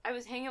I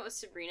was hanging out with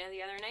Sabrina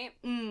the other night.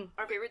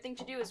 Our Mm. favorite thing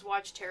to do is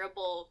watch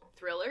terrible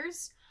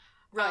thrillers.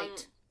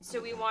 Right. So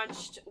we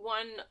watched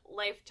one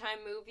Lifetime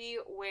movie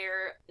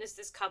where it's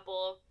this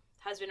couple,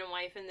 husband and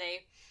wife, and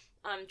they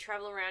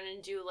travel around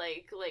and do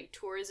like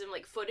tourism,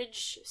 like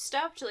footage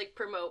stuff to like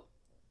promote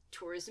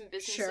tourism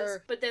businesses.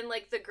 Sure. But then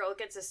like the girl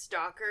gets a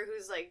stalker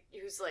who's like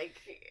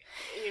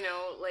you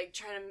know, like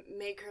trying to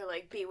make her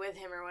like be with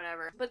him or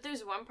whatever. But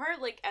there's one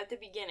part like at the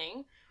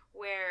beginning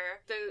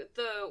where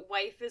the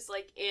wife is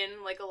like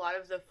in like a lot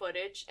of the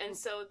footage, and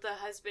so the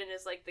husband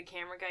is like the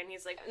camera guy, and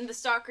he's like, and the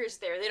stalker's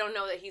there. They don't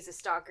know that he's a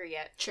stalker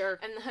yet. Sure.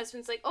 And the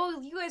husband's like, "Oh,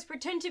 you guys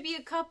pretend to be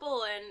a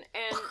couple,"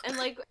 and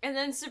like, and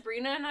then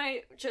Sabrina and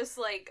I just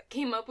like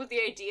came up with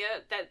the idea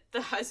that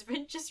the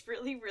husband just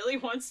really, really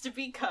wants to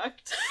be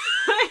cucked.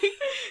 Like,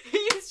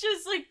 he's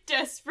just like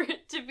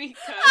desperate to be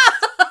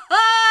cucked.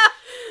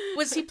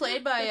 Was he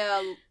played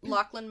by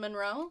Lachlan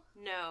Monroe?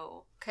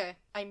 No, Okay,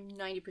 I'm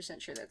 90%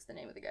 sure that's the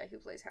name of the guy who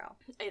plays Hal.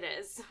 it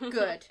is.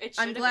 Good. It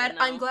I'm should glad. have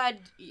been, I'm though. glad.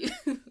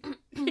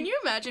 Can you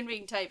imagine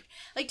being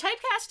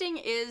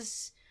typecasting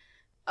is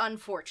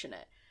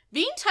unfortunate.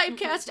 Being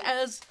typecast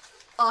as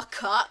a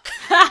cock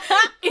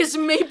is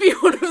maybe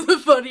one of the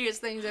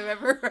funniest things I've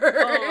ever heard.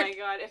 Oh my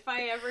god, if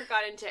I ever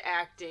got into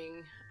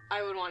acting,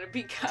 I would want to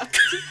be cucked.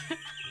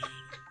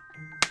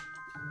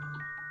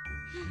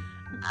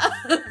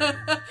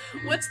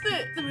 What's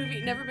the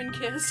movie Never Been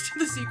Kissed?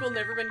 The sequel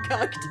Never Been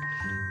Cucked.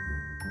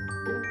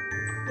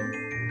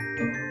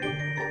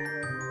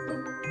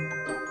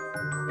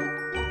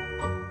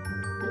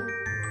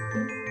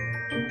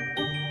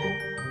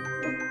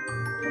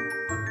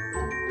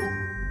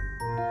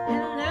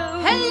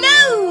 Hello.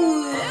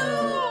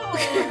 Hello!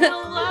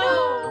 Hello.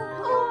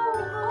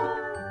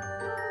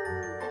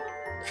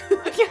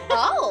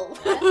 Oh!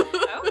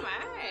 Oh my.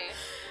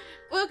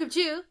 Welcome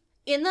to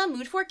In the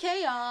Mood for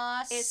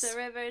Chaos. It's a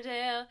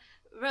Riverdale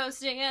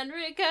Roasting and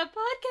Recap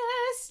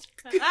podcast.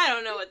 I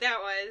don't know what that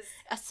was.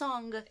 A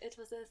song. It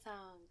was a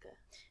song.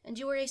 And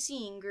you are a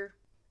singer.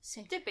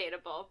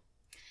 Debatable.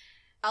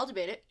 I'll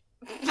debate it.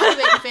 I'll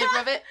debate in favor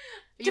of it.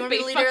 You want to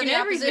be the Debate leader of the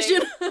fucking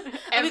opposition? everything. I'll be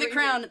the Everything.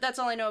 crown. That's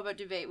all I know about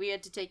debate. We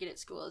had to take it at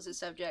school as a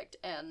subject,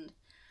 and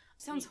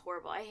Sounds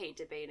horrible. I hate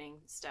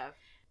debating stuff.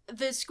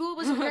 the school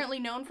was apparently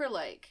known for,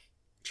 like,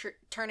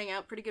 turning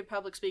out pretty good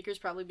public speakers,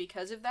 probably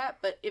because of that.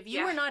 But if you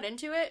Yeah. were not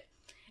into it,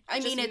 I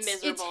Just mean, it's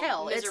miserable,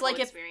 hell. It's miserable like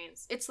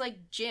experience. it's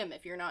like gym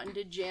if you're not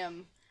into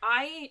gym.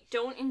 I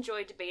don't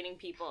enjoy debating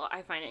people.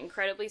 I find it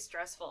incredibly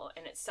stressful,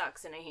 and it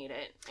sucks, and I hate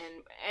it.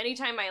 And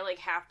anytime I, like,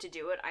 have to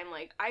do it, I'm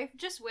like, I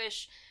just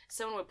wish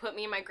someone would put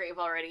me in my grave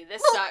already.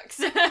 This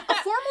sucks. A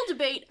formal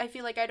debate, I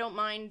feel like I don't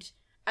mind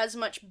as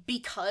much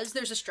because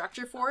there's a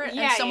structure for it,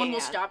 Yeah, and someone yeah, will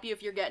yeah. stop you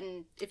if you're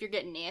getting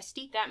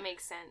nasty. That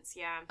makes sense,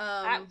 yeah.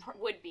 That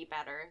would be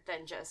better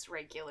than just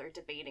regular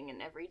debating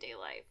in everyday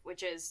life,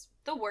 which is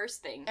the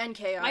worst thing. And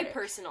chaotic. My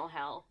personal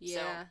hell.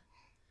 Yeah. So,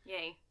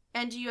 yay.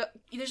 And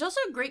there's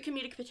also a great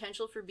comedic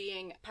potential for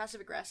being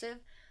passive aggressive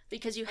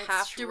because you That's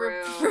have to true.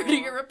 refer to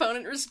your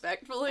opponent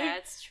respectfully.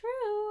 That's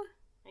true.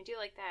 I do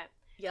like that.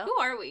 Yeah. Who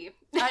are we?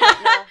 I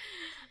don't know.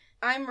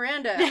 I'm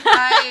Miranda.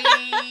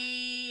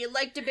 I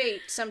like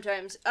debate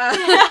sometimes.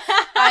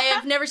 I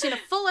have never seen a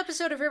full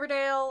episode of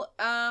Riverdale,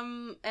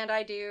 and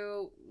I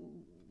do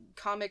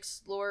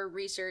comics lore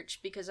research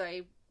because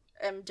I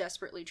am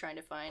desperately trying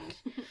to find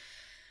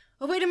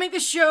a way to make the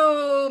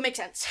show make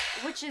sense.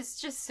 Which is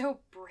just so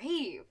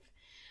brave.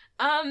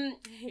 I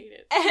hate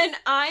it. And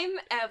I'm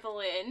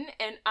Evelyn,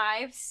 and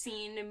I've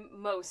seen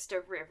most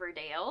of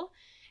Riverdale.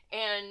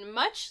 And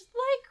much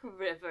like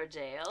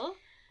Riverdale,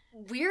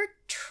 We're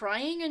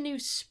trying a new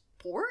sport?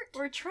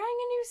 we're trying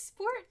a new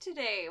sport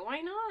today. Why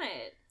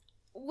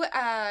not?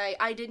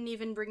 I didn't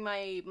even bring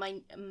my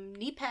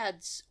knee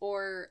pads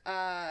or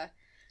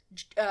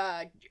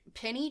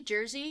penny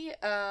jersey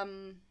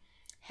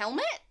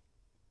helmet.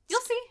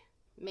 You'll see.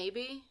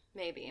 Maybe.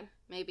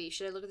 Maybe.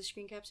 Should I look at the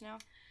screen caps now?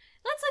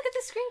 Let's look at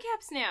the screen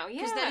caps now.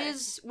 Yeah. Because that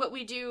is what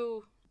we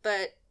do.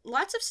 But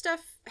lots of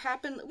stuff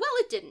happened. Well,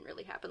 it didn't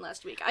really happen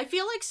last week. I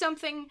feel like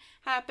something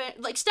happened.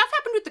 Like, stuff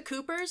happened with the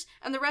Coopers,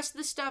 and the rest of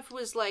the stuff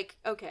was like,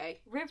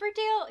 okay.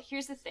 Riverdale,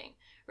 here's the thing.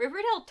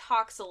 Riverdale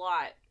talks a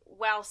lot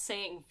while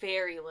saying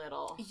very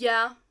little.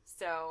 Yeah.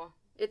 So,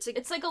 It's like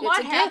a it's lot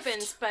gift.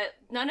 happens, but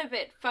none of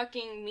it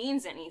fucking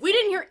means anything. We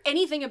didn't hear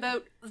anything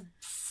about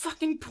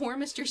fucking poor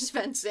Mr.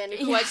 Svensson,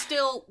 who I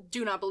still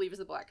do not believe is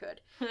the Black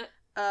Hood.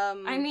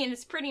 I mean,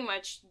 it's pretty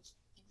much...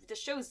 The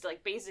show's,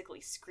 like,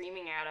 basically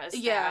screaming at us.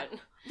 Yeah. That...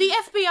 The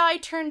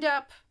FBI turned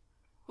up,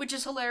 which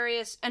is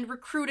hilarious, and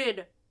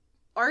recruited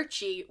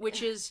Archie,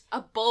 which is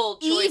A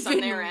bold choice even on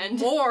their end.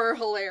 more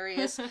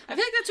hilarious. I feel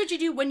like that's what you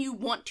do when you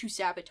want to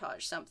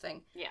sabotage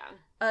something.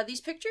 Yeah.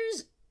 These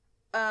pictures,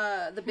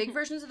 the big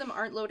versions of them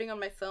aren't loading on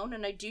my phone,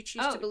 and I do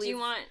choose to believe... do you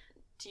want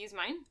to use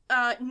mine?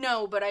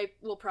 No, but I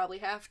will probably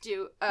have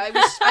to. I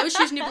was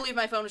choosing to believe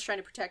my phone was trying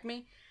to protect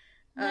me.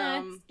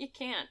 You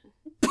can't.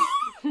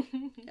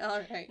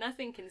 All right.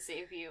 Nothing can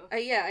save you.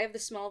 Yeah, I have the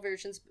small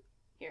versions.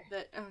 Here.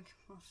 But,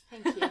 well,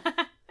 thank you.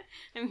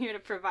 I'm here to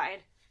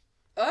provide.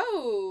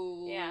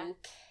 Oh. Yeah.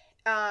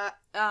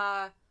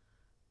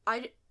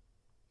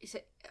 Is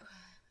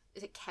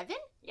it Kevin?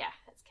 Yeah,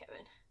 that's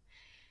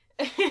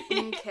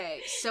Kevin.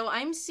 Okay, so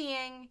I'm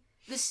seeing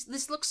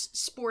this looks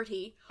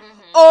sporty.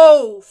 Mm-hmm.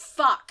 Oh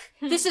fuck!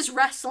 This is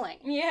wrestling.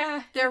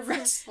 Yeah, They're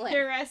wrestling.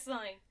 They're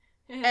wrestling.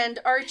 And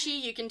Archie,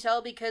 you can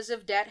tell because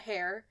of that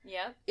hair,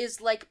 Yep. is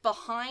like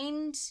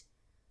behind,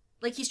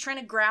 like he's trying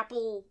to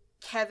grapple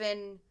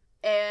Kevin,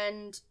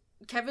 and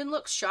Kevin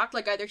looks shocked.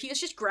 Like either he has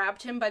just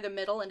grabbed him by the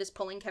middle and is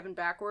pulling Kevin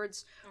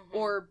backwards,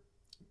 or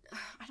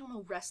I don't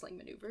know, wrestling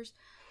maneuvers.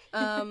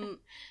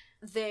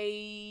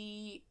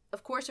 They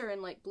of course are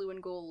in like blue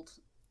and gold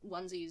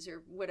onesies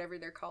or whatever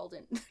they're called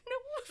in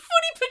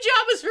footy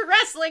pajamas for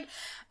wrestling.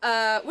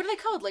 What are they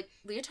called? Like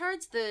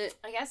leotards?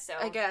 I guess so.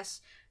 I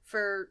guess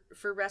for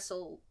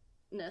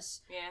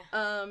wrestleness.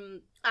 Yeah.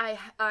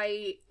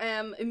 I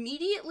am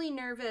immediately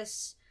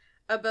nervous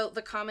about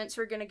the comments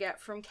we're gonna get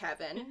from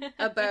Kevin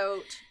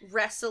about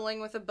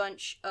wrestling with a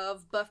bunch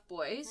of buff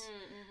boys,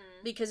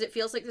 because it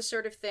feels like the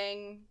sort of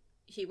thing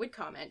he would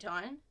comment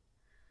on.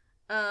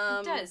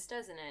 It does,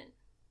 doesn't it?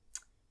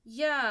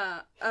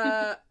 Yeah.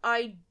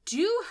 I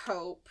do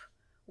hope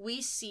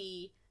we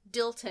see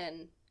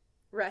Dilton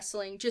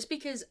wrestling, just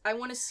because I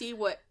want to see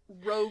what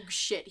rogue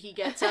shit he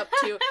gets up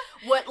to.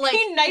 What, like,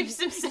 he knifes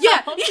himself.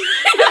 Yeah, he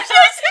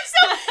knifes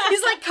himself.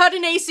 He's like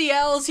cutting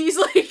ACLs. He's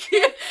like,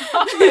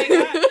 oh my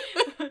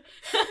god.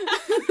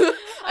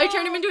 I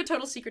turned him into a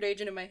total secret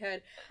agent in my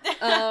head.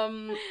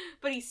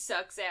 But he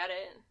sucks at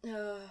it.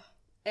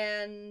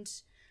 And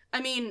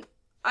I mean,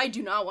 I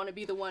do not want to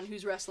be the one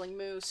who's wrestling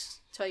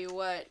Moose. Tell you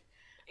what.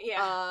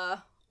 Yeah.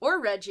 Or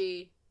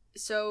Reggie.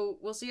 So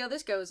we'll see how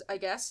this goes, I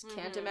guess.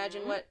 Can't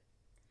imagine what.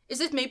 Is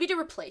this maybe to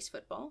replace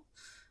football?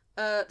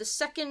 The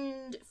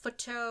second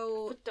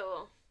photo.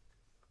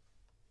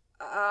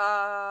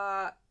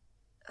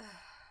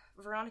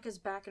 Veronica's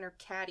back in her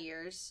cat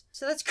ears.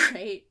 So that's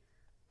great.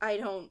 I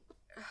don't.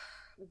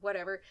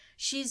 Whatever.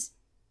 She's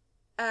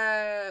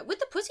with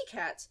the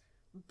Pussycats,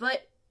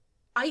 but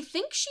I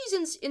think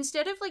she's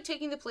instead of like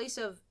taking the place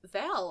of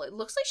Val, it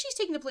looks like she's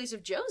taking the place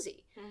of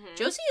Josie.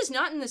 Josie is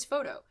not in this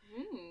photo.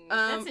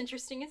 That's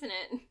interesting, isn't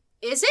it?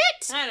 Is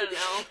it? I don't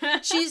know.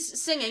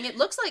 She's singing. It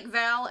looks like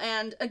Val,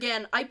 and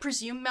again, I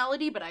presume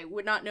Melody, but I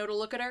would not know to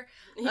look at her.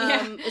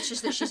 It's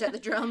just that she's at the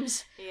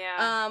drums. Yeah.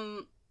 I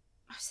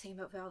was thinking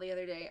about Val the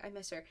other day. I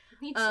miss her.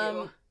 Me too.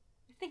 I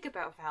think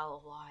about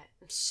Val a lot.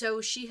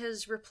 So she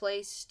has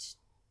replaced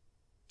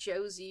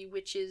Josie,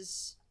 which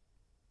is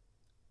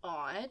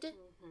odd.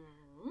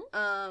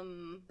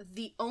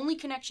 The only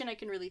connection I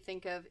can really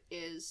think of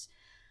is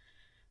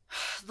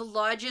the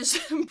lodges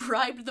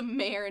bribed the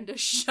mayor into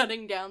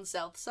shutting down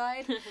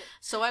Southside.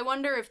 So I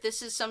wonder if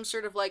this is some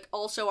sort of like,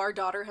 also our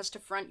daughter has to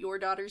front your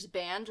daughter's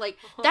band. Like,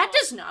 that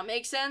does not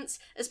make sense,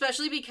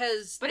 especially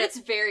because... But it's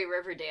very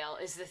Riverdale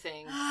is the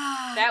thing.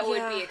 That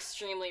would be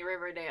extremely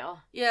Riverdale.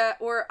 Yeah,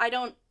 or I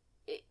don't...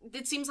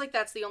 It seems like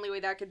that's the only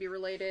way that could be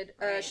related.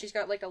 Right. She's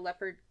got like a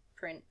leopard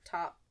print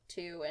top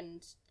too,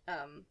 and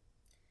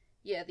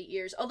yeah, the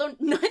ears. Although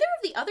neither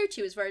of the other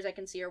two, as far as I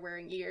can see, are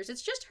wearing ears.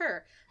 It's just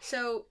her.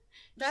 So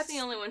that's She's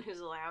the only one who's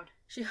allowed.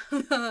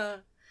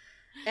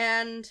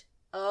 And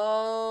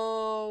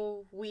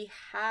we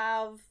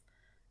have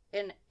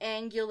an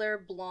angular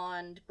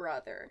blonde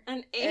brother.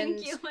 An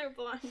angular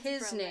blonde brother.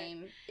 His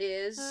name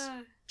is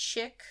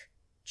Chick.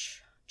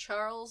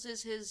 Charles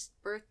is his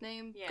birth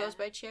name. Yeah. Goes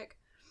by Chick.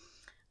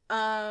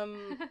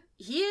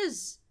 He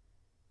is.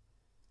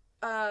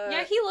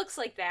 Yeah, he looks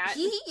like that.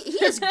 He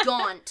is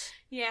gaunt.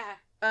 Yeah.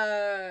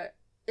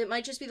 It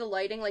might just be the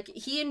lighting. Like,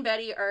 he and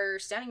Betty are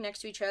standing next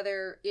to each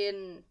other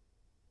in,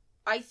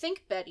 I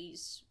think,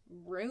 Betty's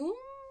room?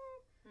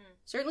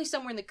 Certainly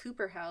somewhere in the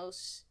Cooper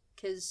house,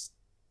 because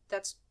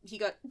he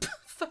got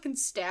fucking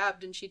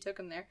stabbed and she took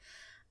him there.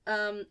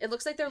 It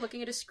looks like they're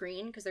looking at a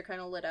screen, because they're kind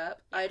of lit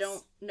up. Yes. I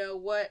don't know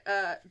what,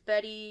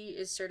 Betty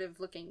is sort of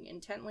looking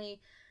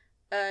intently.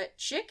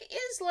 Chick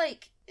is,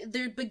 like,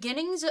 the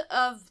beginnings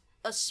of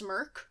a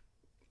smirk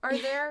are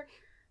there.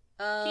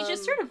 He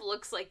just sort of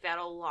looks like that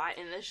a lot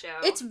in the show.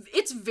 It's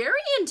very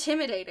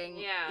intimidating.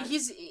 Yeah.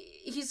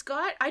 He's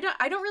got I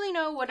don't really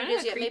know what it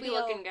is yet. Maybe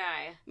looking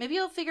guy. Maybe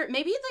I'll figure.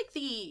 Maybe like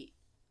the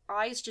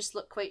eyes just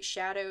look quite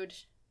shadowed.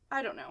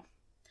 I don't know.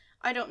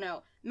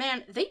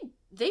 Man,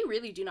 they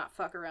really do not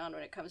fuck around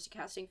when it comes to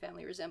casting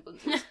family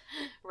resemblances.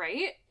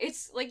 Right?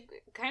 It's like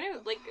kind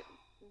of like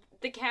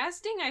the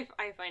casting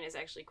I find is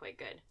actually quite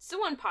good. It's the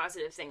one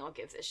positive thing I'll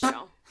give this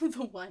show.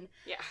 The one.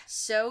 Yeah.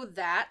 So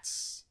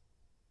that's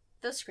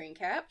the screen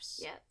caps.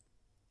 Yeah.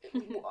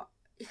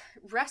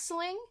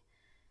 Wrestling.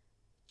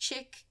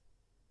 Chick.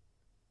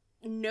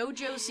 No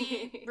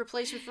Josie.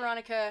 Replaced with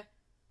Veronica.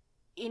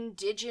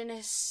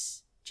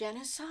 Indigenous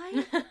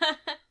genocide?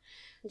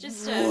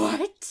 Just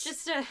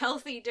a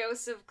healthy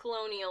dose of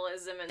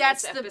colonialism in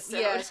this episode.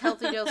 Yes,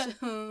 healthy dose.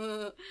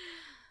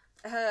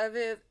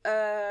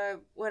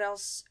 What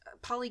else?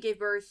 Polly gave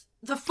birth.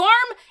 The farm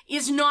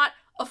is not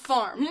a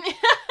farm.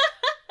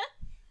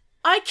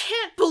 I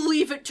can't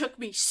believe it took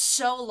me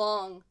so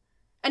long.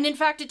 And in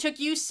fact, it took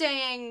you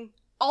saying,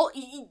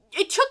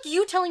 It took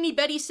you telling me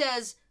Betty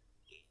says,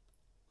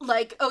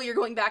 like, oh, you're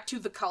going back to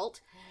the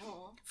cult,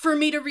 for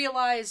me to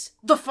realize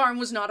the farm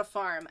was not a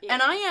farm. Yeah.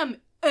 And I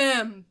am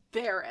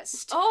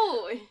embarrassed.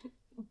 Oh.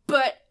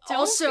 But don't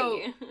also...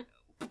 be.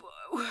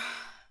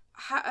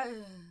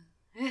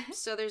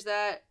 So there's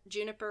that.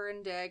 Juniper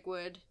and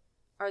Dagwood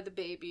are the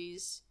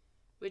babies,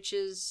 which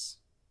is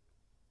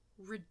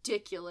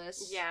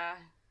ridiculous. Yeah.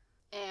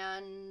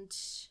 And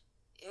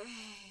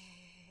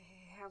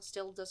Hal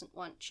still doesn't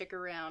want Chick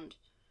around.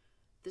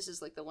 This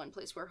is like the one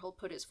place where he'll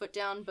put his foot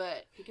down,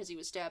 but because he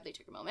was stabbed, they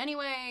took him home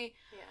anyway.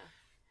 Yeah.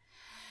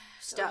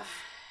 Stuff.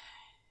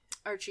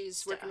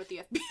 Archie's working with the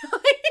FBI.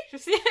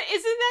 Isn't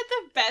that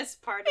the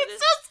best part of this?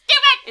 It's so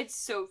stupid! It's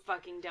so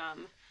fucking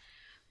dumb.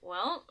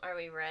 Well, are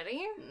we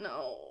ready?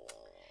 No.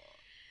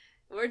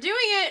 We're doing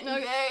it!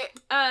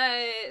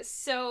 Okay.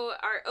 So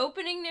our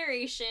opening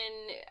narration,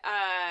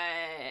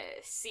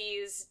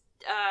 sees,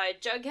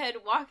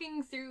 Jughead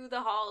walking through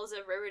the halls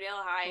of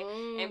Riverdale High,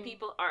 and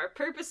people are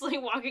purposely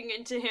walking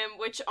into him,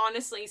 which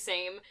honestly,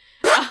 same.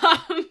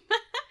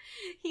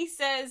 He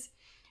says,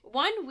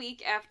 1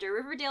 week after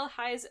Riverdale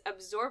High's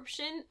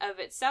absorption of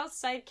its South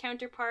Side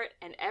counterpart,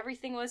 and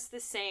everything was the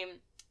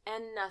same,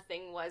 and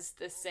nothing was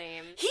the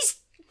same.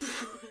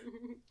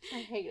 I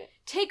hate it.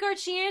 Take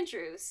Archie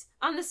Andrews.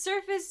 On the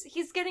surface,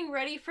 he's getting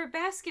ready for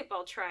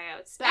basketball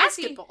tryouts.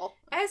 Basketball?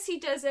 As he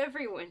does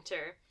every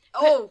winter.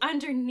 Oh. But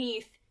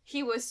underneath,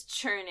 he was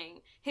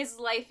churning, his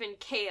life in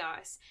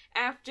chaos,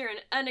 after an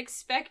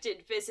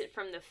unexpected visit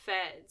from the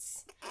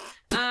feds.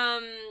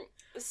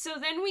 So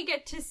then we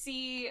get to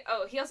see...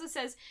 Oh, he also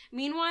says,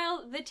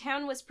 meanwhile, the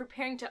town was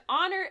preparing to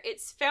honor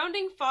its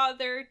founding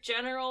father,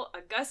 General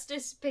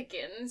Augustus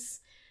Pickens.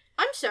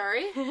 I'm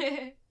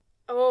sorry.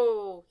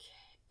 Oh,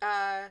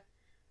 I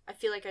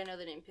feel like I know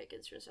the name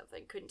Pickens from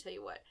something. Couldn't tell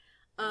you what.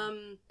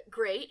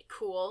 Great,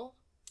 cool.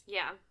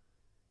 Yeah.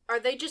 Are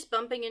they just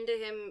bumping into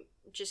him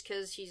just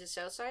because he's a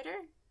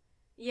Southsider?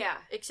 Yeah.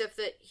 Except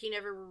that he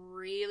never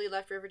really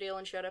left Riverdale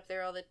and showed up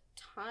there all the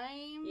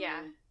time?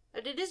 Yeah.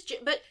 But it is,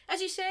 but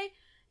as you say,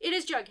 it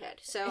is Jughead,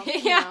 so,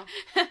 yeah.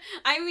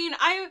 I mean,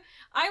 I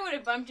would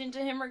have bumped into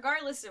him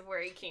regardless of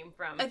where he came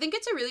from. I think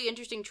it's a really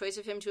interesting choice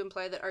of him to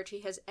imply that Archie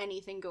has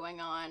anything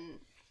going on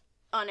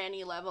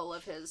any level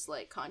of his,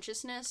 like,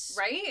 consciousness.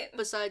 Right?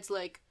 Besides,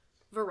 like,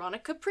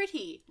 Veronica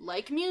Pretty.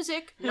 Like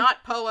music,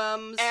 not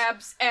poems.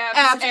 Abs.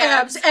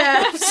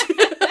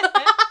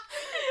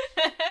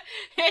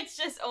 It's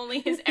just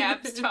only his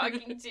abs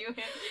talking to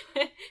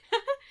him.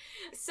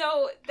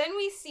 So then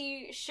we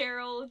see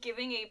Cheryl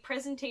giving a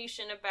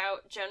presentation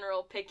about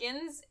General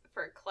Pickens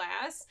for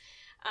class.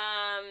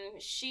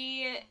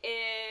 She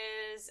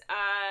is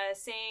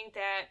saying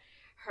that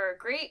her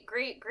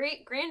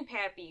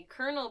great-great-great-grandpappy,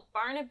 Colonel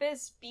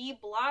Barnabas B.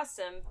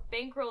 Blossom,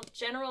 bankrolled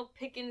General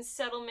Pickens'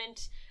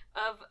 settlement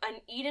of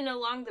an Eden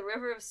along the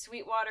river of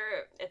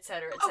Sweetwater,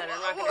 etc., etc.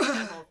 I'm not going to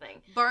read the whole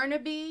thing.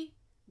 Barnaby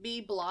B.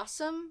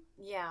 Blossom?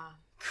 Yeah.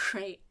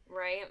 Great.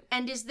 Right?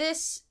 And is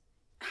this...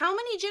 How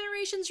many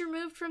generations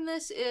removed from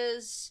this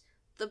is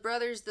the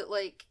brothers that,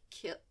 like,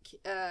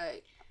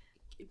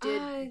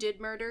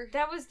 did murder?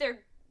 That was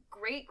their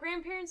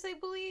great-grandparents, I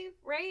believe,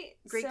 right?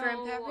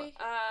 Great-grandpappy?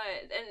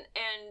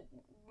 And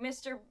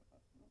Mr.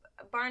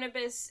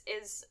 Barnabas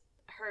is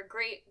her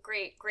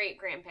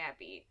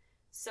great-great-great-grandpappy.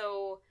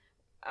 So,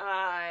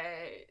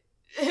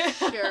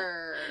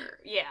 Sure.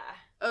 Yeah.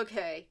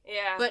 Okay.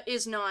 Yeah. But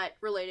is not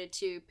related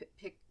to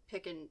pick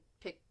a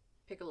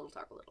little,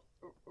 talk a little.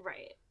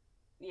 Right.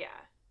 Yeah.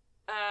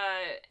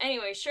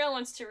 Anyway, Cheryl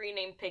wants to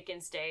rename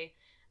Pickens Day.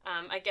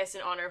 I guess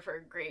in honor of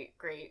her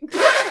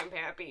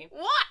great-great-grandpappy.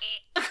 What?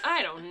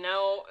 I don't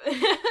know.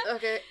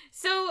 Okay.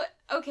 So,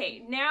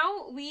 okay,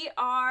 now we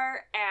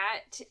are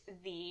at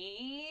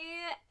the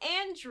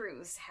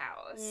Andrews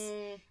house.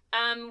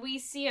 We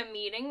see a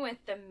meeting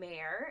with the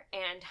mayor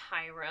and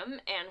Hiram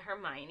and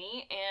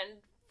Hermione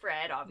and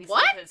Fred, obviously,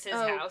 What? because it's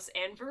his house,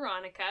 and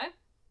Veronica.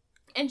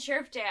 And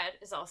Sheriff Dad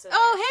is also there.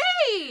 Oh,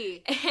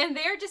 hey! And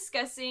they're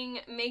discussing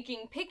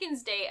making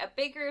Pickens Day a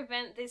bigger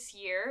event this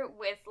year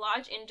with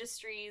Lodge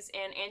Industries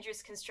and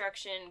Andrews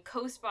Construction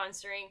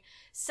co-sponsoring.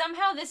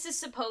 Somehow this is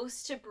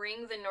supposed to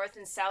bring the North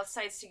and South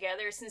sides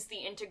together since the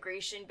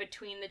integration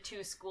between the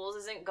two schools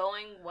isn't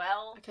going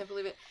well. I can't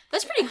believe it.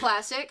 That's pretty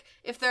classic.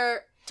 If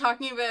they're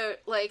talking about,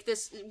 like,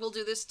 this, we'll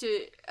do this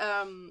to,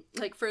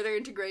 like, further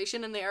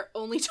integration, and they are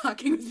only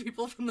talking with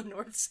people from the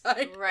North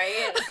side.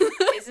 Right?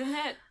 Isn't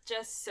that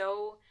just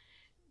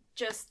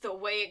the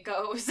way it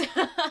goes?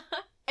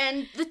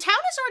 And the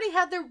town has already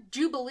had their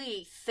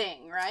Jubilee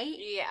thing, right?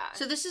 Yeah.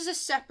 So this is a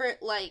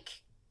separate,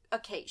 like,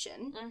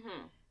 occasion.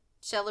 Mm-hmm.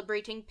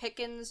 Celebrating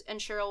Pickens, and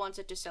Cheryl wants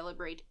it to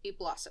celebrate a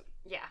blossom.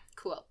 Yeah.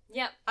 Cool.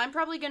 Yep. I'm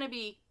probably going to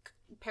be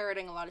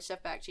parroting a lot of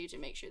stuff back to you to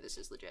make sure this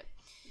is legit.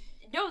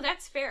 No,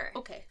 that's fair.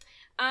 Okay.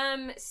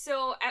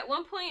 So at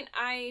one point,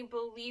 I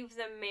believe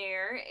the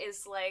mayor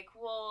is like,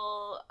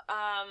 well,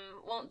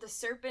 won't the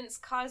serpents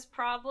cause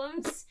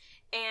problems?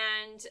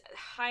 And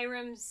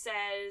Hiram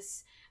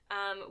says,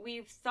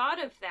 We've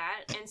thought of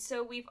that, and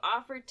so we've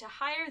offered to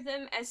hire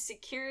them as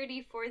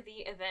security for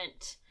the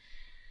event.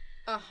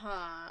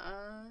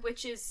 Uh-huh.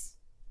 Which is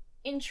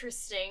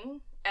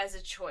interesting as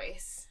a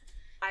choice,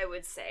 I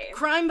would say.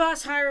 Crime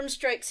boss Hiram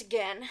strikes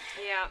again.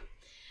 Yeah.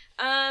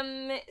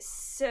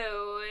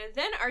 So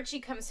then Archie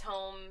comes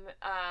home,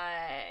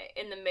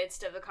 in the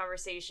midst of the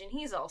conversation.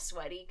 He's all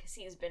sweaty because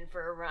he's been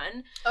for a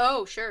run.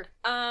 Oh, sure.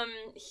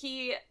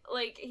 He's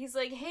like,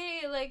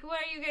 hey, like, what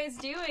are you guys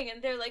doing?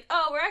 And they're like,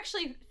 oh, we're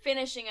actually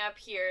finishing up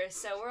here,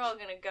 so we're all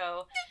gonna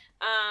go.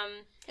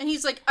 And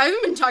he's like, I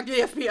haven't been talking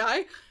to the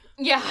FBI.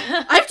 Yeah.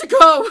 I have to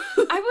go.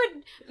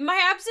 My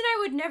abs and I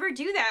would never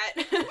do that.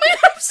 My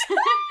abs.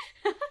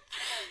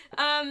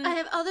 I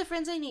have all the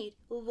friends I need.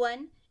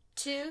 1,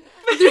 2,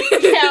 3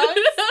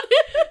 counts.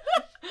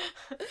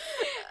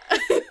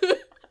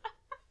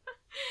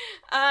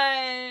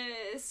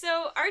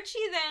 So Archie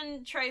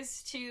then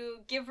tries to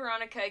give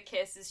Veronica a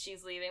kiss as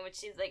she's leaving, but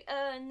she's like,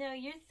 oh, no,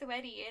 you're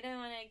sweaty. I don't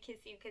want to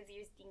kiss you because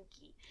you're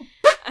stinky.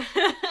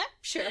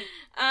 Sure.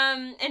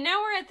 And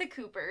now we're at the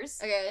Coopers.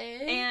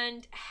 Okay.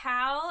 And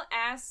Hal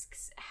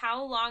asks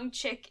how long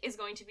Chick is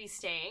going to be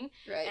staying.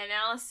 Right. And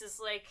Alice is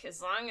like,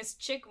 as long as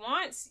Chick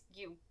wants,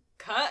 you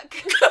cuck.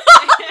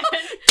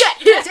 Get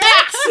his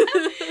axe!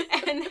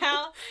 And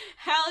Hal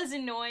is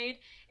annoyed,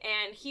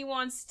 and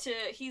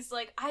he's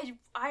like,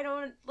 I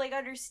don't, like,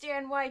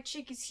 understand why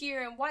Chick is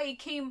here and why he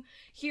came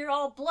here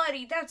all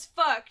bloody. That's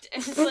fucked.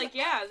 And it's like,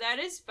 yeah, that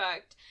is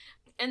fucked.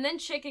 And then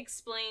Chick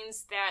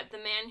explains that the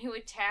man who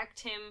attacked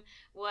him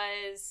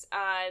was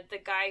the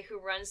guy who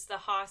runs the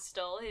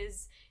hostel.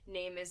 His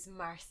name is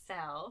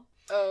Marcel.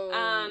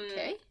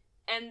 Okay.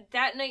 And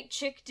that night,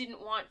 Chick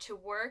didn't want to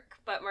work,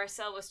 but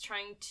Marcel was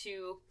trying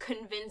to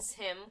convince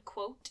him,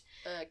 quote,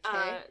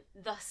 Okay.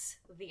 thus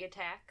the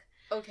attack.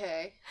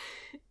 Okay.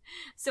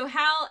 So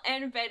Hal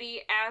and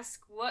Betty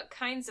ask what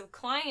kinds of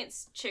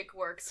clients Chick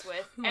works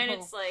with, and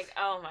it's like,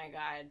 oh my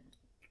god,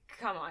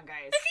 come on,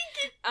 guys.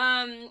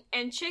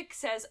 And Chick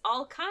says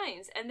all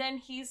kinds, and then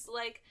he's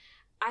like,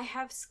 I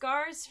have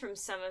scars from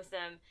some of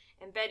them,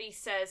 and Betty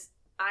says,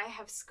 I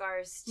have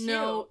scars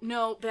too.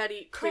 No,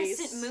 Betty, please.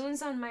 Crescent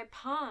moons on my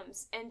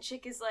palms. And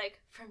Chick is like,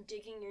 from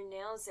digging your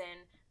nails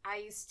in, I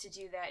used to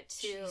do that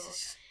too.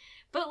 Jesus.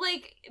 But,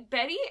 like,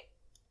 Betty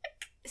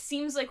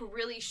seems, like,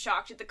 really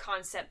shocked at the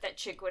concept that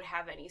Chick would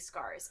have any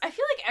scars. I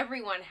feel like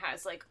everyone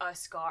has, like, a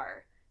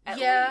scar, at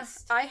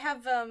least. I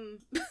have,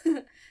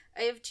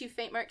 I have 2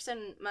 faint marks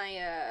on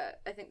my,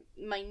 I think,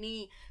 my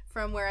knee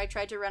from where I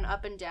tried to run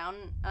up and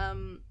down,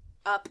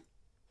 up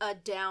a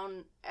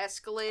down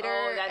escalator.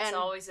 Oh, that's and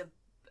always a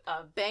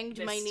banged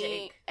mistake. my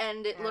knee,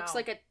 and it looks Ow.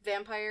 like a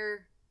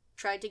vampire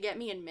tried to get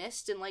me and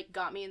missed and, like,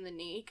 got me in the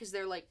knee, because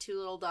they're, like, 2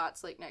 little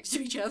dots, like, next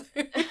to each other.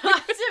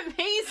 That's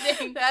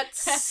amazing.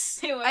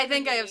 That's... I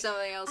think I have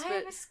something else, I but...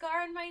 have a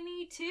scar on my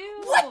knee,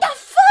 too. What the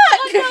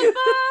fuck?! What the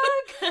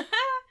fuck?!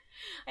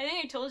 I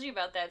think I told you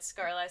about that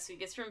scar last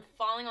week. It's from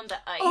falling on the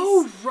ice.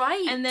 Oh,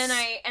 right! And then,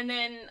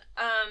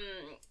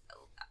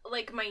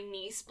 like, my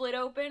knee split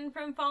open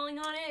from falling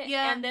on it.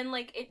 Yeah. And then,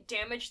 like, it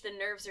damaged the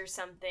nerves or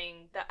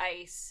something, the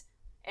ice.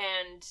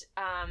 And,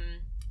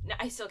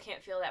 I still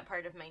can't feel that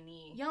part of my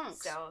knee.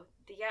 Yonks. So,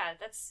 yeah,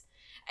 that's...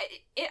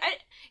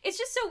 it's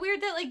just so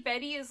weird that, like,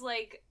 Betty is,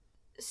 like,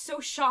 so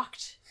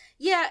shocked.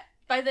 Yeah.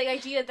 By the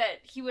idea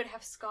that he would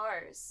have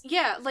scars.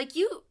 Yeah, like,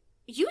 you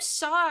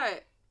saw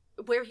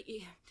where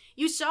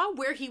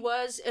he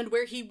was and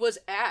where he was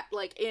at,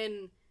 like,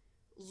 in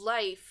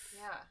life.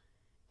 Yeah.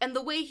 And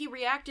the way he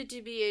reacted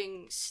to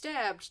being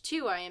stabbed,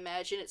 too, I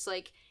imagine. It's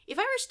like, if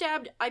I were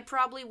stabbed, I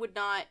probably would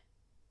not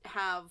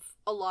have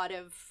a lot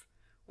of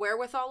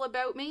wherewithal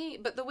about me,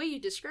 but the way you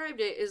described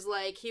it is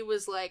like, he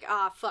was like,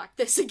 fuck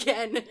this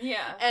again.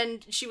 Yeah.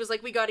 And she was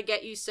like, we gotta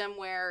get you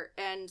somewhere,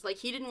 and, like,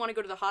 he didn't want to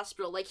go to the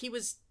hospital. Like,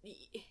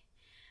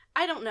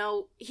 I don't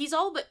know, he's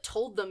all but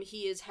told them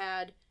he has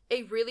had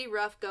a really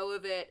rough go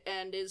of it,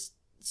 and is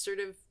sort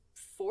of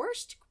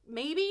forced,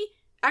 maybe?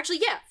 Actually,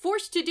 yeah,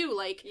 forced to do,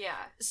 like,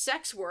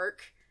 sex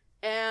work,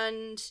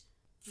 and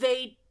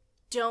they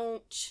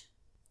don't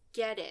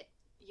get it.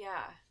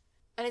 Yeah.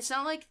 And it's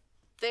not like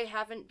they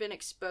haven't been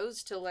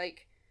exposed to,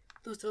 like,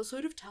 the south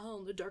side of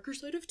town, the darker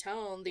side of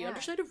town, the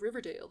underside of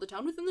Riverdale, the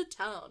town within the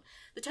town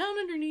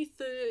underneath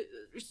the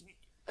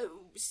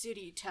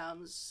city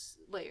town's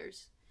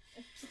layers.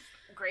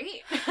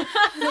 Great.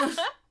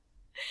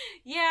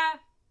 Yeah.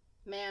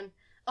 Man.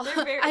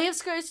 Very... I have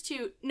scars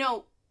too.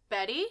 No,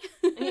 Betty?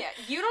 Yeah,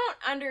 you don't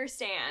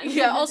understand.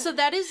 Yeah, also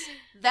that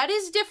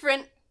is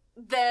different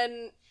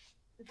than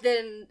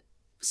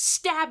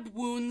stab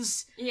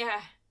wounds.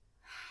 Yeah.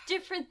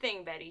 Different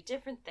thing, Betty.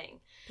 Different thing.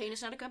 Pain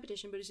is not a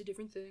competition, but it's a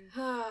different thing.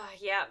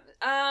 Yeah.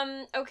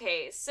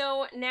 Okay,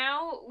 so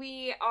now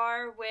we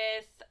are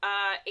with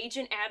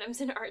Agent Adams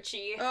and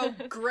Archie. Oh,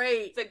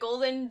 great. The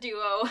golden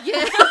duo.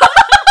 Yeah.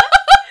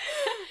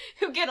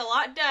 Who get a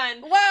lot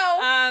done.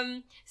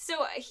 Wow.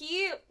 So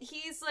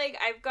he's like,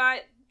 I've got,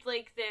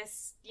 like,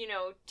 this, you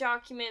know,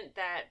 document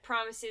that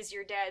promises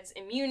your dad's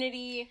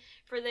immunity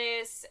for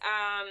this.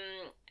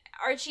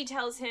 Archie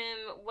tells him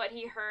what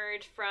he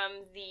heard from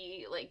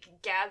the, like,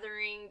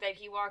 gathering that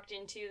he walked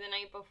into the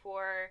night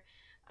before.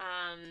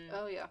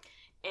 Oh, yeah.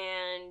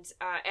 And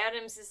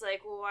Adams is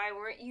like, well, why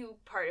weren't you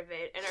part of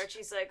it? And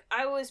Archie's like,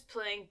 I was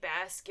playing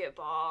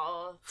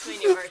basketball. It's my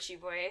new Archie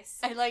voice.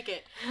 I like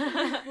it.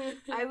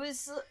 I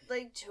was,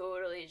 like,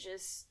 totally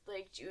just,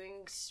 like,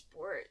 doing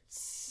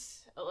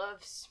sports. I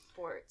love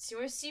sports. You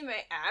want to see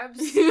my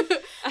abs?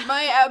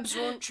 My abs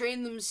won't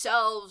train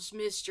themselves,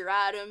 Mr.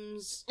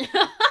 Adams.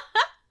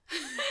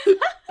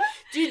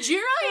 Did you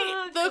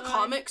write the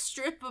comic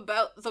strip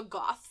about the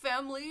Goth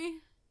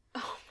family?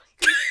 Oh my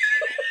god.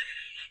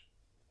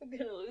 I'm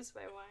gonna lose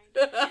my mind.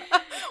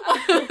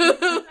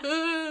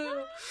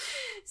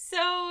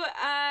 So,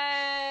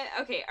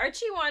 okay,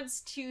 Archie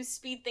wants to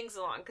speed things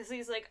along, because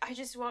he's like, I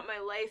just want my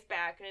life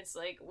back, and it's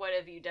like, what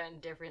have you done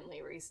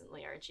differently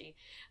recently, Archie?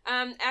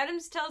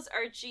 Adams tells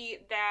Archie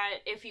that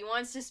if he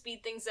wants to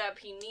speed things up,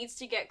 he needs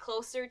to get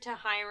closer to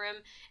Hiram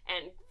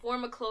and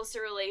form a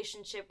closer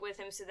relationship with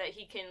him so that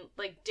he can,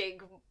 like,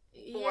 dig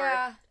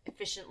more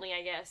efficiently,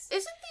 I guess.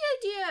 Isn't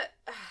the idea...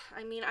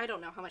 I mean, I don't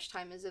know how much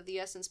time is of the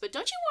essence, but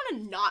don't you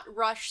want to not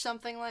rush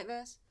something like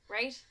this?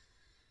 Right?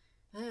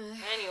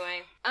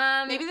 Anyway.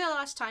 Maybe they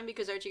lost time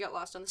because Archie got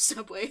lost on the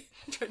subway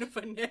trying to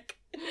find Nick.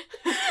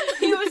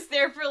 He was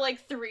there for,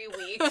 like, 3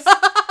 weeks.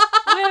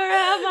 Where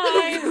am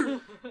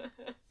I?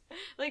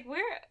 Like,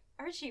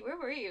 Archie, where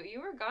were you? You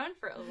were gone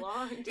for a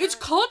long time. It's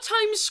called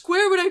Times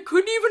Square, but I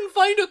couldn't even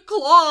find a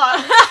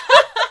cloth.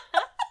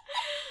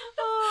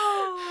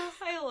 Oh,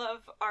 I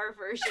love our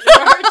version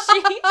of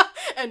Archie.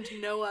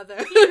 And no other.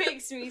 He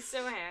makes me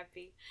so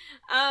happy.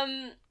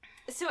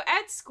 So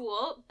at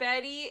school,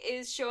 Betty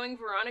is showing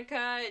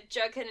Veronica,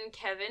 Jughead, and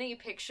Kevin a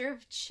picture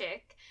of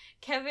Chick.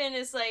 Kevin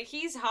is like,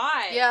 he's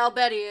hot. Yeah, I'll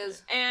bet he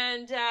is.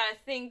 And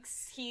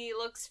thinks he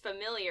looks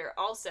familiar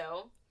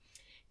also.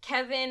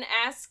 Kevin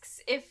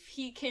asks if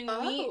he can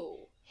meet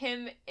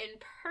him in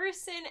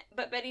person,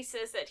 but Betty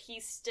says that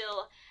he's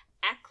still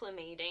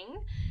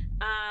acclimating.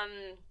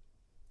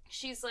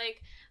 She's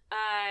like,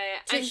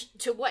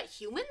 to what,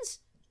 humans?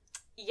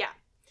 Yeah.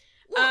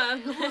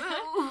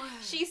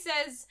 She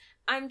says,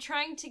 I'm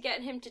trying to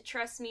get him to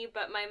trust me,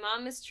 but my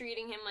mom is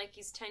treating him like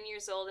he's 10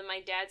 years old, and my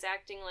dad's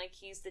acting like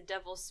he's the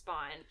devil's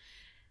spawn.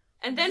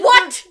 And then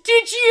what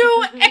did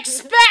you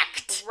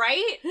expect?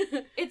 Right?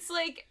 It's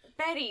like,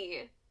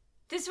 Betty,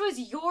 this was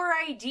your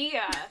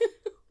idea.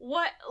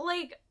 What,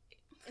 like,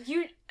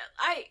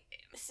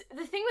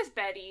 the thing with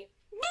Betty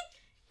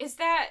is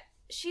that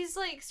she's,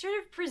 like, sort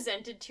of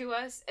presented to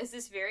us as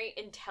this very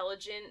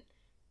intelligent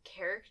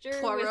character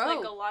with,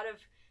 like, a lot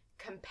of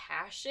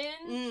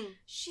compassion.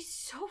 She's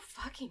so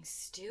fucking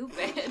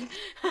stupid.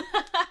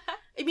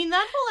 I mean,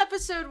 that whole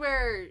episode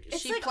where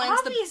it's she like,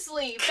 plans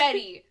obviously,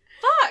 Betty.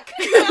 Fuck.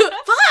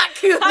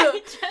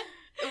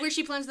 Where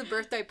she plans the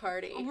birthday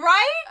party.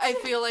 Right? I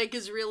feel like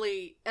is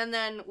really... And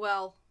then,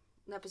 well,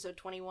 in episode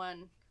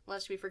 21,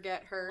 lest we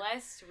forget her...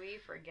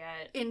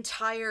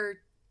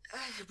 entire...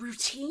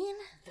 routine?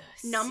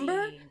 The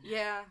number? Scene.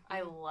 Yeah.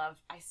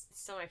 It's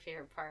still my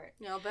favorite part.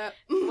 No, but...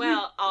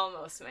 Well,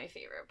 almost my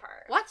favorite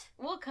part. What?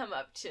 We'll come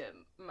up to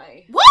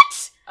my...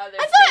 What? Other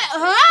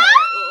part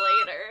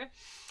later.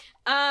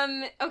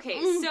 Okay,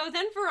 so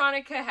then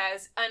Veronica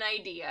has an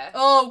idea.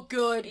 Oh,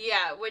 good.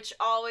 Yeah, which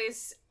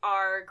always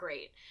are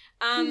great.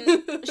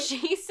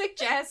 She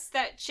suggests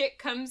that Chick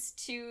comes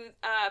to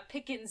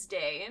Pickens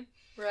Day.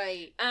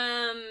 Right.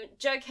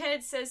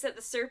 Jughead says that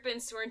the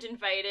Serpents weren't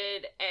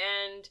invited,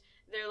 and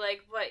they're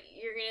like, what,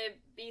 you're gonna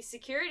be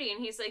security?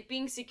 And he's like,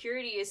 being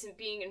security isn't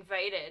being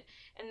invited.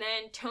 And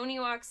then Tony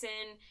walks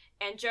in,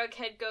 and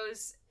Jughead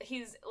goes,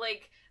 he's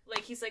like,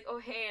 he's like, oh,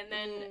 hey, and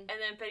then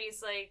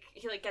Betty's like,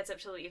 he, like, gets up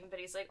to leave, and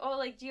Betty's like, oh,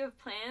 like, do you have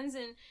plans?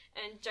 And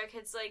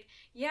Jughead's like,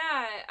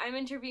 yeah, I'm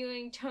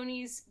interviewing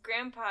Tony's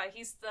grandpa.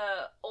 He's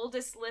the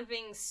oldest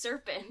living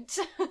serpent.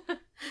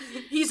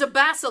 He's a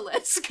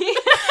basilisk.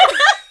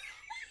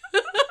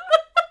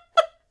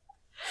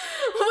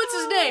 What's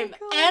his name?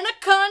 God.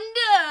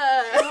 Anaconda!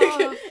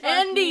 Oh,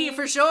 Andy,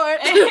 for short.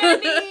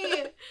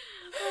 Andy!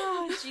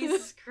 Oh,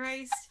 Jesus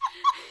Christ.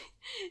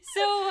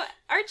 So,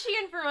 Archie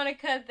and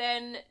Veronica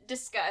then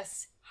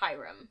discuss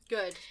Hiram.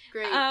 Good.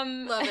 Great.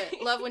 Love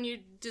it. Love when you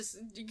just...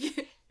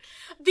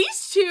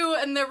 These two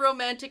and their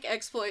romantic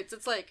exploits,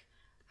 it's like,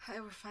 hi,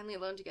 we're finally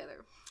alone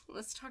together.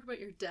 Let's talk about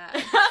your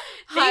dad.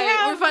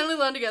 We're finally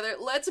alone together.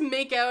 Let's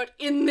make out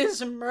in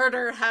this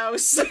murder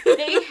house.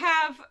 They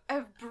have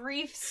a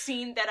brief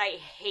scene that I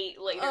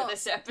hate later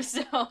this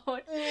episode.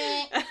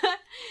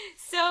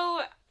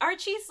 So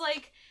Archie's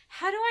like,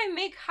 how do I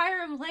make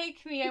Hiram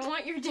like me? I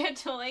want your dad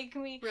to like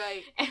me.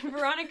 Right. And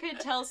Veronica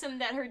tells him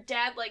that her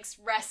dad likes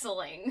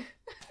wrestling.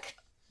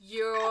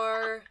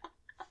 You're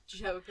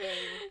joking.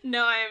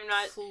 No, I'm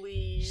not.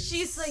 Please.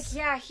 She's like,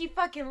 yeah, he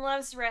fucking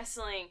loves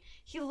wrestling.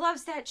 He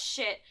loves that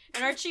shit.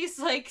 And Archie's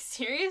like,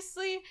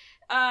 seriously?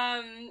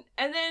 And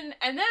then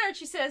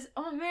Archie says,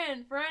 "Oh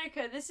man,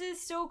 Veronica, this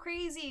is so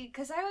crazy,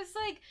 because I was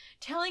like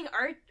telling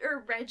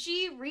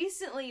Reggie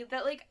recently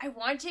that like I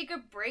want to take a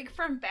break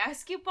from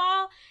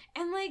basketball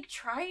and like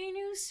try a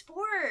new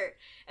sport."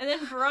 And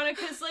then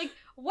Veronica's like,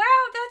 "Wow,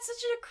 that's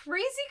such a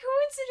crazy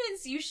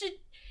coincidence. You should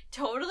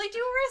totally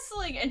do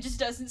wrestling," and just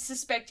doesn't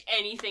suspect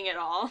anything at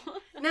all.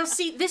 Now,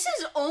 see, this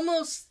is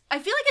almost, I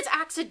feel like it's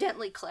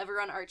accidentally clever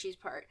on Archie's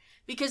part,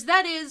 because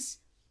that is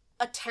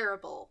a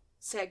terrible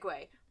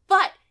segue.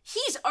 But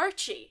he's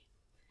Archie.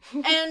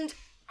 And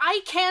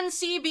I can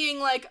see being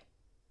like,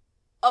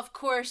 of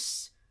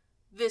course,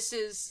 this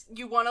is,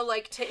 you want to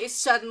like,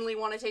 suddenly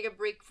want to take a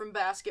break from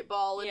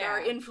basketball and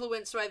are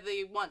influenced by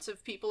the wants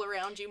of people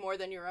around you more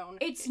than your own.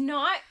 It's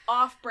not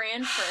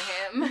off-brand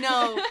for him.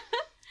 No.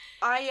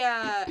 Have we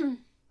ever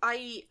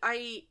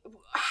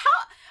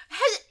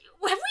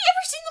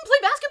seen them play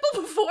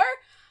basketball before?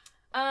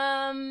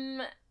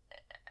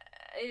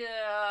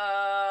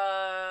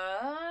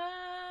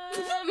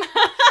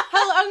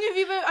 How long have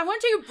you been? I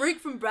want to take a break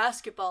from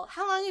basketball.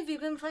 How long have you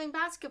been playing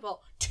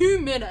basketball? 2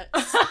 minutes.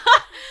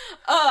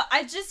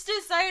 I just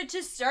decided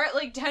to start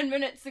like 10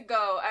 minutes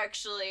ago,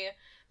 actually.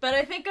 But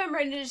I think I'm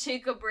ready to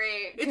take a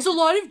break. It's a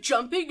lot of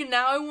jumping, and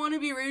now I want to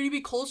be ready to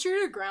be closer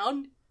to the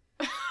ground.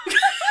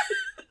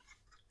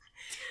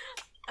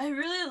 I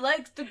really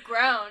like the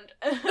ground.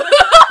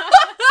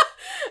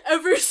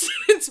 Ever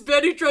since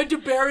Betty tried to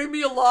bury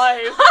me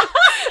alive.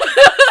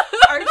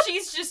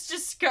 Archie's just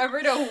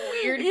discovered a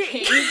weird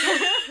kink.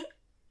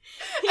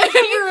 And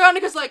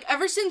Veronica's like,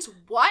 ever since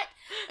what?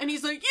 And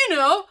he's like, you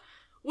know,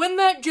 when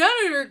that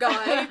janitor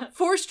guy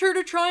forced her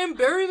to try and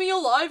bury me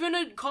alive in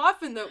a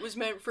coffin that was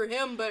meant for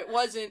him, but it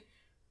wasn't.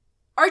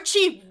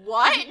 Archie,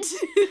 what?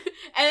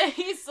 And then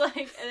he's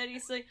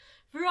like,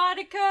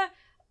 Veronica,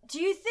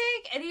 do you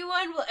think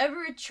anyone will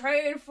ever try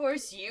and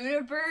force you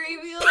to bury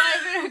me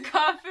alive in a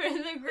coffin in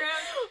the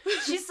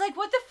ground? She's like,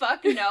 what the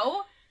fuck,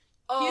 no?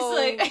 Oh. He's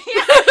like,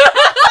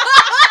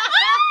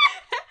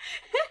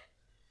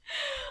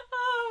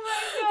 oh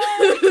my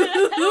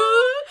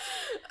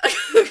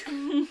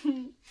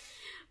god.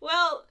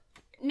 Well,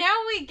 now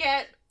we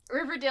get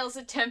Riverdale's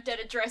attempt at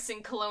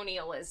addressing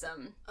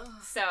colonialism. Oh.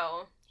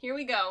 So, here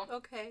we go.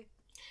 Okay.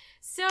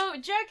 So,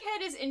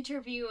 Jughead is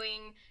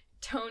interviewing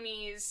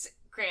Tony's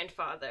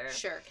grandfather.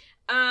 Sure.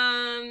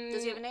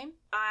 Does he have a name?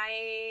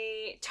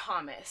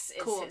 Thomas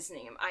is cool. his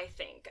name, I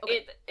think.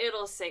 Okay.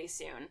 It'll say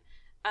soon.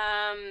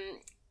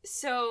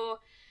 So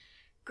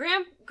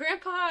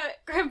Grandpa,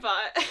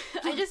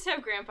 I just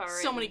have Grandpa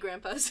right. So many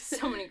grandpas.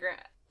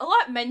 A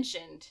lot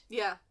mentioned.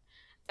 Yeah.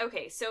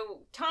 Okay, so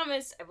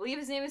Thomas, I believe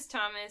his name is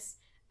Thomas,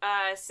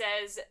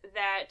 says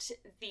that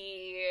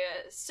the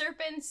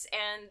serpents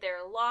and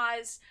their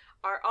laws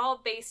are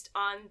all based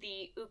on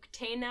the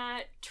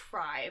Uktena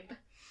tribe.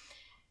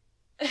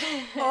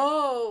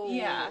 Oh.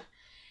 Yeah.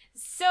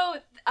 So,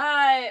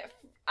 I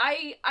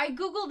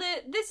googled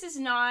it. This is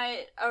not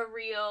a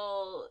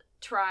real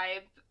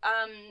tribe.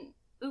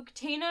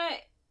 Uktena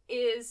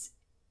is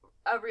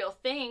a real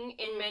thing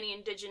in many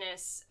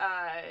indigenous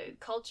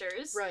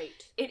cultures. Right.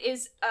 It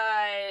is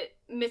a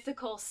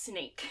mythical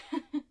snake. Oh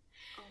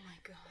my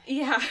god.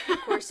 Yeah.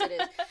 Of course it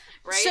is.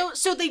 Right?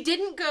 So they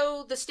didn't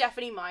go the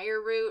Stephenie Meyer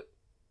route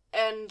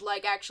and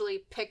like actually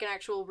pick an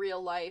actual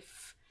real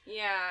life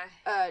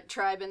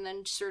tribe and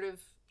then sort of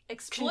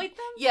exploit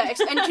them? Yeah,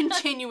 and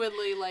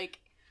continually like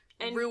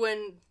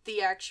ruin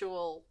the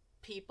actual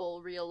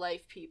people, real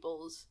life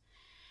people's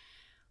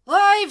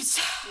lives.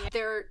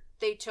 Yeah.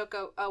 They took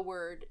a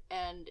word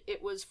and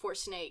it was for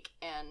snake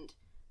and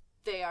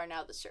they are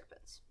now the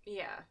serpents.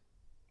 Yeah.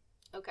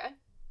 Okay.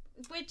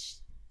 Which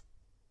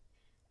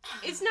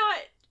is not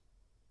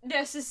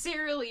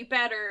necessarily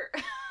better.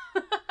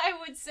 I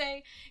would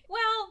say.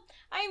 Well,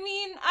 I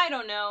mean, I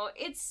don't know.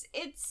 It's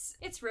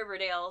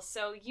Riverdale,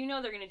 so you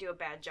know they're gonna do a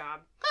bad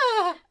job.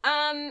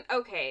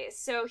 Okay,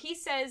 so he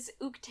says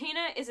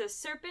Uktena is a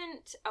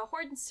serpent, a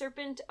horned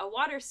serpent, a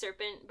water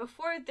serpent.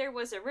 Before there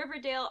was a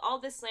Riverdale, all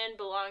this land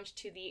belonged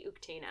to the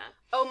Uktena.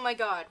 Oh my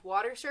god,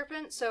 water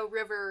serpent? So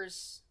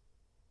rivers...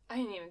 I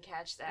didn't even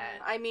catch that.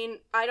 I mean,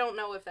 I don't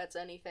know if that's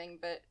anything,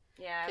 but...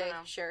 Yeah, I don't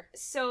know. Sure.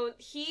 So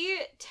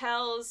he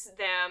tells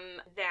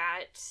them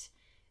that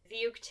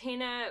the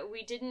Uktena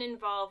we didn't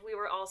involve, we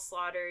were all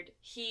slaughtered.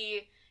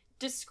 He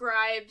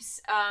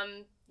describes,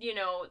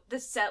 the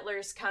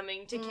settlers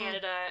coming to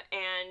Canada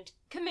and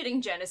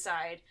committing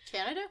genocide.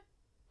 Canada?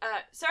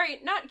 Sorry,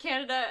 not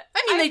Canada.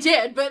 I mean, they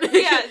did, but...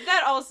 Yeah,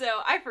 that also.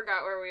 I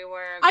forgot where we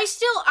were.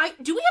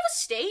 Do we have a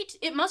state?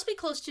 It must be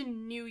close to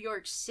New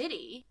York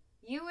City.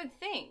 You would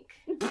think.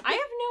 I have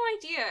no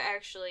idea,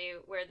 actually,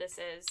 where this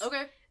is.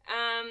 Okay.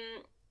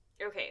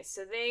 Okay,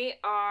 so they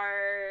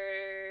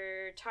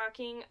are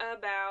talking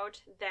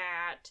about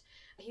that.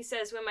 He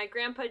says, when my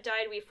grandpa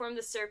died, we formed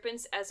the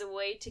serpents as a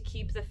way to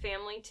keep the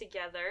family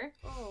together.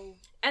 Oh.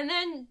 And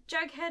then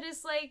Jughead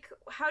is like,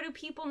 how do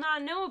people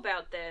not know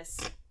about this?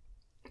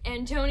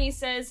 And Tony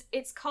says,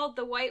 it's called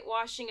the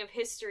whitewashing of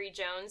history,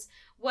 Jones.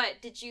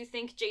 What, did you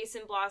think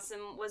Jason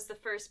Blossom was the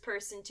first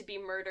person to be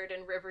murdered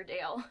in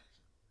Riverdale?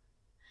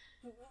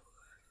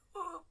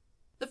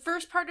 The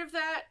first part of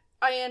that,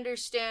 I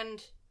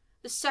understand.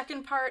 The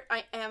second part,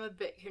 I am a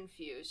bit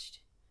confused.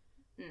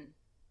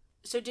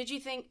 So did you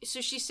think...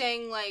 So she's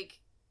saying, like,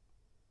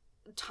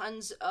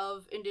 tons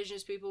of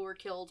indigenous people were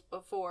killed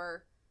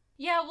before...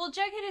 Yeah, well,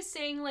 Jughead is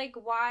saying, like,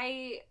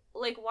 why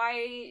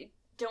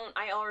don't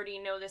I already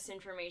know this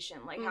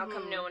information? Like, how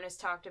come no one has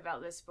talked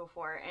about this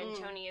before? And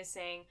Tony is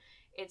saying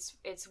it's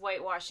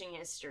whitewashing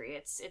history.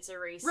 It's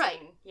erasing.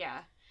 Right.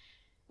 Yeah.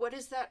 What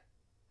does that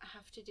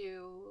have to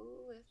do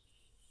with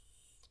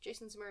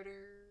Jason's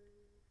murder?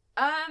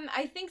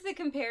 I think the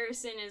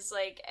comparison is,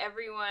 like,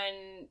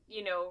 everyone,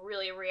 you know,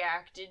 really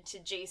reacted to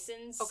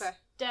Jason's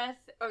death.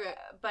 Okay.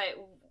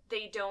 But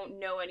they don't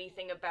know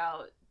anything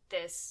about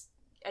this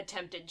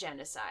attempted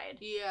genocide.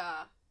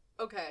 Yeah.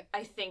 Okay.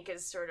 I think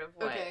is sort of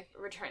what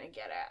we're trying to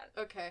get at.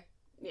 Okay.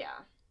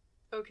 Yeah.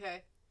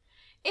 Okay.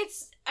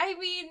 It's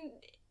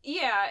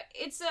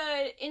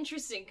an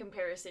interesting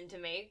comparison to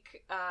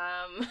make.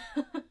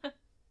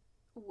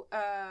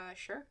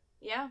 Sure.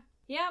 Yeah.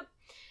 Yeah.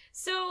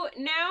 So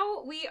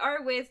now we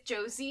are with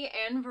Josie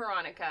and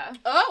Veronica.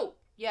 Oh!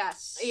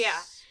 Yes.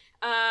 Yeah.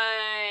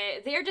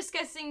 They're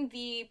discussing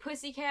the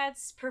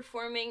Pussycats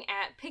performing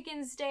at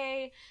Pickens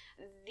Day.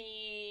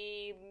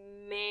 The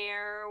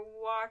mayor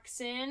walks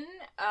in,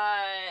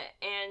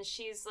 and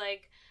she's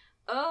like,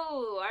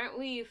 "Oh, aren't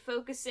we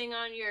focusing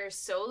on your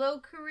solo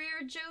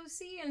career,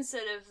 Josie,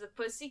 instead of the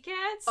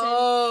Pussycats?"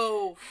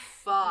 Oh,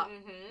 fuck.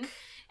 Mm-hmm.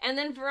 And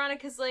then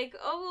Veronica's like,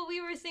 "Oh, well,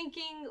 we were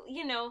thinking,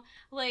 you know,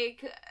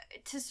 like,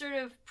 to sort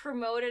of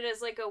promote it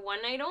as, like, a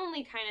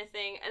one-night-only kind of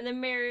thing." And the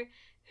mayor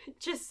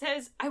just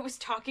says, "I was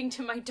talking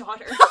to my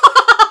daughter."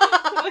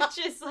 Which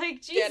is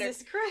like,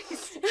 Jesus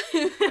Christ.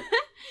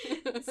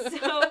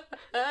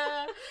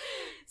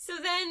 So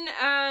then,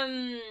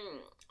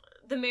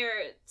 the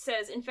mayor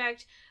says, "In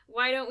fact,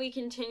 why don't we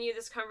continue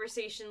this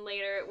conversation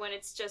later when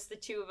it's just the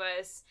two of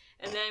us?"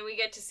 And then we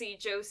get to see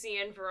Josie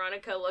and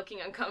Veronica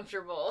looking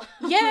uncomfortable.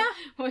 Yeah.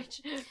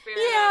 Which, fair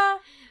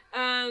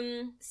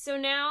enough. So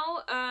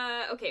now,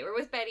 we're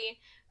with Betty.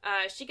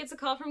 She gets a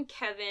call from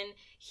Kevin.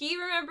 He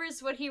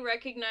remembers what he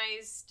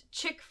recognized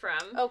Chick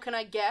from. Oh, can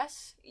I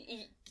guess?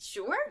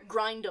 Sure.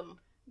 Grind'em.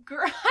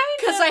 Grind'em.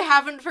 Because I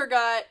haven't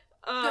forgot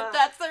that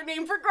that's their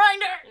name for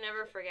Grindr.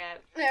 Never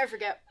forget. Never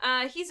forget.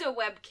 He's a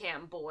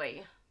webcam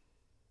boy.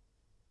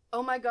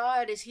 Oh my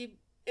god, is he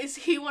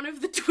one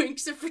of the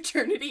twinks of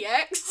Fraternity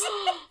X?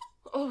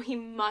 Oh, he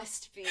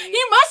must be.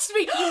 He must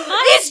be!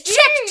 It's Chick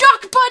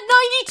Jockbud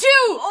 92!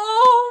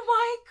 Oh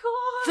my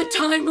god! The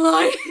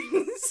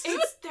timelines!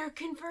 They're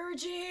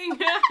converging!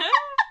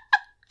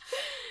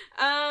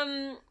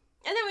 And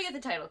then we get the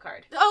title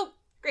card. Oh,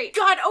 great.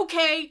 God,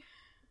 okay.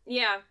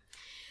 Yeah.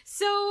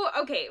 So,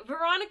 okay,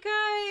 Veronica,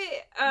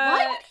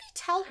 why would he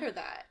tell her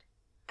that?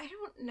 I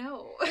don't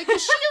know.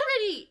 Because she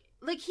already,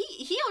 like,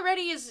 he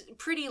already is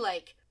pretty,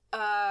 like,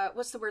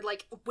 what's the word,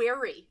 like,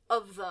 wary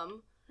of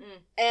them.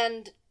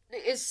 And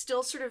is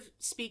still sort of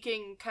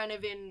speaking kind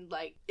of in,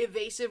 like,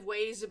 evasive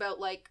ways about,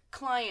 like,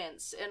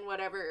 clients and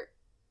whatever.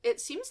 It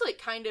seems, like,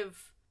 kind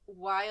of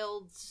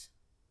wild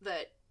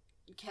that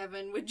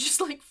Kevin would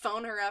just, like,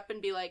 phone her up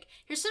and be like,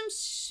 "Here's some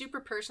super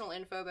personal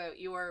info about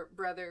your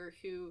brother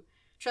who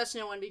trusts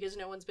no one because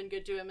no one's been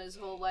good to him his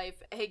whole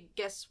life. Hey,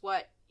 guess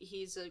what?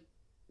 He's a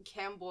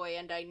cam boy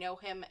and I know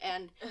him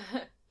and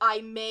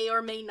I may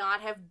or may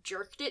not have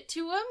jerked it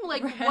to him."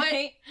 Like,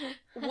 right?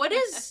 What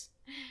is...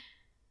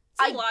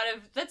 There's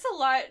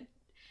a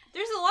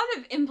lot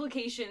of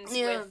implications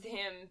with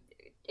him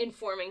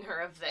informing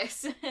her of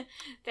this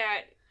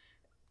that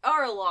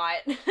are a lot.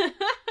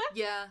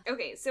 Yeah.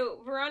 Okay,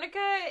 so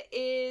Veronica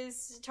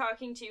is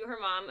talking to her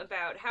mom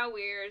about how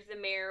weird the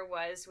mayor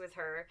was with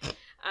her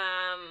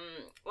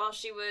while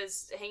she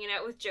was hanging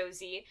out with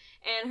Josie.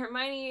 And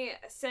Hermione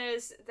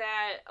says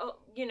that,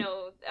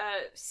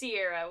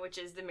 Sierra, which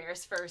is the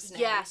mayor's first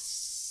name.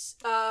 Yes.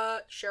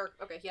 Sure.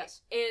 Okay,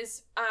 yes.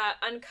 Is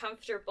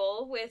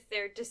uncomfortable with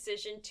their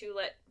decision to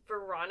let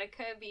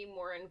Veronica be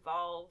more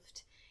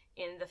involved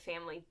in the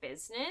family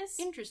business.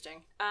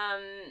 Interesting.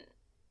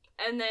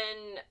 And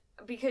then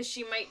because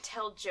she might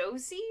tell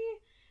Josie,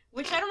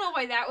 which I don't know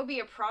why that would be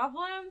a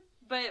problem,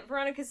 but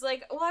Veronica's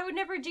like, "Well, I would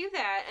never do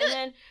that." And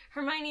then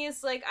Hermione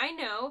is like, "I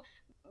know,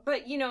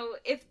 but,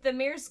 if the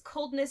mayor's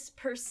coldness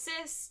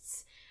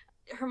persists,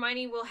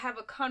 Hermione will have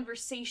a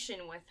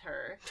conversation with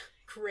her."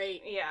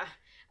 Great. Yeah.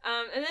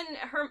 And then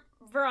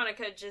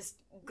Veronica just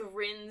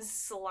grins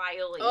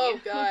slyly. Oh,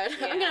 God.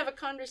 Yeah. I'm gonna have a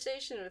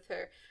conversation with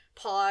her.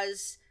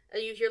 Pause.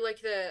 You hear,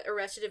 like, the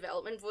Arrested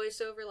Development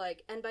voiceover,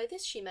 like, "And by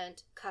this she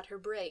meant cut her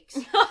brakes."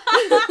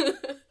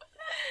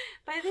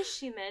 By this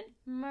she meant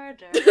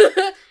murder.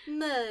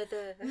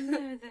 Murder.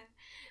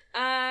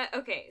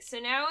 Okay, so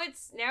now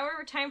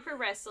we're time for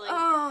wrestling.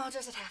 Oh,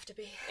 does it have to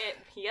be?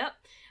 Yep.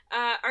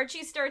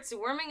 Archie starts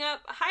warming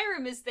up.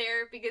 Hiram is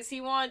there because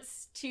he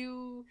wants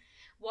to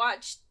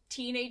watch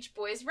teenage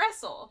boys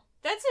wrestle.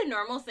 That's a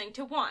normal thing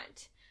to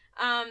want.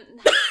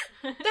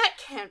 That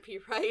can't be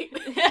right.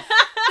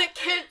 That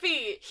can't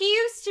be. He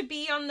used to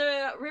be on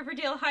the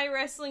Riverdale High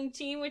Wrestling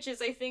team, which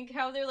is, I think,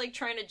 how they're, like,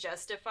 trying to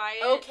justify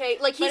it. Okay,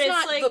 like, he's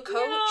not the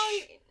coach?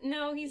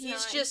 No, he's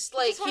not.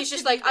 He's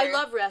just like, I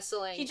love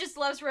wrestling. He just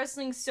loves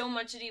wrestling so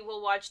much that he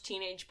will watch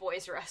teenage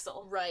boys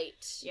wrestle.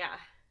 Right. Yeah.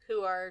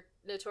 Who are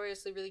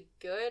notoriously really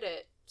good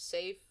at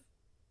safe,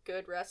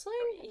 good wrestling?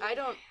 Yeah. I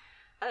don't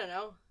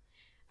know.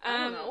 I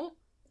don't know.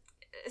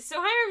 So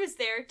Hiram is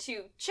there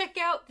to check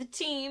out the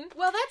team.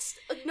 Well, that's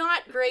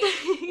not great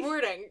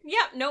wording.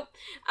 Yeah, nope.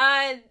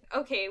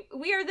 Okay,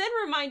 we are then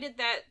reminded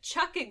that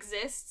Chuck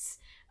exists.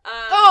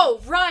 Oh,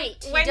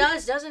 right! He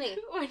does, doesn't he?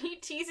 When he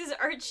teases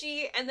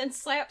Archie and then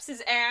slaps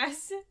his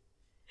ass.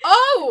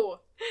 Oh!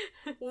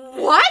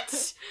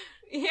 What?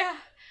 Yeah.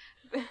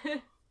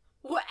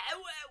 What?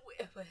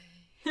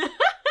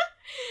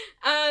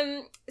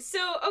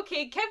 So,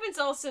 okay, Kevin's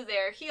also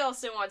there. He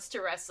also wants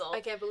to wrestle.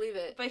 I can't believe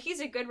it. But he's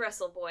a good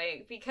wrestle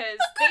boy because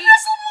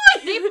wrestle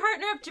boy! they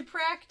partner up to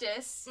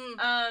practice.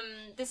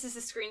 Mm. This is a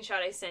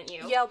screenshot I sent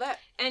you. Yeah, I'll bet.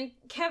 And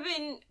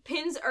Kevin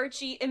pins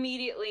Archie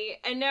immediately,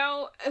 and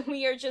now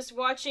we are just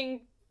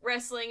watching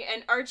wrestling,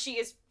 and Archie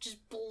is just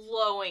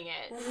blowing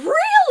it.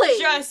 Really?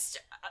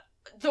 Just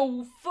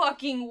the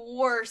fucking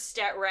worst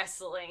at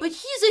wrestling. But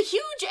he's a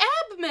huge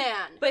ab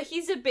man. But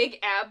he's a big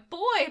ab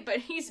boy, but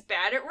he's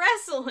bad at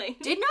wrestling.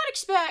 Did not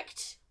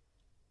expect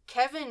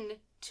Kevin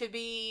to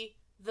be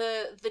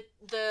the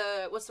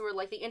what's the word,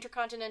 like the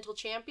Intercontinental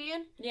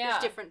Champion? Yeah.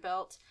 There's different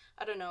belts.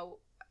 I don't know.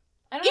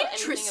 I don't know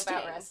anything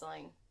about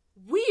wrestling.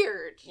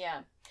 Weird.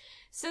 Yeah.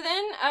 So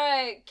then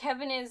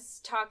Kevin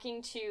is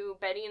talking to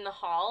Betty in the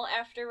hall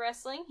after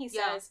wrestling. He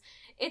says,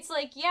 it's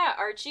like, yeah,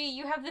 Archie,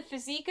 you have the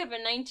physique of a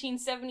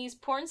 1970s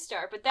porn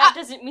star, but that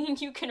doesn't mean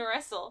you can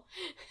wrestle.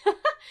 And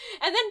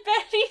then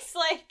Betty's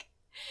like,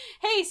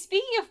 hey,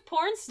 speaking of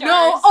porn stars...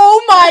 No,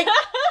 oh my...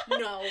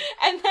 No.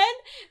 And then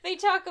they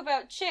talk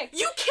about chicks.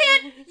 You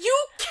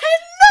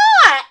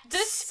cannot! The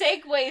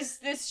segues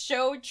this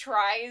show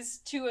tries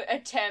to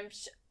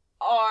attempt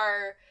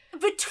are...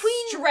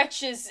 between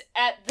stretches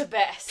at the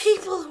best.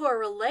 People who are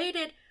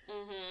related.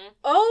 Mm-hmm.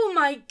 Oh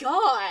my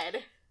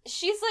god.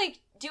 She's like,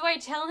 do I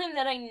tell him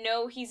that I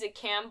know he's a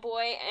cam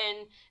boy?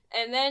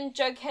 And then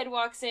Jughead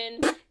walks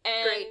in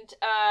and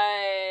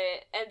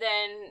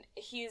then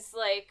he's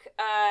like,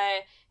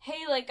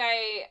 hey, like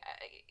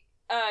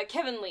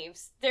Kevin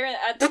leaves. They're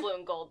at the Blue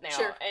and Gold now.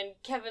 Sure. And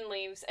Kevin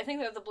leaves. I think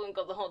they're at the Blue and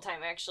Gold the whole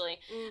time, actually.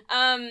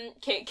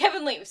 Okay,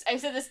 Kevin leaves. I've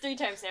said this 3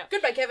 times now.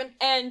 Goodbye, Kevin.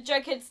 And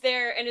Jughead's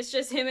there, and it's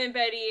just him and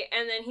Betty,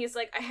 and then he's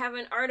like, I have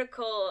an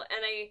article,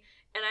 and I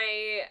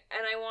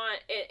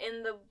want it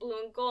in the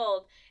Blue and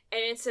Gold,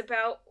 and it's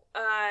about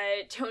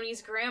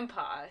Tony's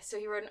grandpa. So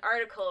he wrote an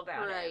article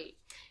about it. Right.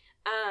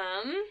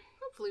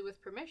 Hopefully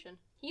with permission.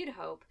 You'd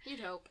hope.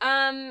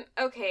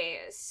 Okay,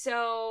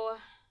 so...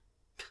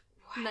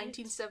 What?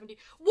 1970.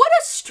 What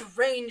a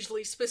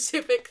strangely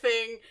specific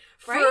thing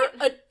for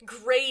a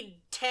grade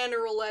 10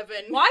 or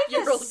 11 Why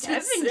year the old to say.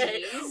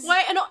 70s?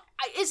 Why? And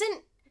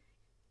isn't?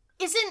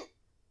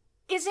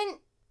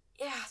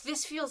 Yeah,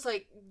 this feels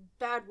like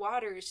bad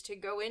waters to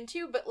go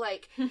into, but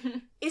like,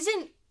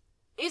 isn't?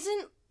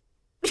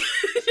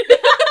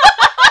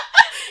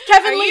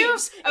 Kevin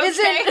leaves.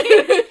 Okay.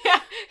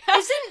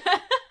 Isn't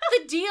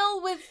the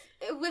deal with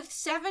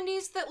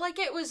 70s that like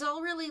it was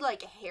all really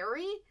like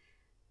hairy?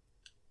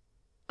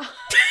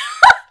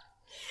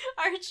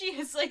 Archie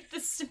is like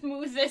the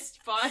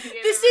smoothest body.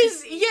 This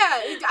is,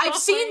 yeah, I've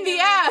seen the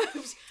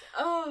abs.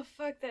 Oh,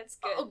 fuck, that's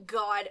good. Oh,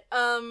 God.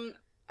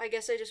 I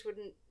guess I just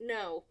wouldn't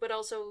know. But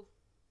also,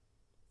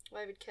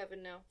 why would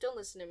Kevin know? Don't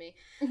listen to me.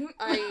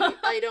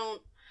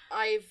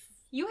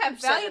 You have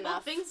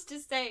valuable things to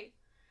say.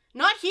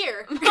 Not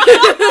here.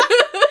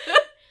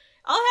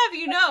 I'll have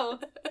you know.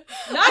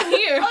 Not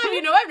here. I'll have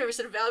you know I've never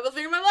said a valuable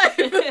thing in my life.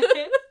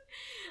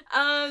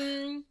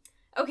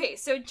 Okay,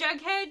 so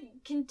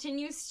Jughead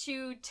continues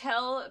to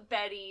tell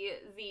Betty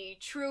the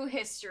true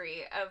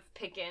history of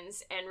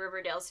Pickens and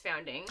Riverdale's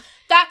founding.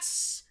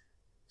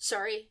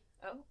 Sorry.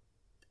 Oh.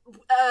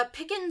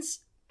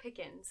 Pickens.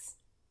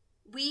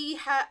 We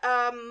had,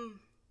 I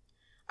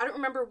don't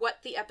remember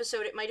what the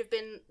episode, it might have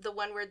been the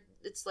one where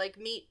it's like,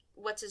 meet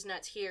what's his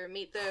nuts here,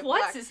 meet the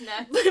What's his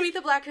nuts? Meet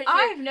the black hair here.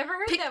 I've never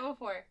heard that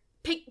before.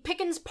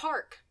 Pickens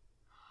Park.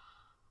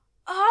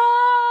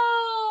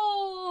 Oh!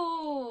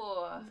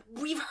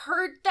 We've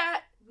heard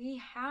that. We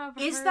have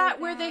Is heard that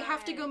where they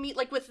have to go meet,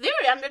 like, with they're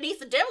underneath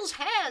the devil's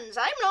hands?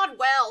 I'm not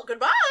well.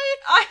 Goodbye.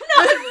 I'm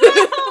not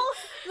well.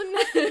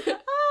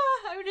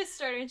 I'm gonna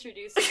start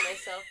introducing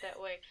myself that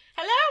way.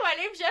 Hello, my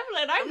name's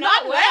Evelyn. I'm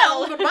not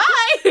well.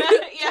 Goodbye.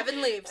 Yeah.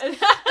 Kevin leaves.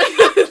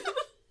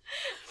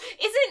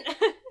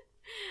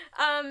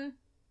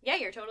 Yeah,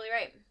 you're totally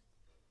right.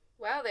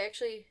 Wow, they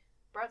actually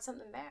brought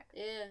something back.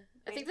 Yeah.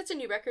 I think that's a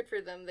new record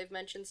for them. They've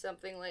mentioned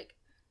something like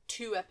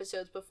 2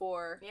 episodes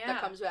before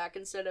that comes back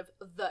instead of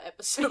the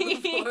episode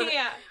before.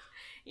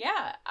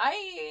 Yeah,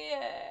 I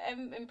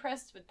am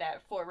impressed with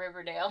that for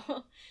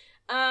Riverdale.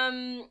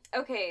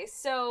 Okay,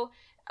 so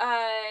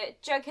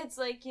Jughead's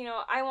like, you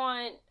know, I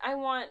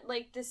want,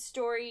 like, this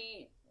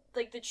story,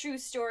 like, the true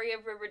story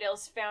of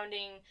Riverdale's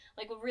founding,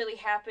 like, what really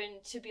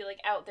happened to be, like,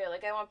 out there.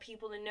 Like, I want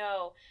people to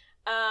know.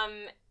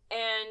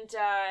 And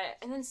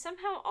then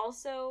somehow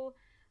also,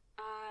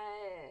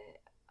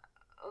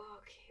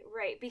 okay,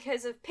 right,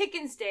 because of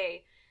Pickens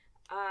Day,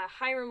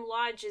 Hiram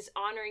Lodge is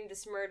honoring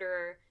this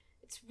murderer.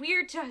 It's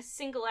weird to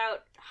single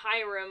out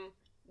Hiram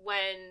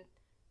when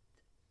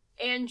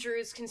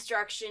Andrew's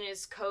construction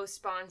is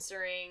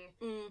co-sponsoring.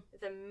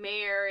 The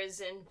mayor is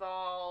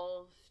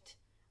involved.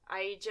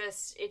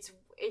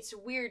 It's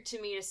weird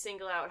to me to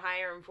single out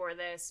Hiram for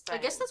this, but I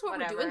guess that's what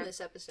whatever. we're doing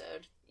this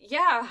episode.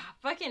 Yeah,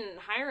 fucking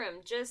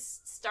Hiram,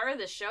 just star of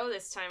the show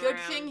this time Good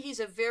around. thing he's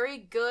a very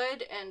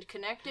good and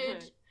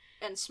connected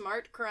and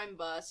smart crime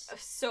boss.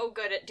 So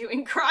good at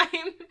doing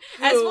crime,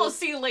 as we'll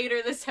see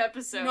later this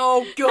episode.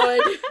 No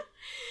good.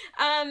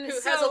 Who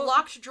so, has a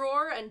locked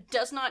drawer and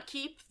does not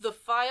keep the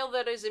file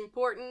that is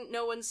important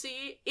no one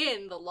see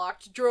in the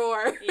locked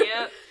drawer.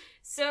 Yep.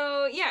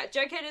 So, yeah,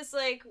 Jughead is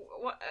like,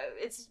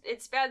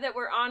 it's bad that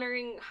we're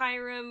honoring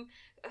Hiram,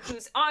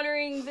 who's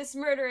honoring this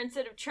murder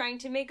instead of trying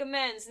to make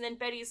amends. And then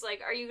Betty's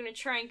like, are you going to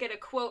try and get a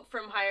quote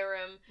from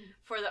Hiram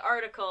for the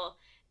article?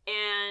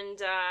 And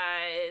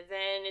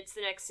then it's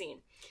the next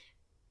scene.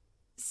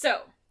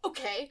 So.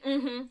 Okay.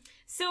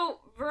 So,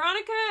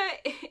 Veronica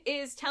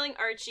is telling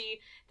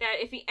Archie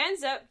that if he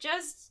ends up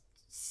just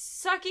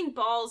sucking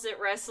balls at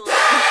wrestling,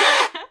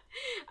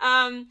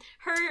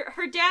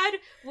 her dad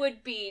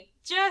would be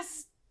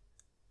just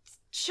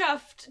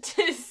chuffed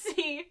to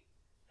see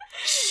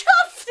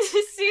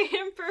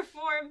him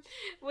perform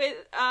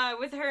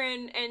with her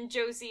and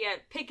Josie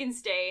at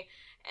Pickens Day,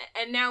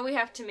 and now we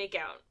have to make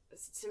out.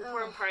 It's an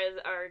important part of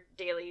our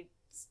daily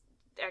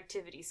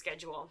activity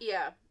schedule.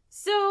 Yeah.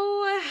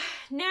 So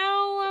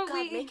now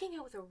making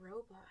out with a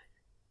robot.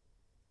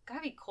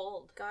 Gotta be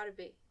cold. Gotta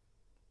be.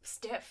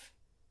 Stiff.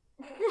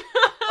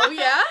 Oh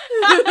yeah?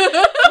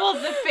 Well,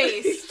 the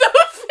face. The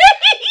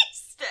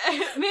face!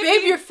 Maybe...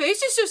 Babe, your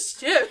face is so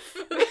stiff.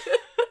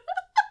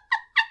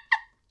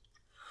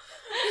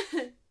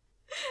 I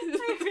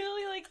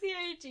really like the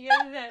idea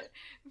that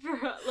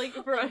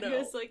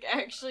Veronica's like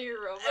actually a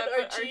robot,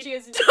 but Archie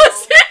has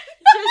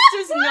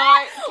does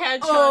not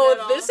catch on at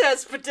all. This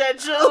has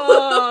potential.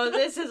 Oh,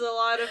 this has a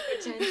lot of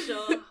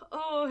potential.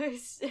 Oh,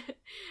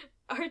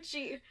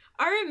 Archie.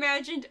 Our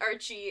imagined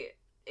Archie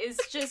is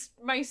just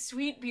my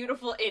sweet,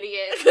 beautiful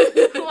idiot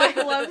who I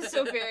love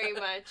so very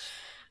much.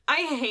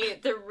 I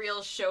hate the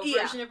real show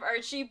version of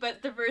Archie,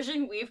 but the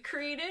version we've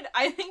created,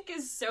 I think,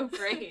 is so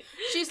great.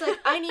 She's like,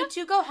 I need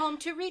to go home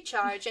to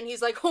recharge. And he's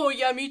like, oh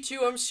yeah, me too,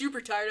 I'm super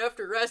tired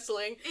after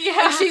wrestling.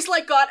 Yeah. And she's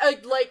like got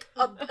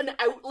an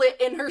outlet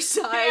in her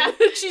side.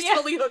 Yeah. She's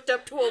fully hooked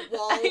up to a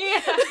wall.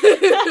 Yeah.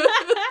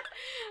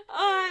 Oh,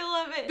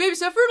 I love it. Babe, is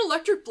that for an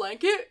electric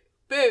blanket?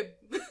 Babe.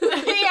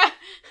 Yeah.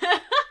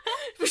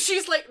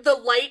 She's like, the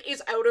light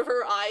is out of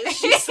her eyes.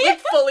 She's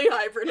like fully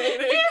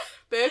hibernating.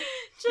 Babe.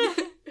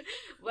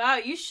 Wow,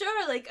 you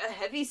sure are like a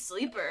heavy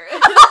sleeper.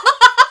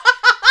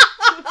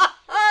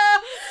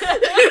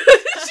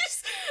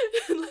 She's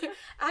like,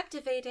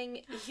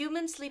 activating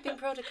human sleeping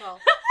protocol.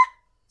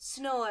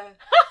 Snore.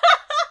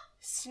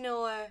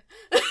 Snore.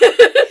 She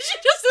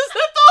just does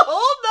that the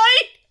whole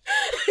night.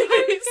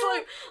 It's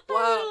like,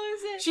 wow.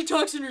 She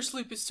talks in her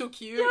sleep. It's so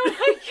cute. Oh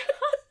my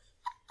god.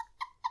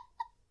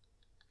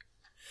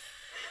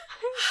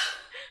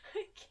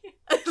 I can't.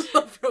 I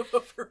love Robo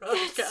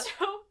Veronica. That's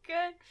so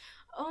good.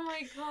 Oh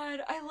my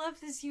god, I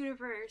love this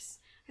universe.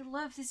 I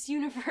love this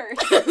universe.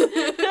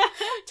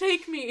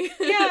 Take me.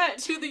 Yeah.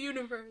 To the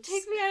universe.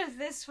 Take me out of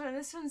this one.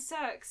 This one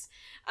sucks.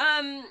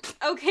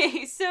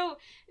 Okay, so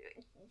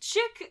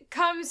Chick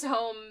comes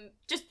home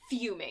just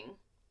fuming.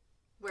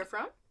 Where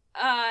from?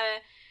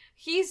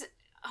 He's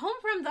home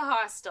from the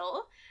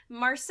hostel.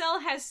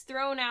 Marcel has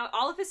thrown out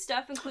all of his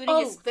stuff, including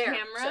his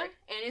camera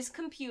and his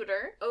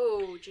computer.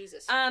 Oh,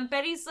 Jesus.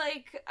 Betty's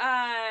like,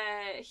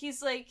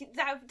 he's like,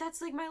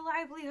 that's like my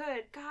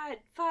livelihood. God,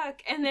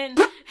 fuck. And then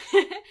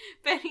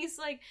Betty's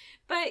like,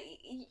 but,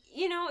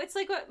 you know, it's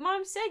like what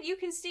Mom said, you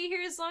can stay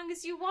here as long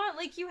as you want.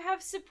 Like, you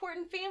have support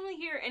and family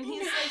here. And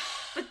he's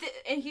like,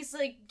 and he's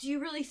like, do you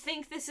really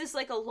think this is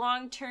like a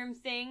long-term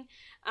thing?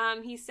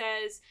 He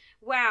says,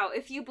 wow,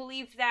 if you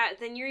believe that,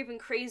 then you're even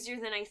crazier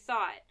than I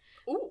thought.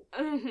 Ooh.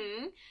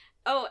 Mm-hmm.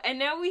 Oh, and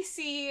now we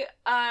see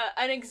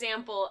an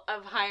example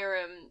of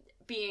Hiram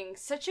being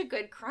such a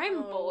good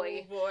crime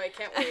boy. Oh boy,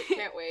 can't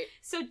wait.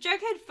 So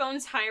Jughead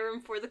phones Hiram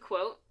for the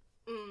quote.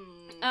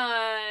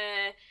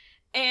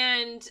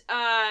 And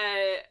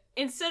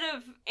instead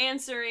of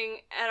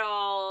answering at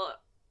all,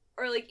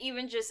 or like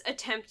even just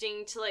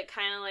attempting to like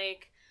kind of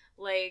like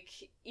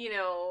you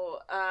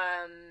know,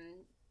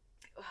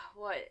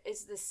 what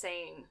is the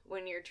saying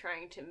when you're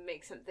trying to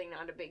make something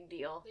not a big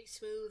deal? Like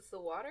smooth the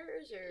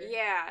waters, or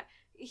yeah,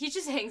 he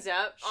just hangs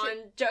up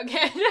on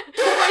Jughead. Which,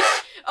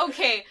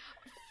 okay,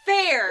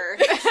 fair.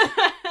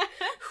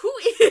 Who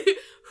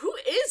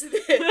is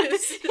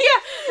this? Yeah,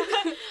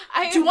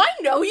 do I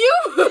know you?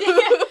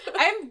 Yeah,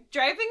 I'm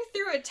driving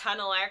through a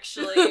tunnel,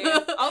 actually.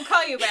 I'll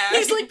call you back.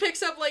 He's like,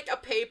 picks up like a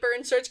paper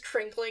and starts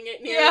crinkling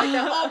it near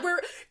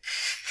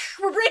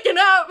we're breaking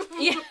up.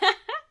 Yeah.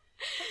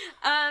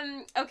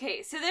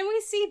 Okay, so then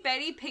we see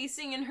Betty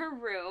pacing in her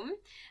room,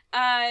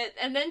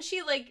 and then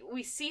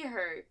we see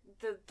her,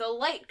 the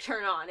light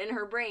turn on in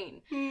her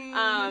brain.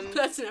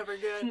 That's never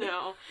good.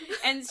 No.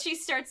 And she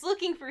starts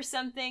looking for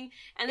something,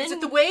 and then... Is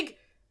it the wig?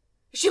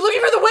 Is she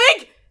looking for the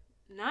wig?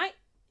 Not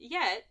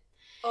yet.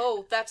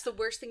 Oh, that's the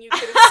worst thing you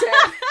could have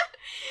said.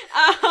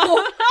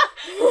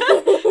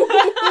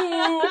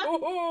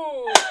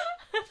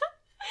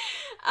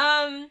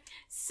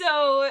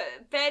 So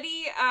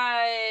Betty,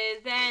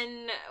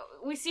 then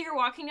we see her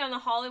walking down the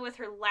hallway with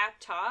her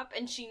laptop,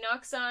 and she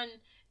knocks on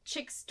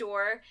Chick's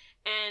door,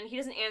 and he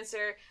doesn't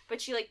answer,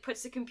 but she, like,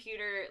 puts the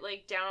computer,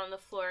 like, down on the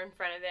floor in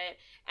front of it,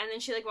 and then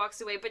she, like,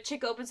 walks away, but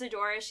Chick opens the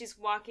door as she's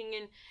walking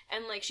in,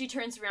 and, like, she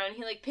turns around, and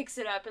he, like, picks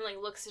it up and,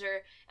 like, looks at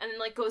her, and then,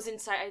 like, goes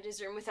inside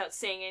his room without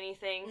saying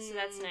anything, so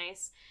that's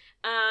nice.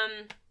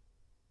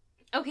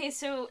 Okay,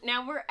 so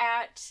now we're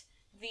at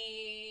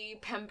the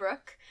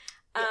Pembroke.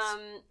 Yes.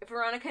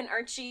 Veronica and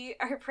Archie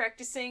are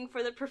practicing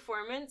for the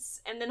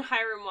performance, and then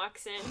Hiram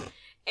walks in,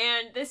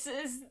 and this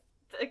is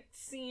the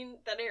scene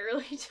that I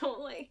really don't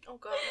like. Oh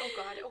god.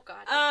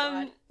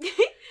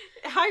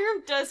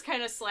 Hiram does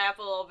kind of slap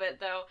a little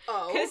bit, though.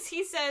 Oh. Because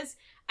he says,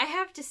 I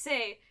have to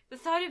say, the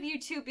thought of you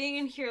two being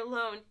in here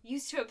alone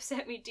used to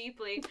upset me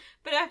deeply,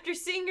 but after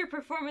seeing your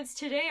performance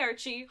today,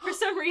 Archie, for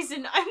some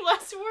reason, I'm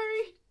less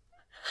worried.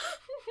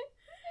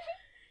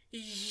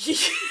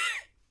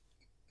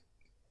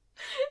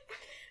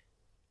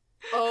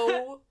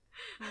 Oh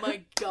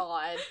my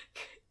god.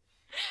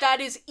 That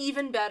is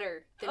even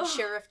better than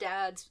Sheriff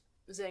Dad's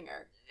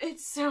zinger.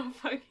 It's so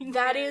fucking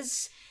That good.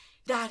 is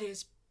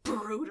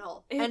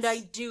brutal. It's- and I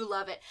do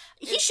love it.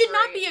 He it's should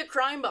not great. be a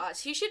crime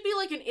boss. He should be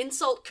like an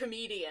insult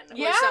comedian or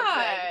Yeah,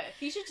 something.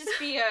 he should just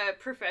be a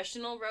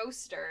professional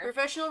roaster.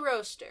 Professional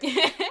roaster.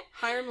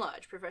 Hiram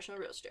Lodge, professional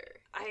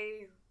roaster.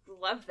 I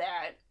love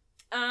that.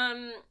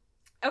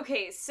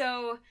 Okay,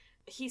 so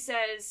he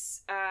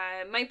says,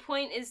 my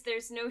point is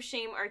there's no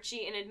shame,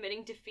 Archie, in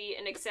admitting defeat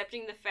and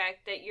accepting the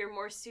fact that you're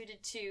more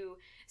suited to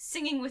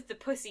singing with the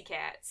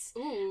Pussycats.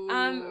 Ooh.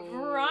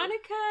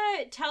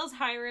 Veronica tells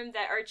Hiram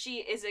that Archie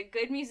is a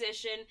good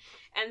musician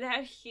and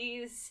that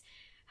he's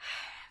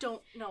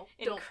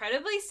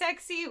incredibly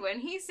sexy when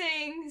he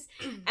sings,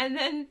 and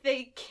then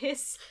they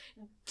kiss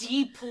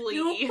deeply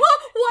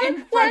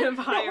in front of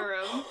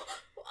Hiram.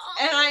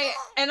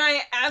 And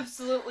I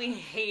absolutely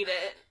hate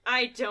it.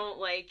 I don't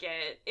like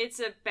it.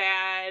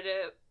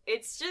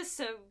 It's just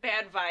some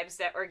bad vibes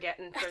that we're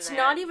getting for It's that.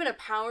 not even a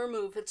power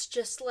move. It's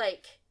just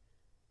like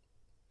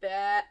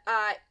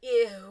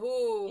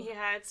ew.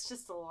 Yeah, it's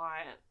just a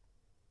lot.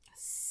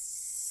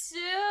 So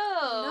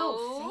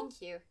No,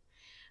 thank you.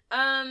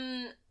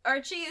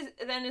 Archie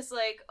then is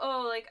like,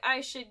 oh, like,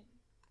 I should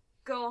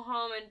go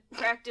home and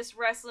practice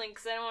wrestling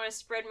because I don't want to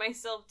spread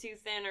myself too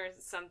thin or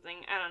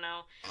something. I don't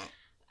know.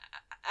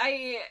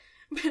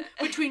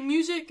 Between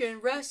music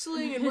and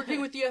wrestling and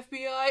working with the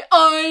FBI,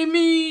 I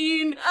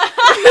mean...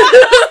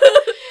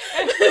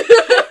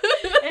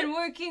 and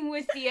working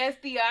with the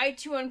FBI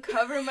to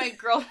uncover my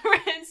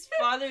girlfriend's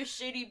father's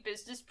shady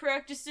business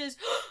practices.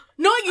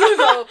 Not you,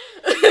 though!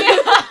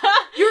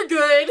 You're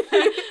good.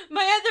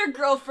 My other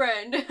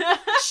girlfriend.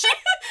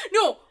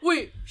 No,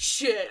 wait,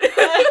 shit.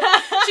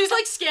 She's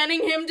like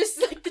scanning him just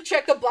like to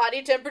check the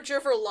body temperature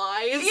for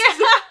lies. Yeah.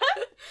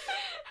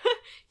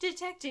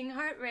 Detecting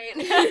heart rate.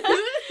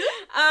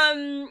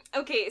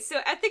 Okay,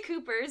 so at the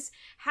Coopers,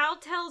 Hal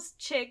tells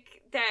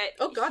Chick that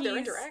Oh god, they're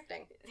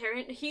interacting.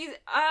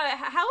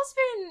 Hal's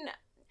been...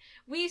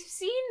 We've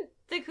seen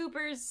the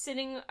Coopers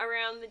sitting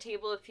around the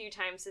table a few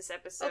times this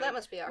episode. Oh, that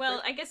must be awkward.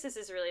 Well, I guess this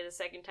is really the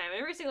second time.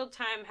 Every single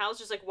time, Hal's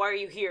just like, why are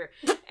you here?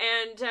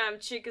 And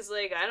Chick is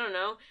like, I don't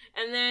know.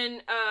 And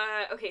then,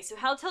 okay, so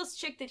Hal tells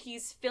Chick that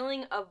he's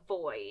filling a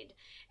void.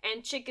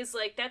 And Chick is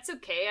like, that's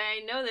okay, I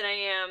know that I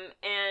am.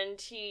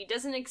 And he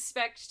doesn't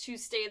expect to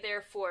stay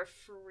there for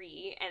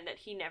free. And that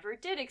he never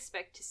did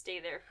expect to stay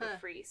there for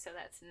free. So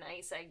that's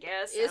nice, I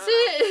guess. Is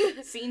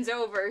it? Scene's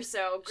over,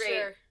 so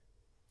great.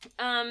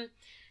 Sure.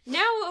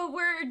 Now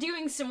we're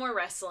doing some more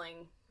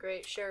wrestling.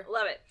 Great, sure.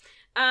 Love it.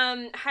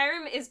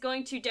 Hiram is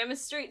going to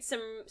demonstrate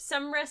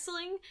some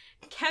wrestling.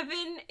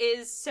 Kevin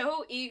is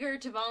so eager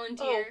to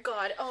volunteer. Oh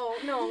god, oh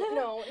no,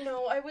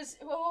 I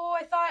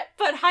thought...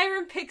 But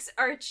Hiram picks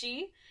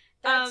Archie.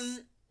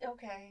 That's...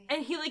 okay.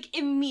 And he, like,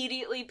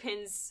 immediately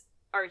pins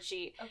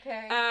Archie.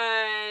 Okay.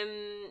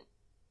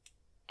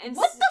 And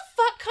what the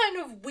fuck kind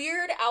of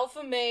weird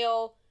alpha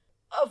male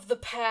of the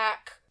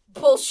pack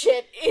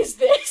bullshit is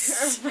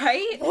this?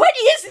 Right? What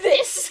is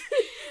this?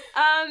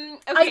 Okay.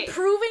 I'm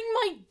proving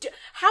my...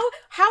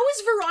 How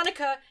is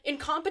Veronica in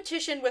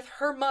competition with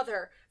her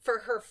mother for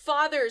her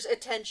father's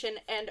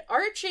attention, and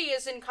Archie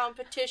is in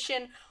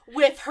competition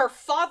with her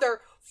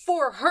father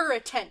for her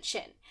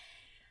attention?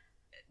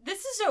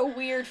 This is a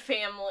weird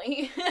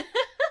family.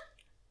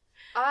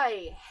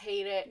 I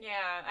hate it.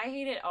 Yeah, I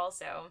hate it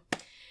also.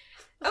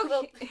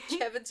 Okay.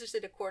 Kevin's just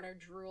in a corner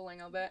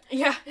drooling, I'll bet.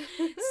 Yeah.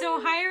 So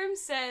Hiram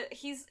said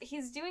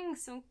he's doing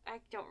some,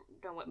 I don't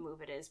know what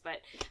move it is,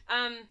 but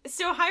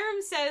so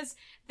Hiram says,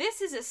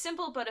 "This is a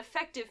simple but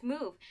effective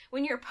move.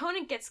 When your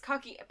opponent gets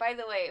cocky," by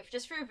the way,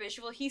 just for a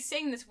visual, he's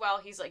saying this while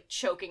he's like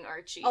choking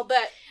Archie. I'll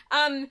bet.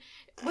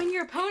 When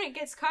your opponent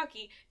gets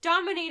cocky,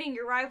 dominating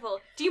your rival,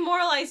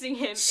 demoralizing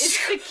him is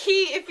the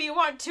key if you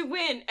want to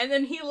win. And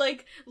then he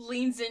like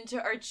leans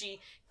into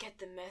Archie. "Get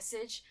the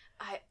message?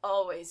 I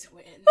always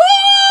win."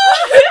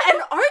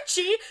 And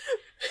Archie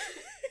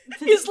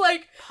is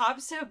like,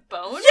 pops a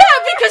bone? yeah,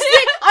 because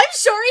I'm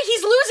sorry,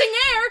 he's losing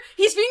air.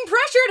 He's being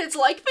pressured. It's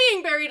like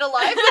being buried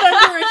alive, but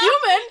under a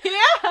human.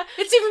 Yeah.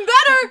 It's even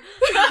better.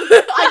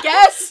 I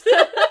guess.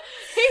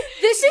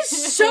 This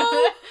is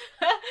so...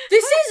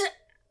 This is...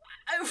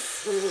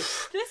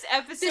 This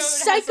episode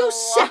This has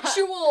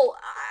psychosexual...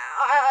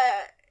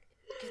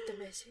 Get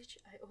the message?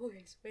 I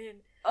always win.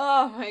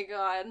 Oh my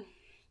god.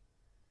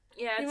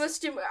 Yeah, You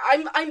must do...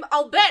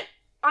 I'll bet...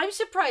 I'm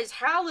surprised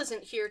Hal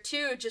isn't here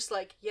too, just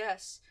like,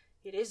 yes,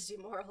 it is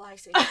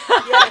demoralizing.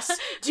 Yes,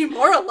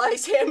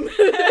 demoralize him.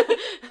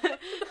 I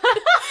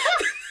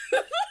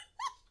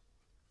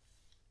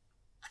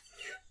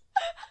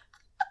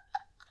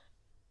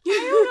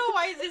don't know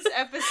why this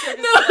episode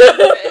is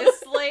like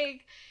this.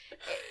 Like,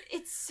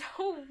 it's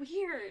so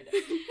weird.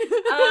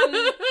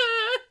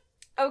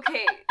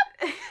 Okay.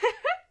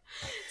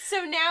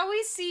 So now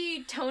we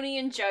see Tony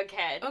and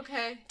Jughead.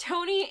 Okay.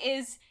 Tony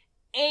is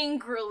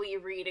angrily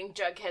reading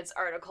Jughead's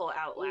article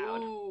out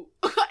loud. Ooh.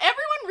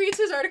 Everyone reads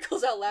his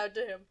articles out loud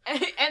to him.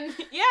 And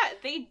yeah,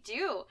 they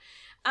do.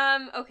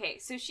 Okay,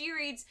 so she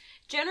reads,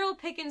 "General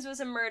Pickens was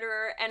a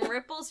murderer, and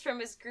ripples from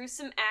his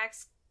gruesome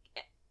acts..."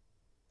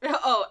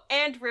 Oh,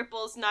 and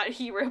ripples, not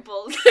he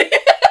ripples.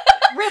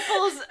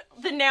 Ripples,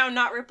 the noun,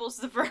 not ripples,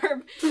 the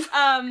verb.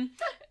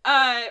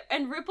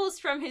 And ripples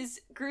from his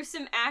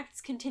gruesome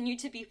acts continue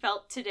to be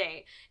felt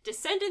today.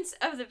 Descendants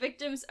of the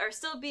victims are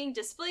still being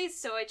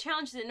displaced, so I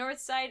challenge the North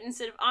Side,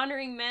 instead of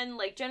honoring men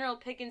like General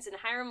Pickens and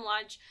Hiram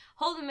Lodge,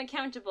 hold them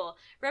accountable.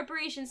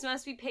 Reparations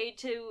must be paid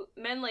to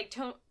men like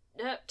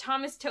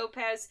Thomas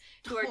Topaz,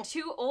 who are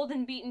too old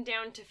and beaten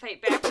down to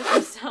fight back for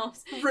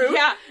themselves." Rude.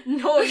 Yeah,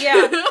 no,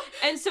 yeah.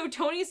 And so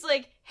Tony's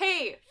like,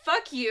 "Hey,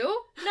 fuck you,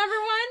 number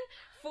one,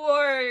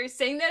 for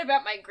saying that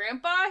about my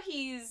grandpa.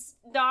 He's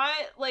not,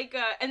 like,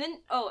 and then,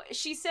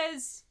 she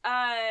says,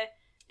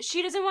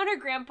 she doesn't want her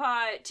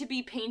grandpa to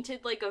be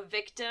painted like a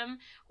victim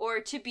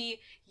or to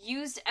be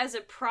used as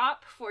a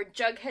prop for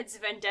Jughead's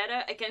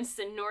vendetta against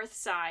the North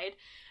Side.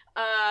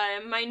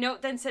 My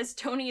note then says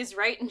Tony is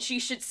right and she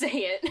should say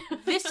it."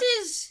 This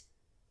is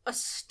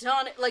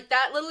astonishing. Like,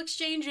 that little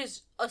exchange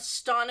is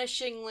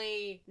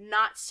astonishingly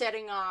not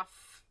setting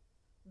off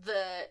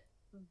the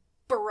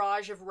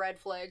barrage of red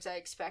flags I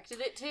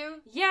expected it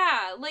to.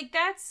 Yeah, like,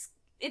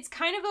 it's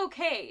kind of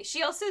okay.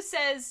 She also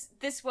says,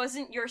 "This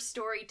wasn't your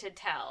story to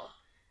tell."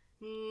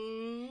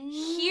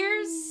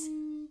 Here's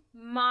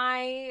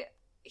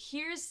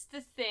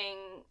the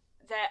thing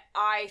that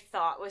I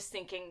thought was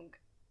thinking,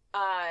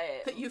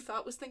 that you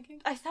thought was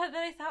thinking? I thought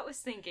was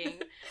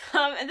thinking.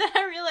 And then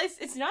I realized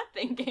it's not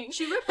thinking.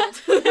 She rippled.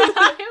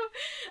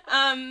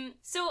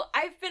 So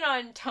I've been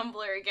on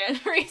Tumblr again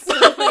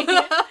recently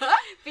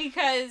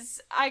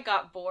because I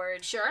got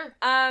bored. Sure.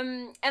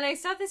 And I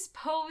saw this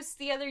post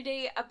the other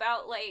day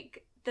about,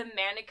 like, the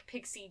manic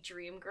pixie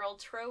dream girl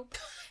trope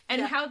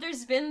and how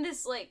there's been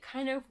this, like,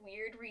 kind of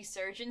weird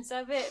resurgence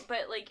of it,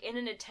 but, like, in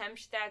an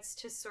attempt that's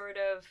to sort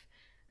of,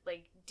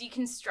 like,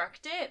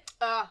 deconstruct it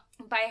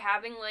by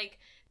having, like,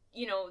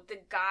 you know, the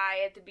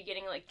guy at the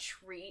beginning, like,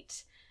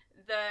 treat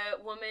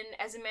the woman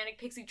as a manic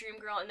pixie dream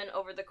girl, and then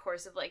over the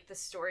course of, like, the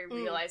story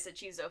realize that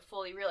she's a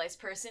fully realized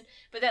person.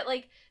 But that,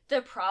 like,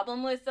 the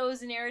problem with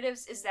those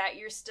narratives is that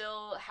you're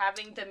still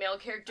having the male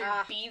character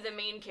be the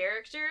main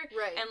character.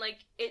 Right. And,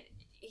 like,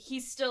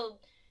 he's still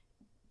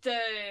the,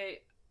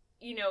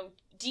 you know,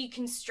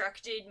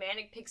 deconstructed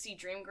manic pixie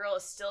dream girl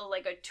is still,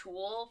 like, a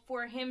tool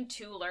for him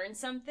to learn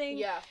something.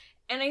 Yeah.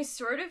 And I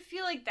sort of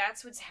feel like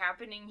that's what's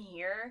happening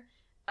here.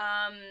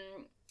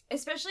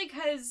 Especially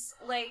because,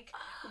 like,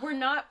 we're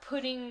not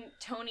putting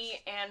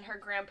Tony and her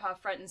grandpa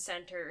front and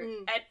center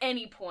at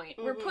any point.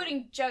 Mm-hmm. We're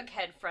putting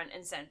Jughead front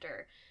and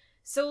center.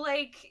 So,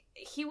 like,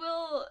 he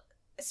will,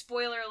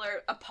 spoiler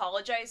alert,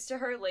 apologize to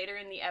her later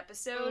in the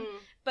episode,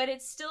 but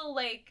it's still,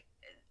 like,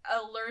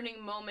 a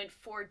learning moment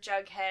for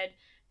Jughead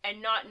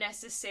and not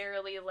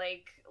necessarily,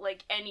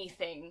 like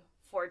anything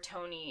for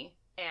Tony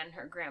and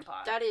her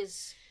grandpa. That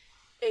is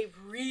a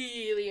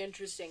really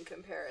interesting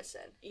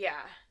comparison.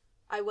 Yeah.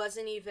 I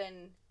wasn't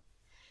even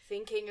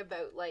thinking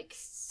about, like...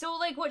 So,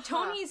 like, what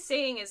Tony's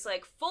saying is,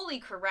 like, fully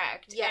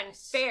correct and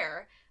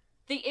fair.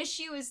 The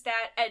issue is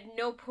that at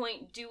no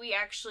point do we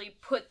actually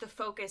put the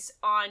focus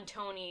on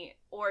Tony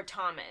or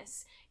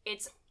Thomas.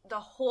 It's, the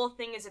whole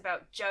thing is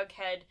about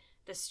Jughead,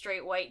 the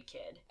straight white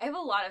kid. I have a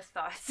lot of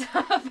thoughts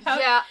about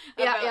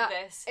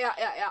this. Yeah.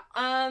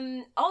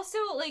 Also,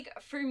 like,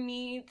 for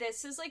me,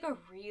 this is, like, a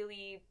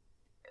really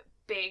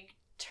big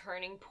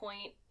turning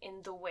point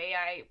in the way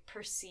I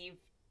perceive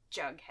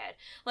Jughead.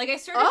 Like, I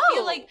sort of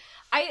feel like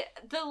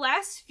the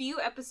last few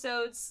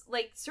episodes,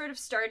 like, sort of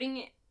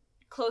starting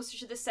closer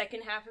to the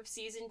second half of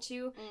season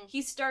 2,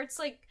 he starts,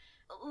 like,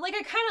 I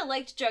kind of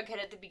liked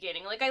Jughead at the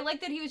beginning. Like, I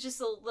liked that he was just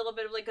a little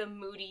bit of, like, a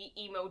moody,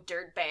 emo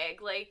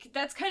dirtbag. Like,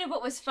 that's kind of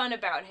what was fun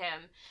about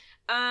him.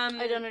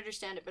 I don't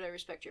understand it, but I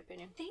respect your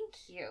opinion. Thank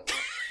you.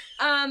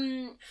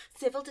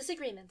 Civil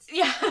disagreements.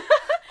 Yeah.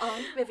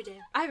 On Riverdale.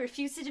 I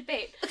refuse to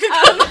debate.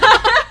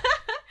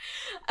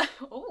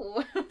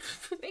 Oh,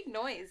 big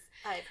noise.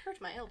 I've hurt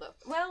my elbow.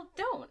 Well,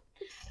 don't.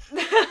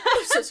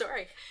 I'm so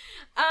sorry.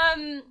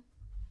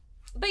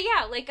 But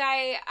yeah, like,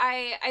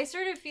 I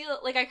sort of feel,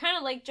 like, I kind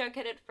of like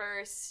Jughead at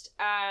first,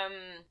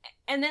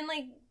 and then,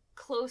 like,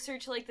 closer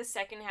to, like, the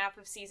second half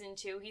of season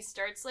 2, he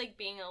starts, like,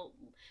 being a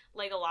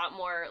lot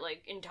more,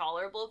 like,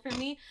 intolerable for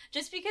me,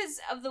 just because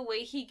of the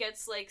way he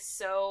gets, like,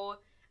 so,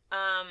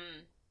 I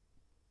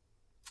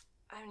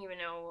don't even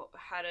know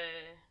how to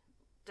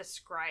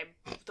describe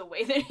the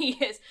way that he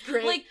is.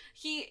 Great. Like,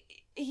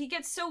 he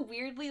gets so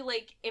weirdly,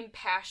 like,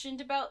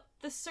 impassioned about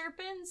the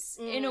serpents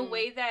in a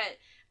way that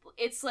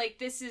it's like,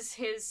 this is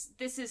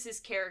his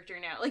character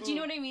now. Like, do you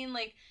know what I mean?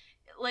 Like,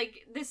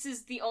 this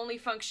is the only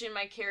function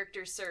my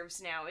character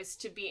serves now, is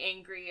to be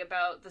angry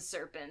about the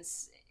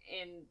serpents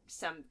in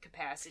some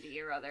capacity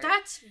or other.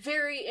 That's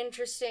very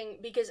interesting,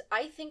 because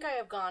I think I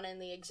have gone in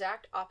the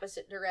exact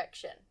opposite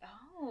direction.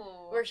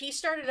 Oh. Where he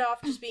started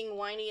off just being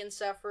whiny,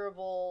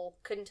 insufferable,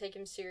 couldn't take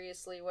him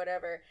seriously,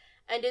 whatever.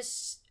 And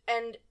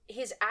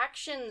his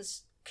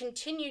actions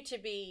continue to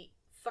be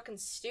fucking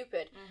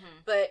stupid,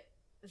 but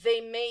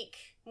they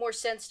make more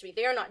sense to me.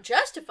 They are not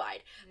justified,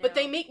 but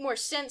they make more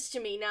sense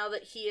to me now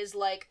that he is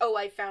like, oh,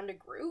 I found a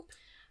group.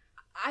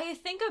 I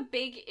think a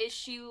big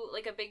issue,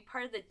 like a big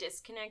part of the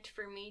disconnect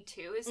for me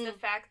too, is the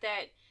fact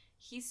that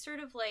he's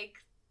sort of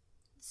like,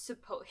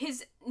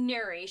 his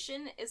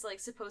narration is like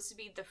supposed to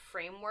be the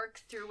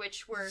framework through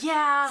which we're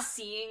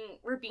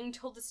being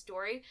told the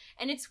story,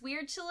 and it's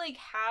weird to like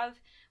have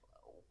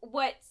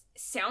what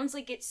sounds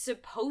like it's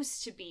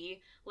supposed to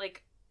be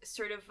like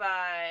sort of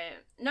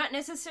not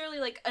necessarily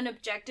like an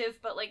objective,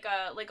 but like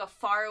a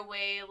far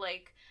away,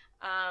 like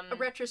a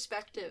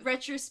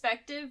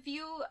retrospective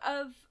view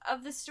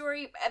of the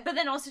story, but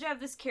then also to have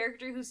this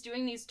character who's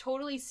doing these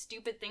totally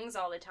stupid things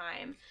all the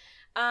time,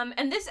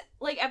 and this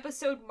like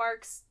episode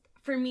marks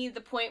for me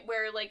the point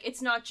where like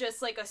it's not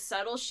just like a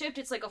subtle shift,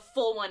 it's like a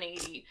full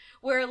 180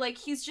 where like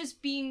he's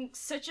just being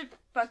such a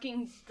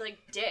fucking like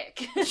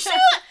dick.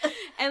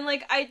 And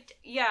like I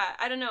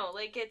don't know,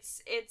 like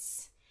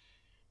it's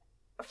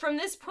from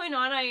this point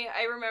on,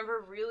 I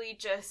remember really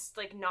just,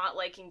 like, not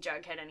liking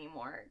Jughead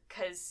anymore,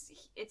 because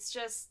it's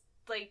just,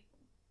 like,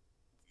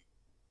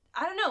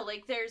 I don't know,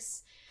 like,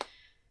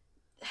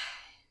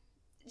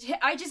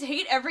 I just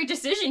hate every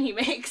decision he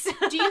makes.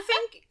 Do you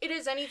think it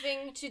has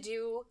anything to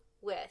do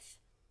with,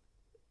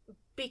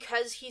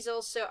 because he's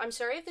also, I'm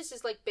sorry if this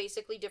is, like,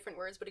 basically different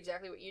words, but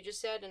exactly what you just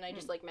said, and I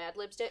just, like,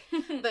 mad-libsed it,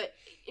 but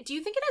do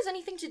you think it has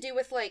anything to do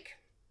with, like,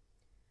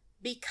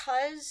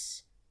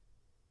 because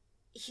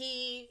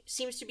he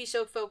seems to be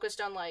so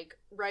focused on, like,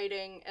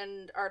 writing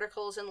and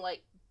articles and,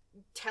 like,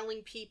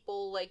 telling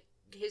people, like,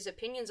 his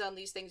opinions on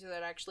these things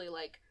without actually,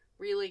 like,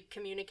 really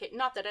communicate,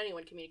 not that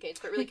anyone communicates,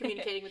 but really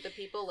communicating with the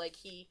people, like,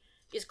 he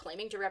is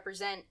claiming to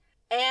represent,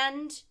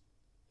 and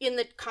in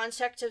the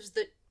context of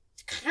the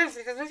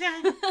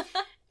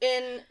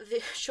in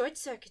the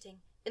short-circuiting,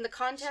 in the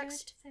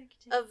context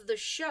of the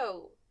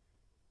show,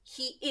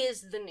 he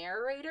is the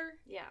narrator.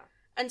 Yeah.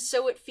 And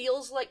so it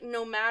feels like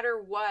no matter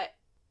what,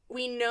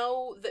 we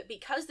know that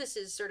because this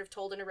is sort of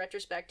told in a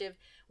retrospective,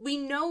 we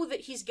know that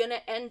he's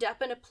gonna end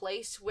up in a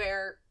place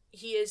where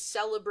he is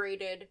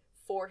celebrated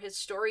for his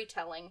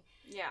storytelling.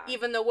 Yeah.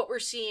 Even though what we're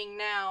seeing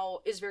now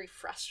is very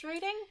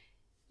frustrating.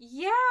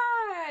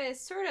 Yeah,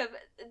 sort of.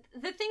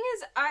 The thing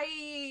is,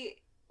 I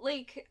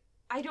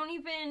don't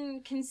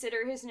even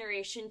consider his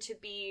narration to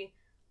be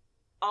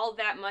all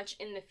that much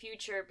in the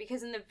future,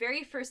 because in the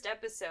very first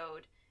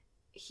episode,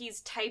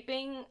 he's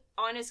typing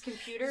on his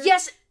computer.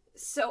 Yes!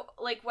 So,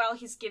 like, while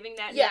he's giving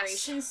that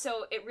narration,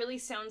 so it really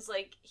sounds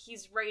like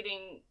he's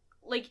writing,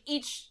 like,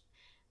 each,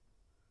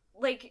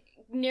 like,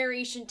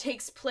 narration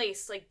takes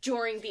place, like,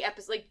 during the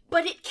episode, like...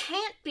 But it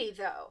can't be,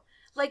 though.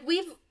 Like,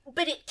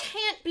 but it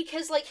can't,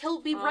 because, like,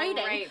 he'll be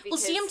writing. Right, we'll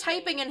see him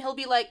typing, and he'll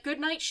be like, "Good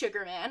night,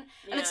 sugar man."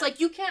 And it's like,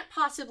 you can't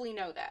possibly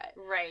know that.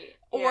 Right.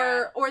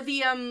 Or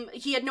the,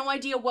 he had no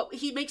idea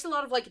he makes a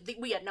lot of, like,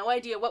 we had no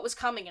idea what was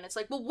coming, and it's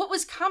like, well, what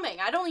was coming?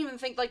 I don't even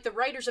think, like, the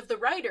writers of the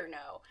writer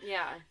know.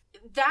 Yeah.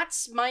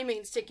 That's my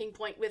main sticking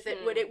point with it.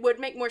 It would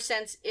make more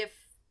sense if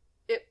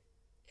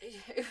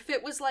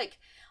it was, like,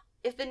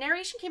 if the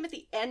narration came at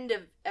the end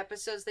of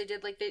episodes they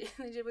did, like, they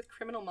did with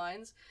Criminal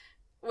Minds,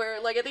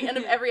 where, like, at the end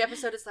of every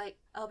episode, it's like,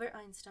 Albert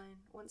Einstein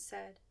once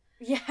said,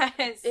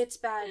 yes, it's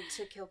bad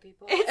to kill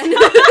people. And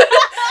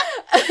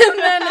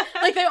then,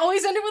 like, they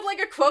always end it with, like,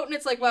 a quote, and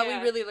it's like, well, we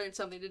really learned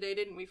something today,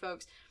 didn't we,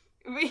 folks?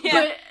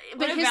 Yeah.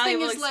 But his thing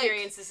is, like,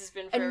 this has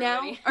been for and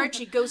everybody. now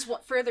Archie goes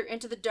further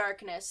into the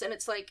darkness, and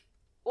it's like,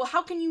 well,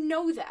 how can you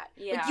know that?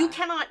 Yeah. Like, you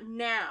cannot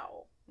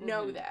now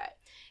know that.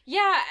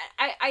 Yeah,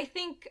 I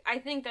think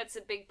that's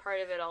a big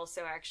part of it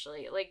also,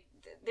 actually. Like,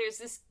 there's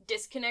this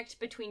disconnect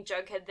between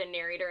Jughead the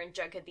narrator and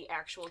Jughead the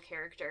actual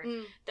character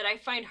that I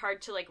find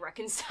hard to, like,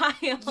 reconcile.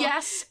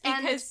 Yes,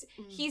 because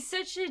he's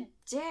such a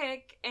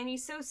dick, and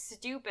he's so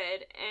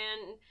stupid,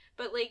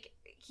 but, like,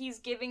 he's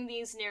giving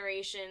these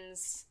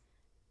narrations,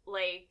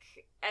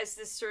 like, as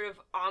this sort of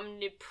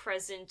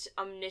omnipresent,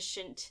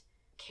 omniscient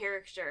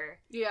character.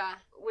 Yeah.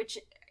 Which,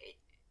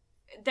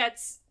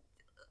 that's,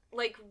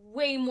 like,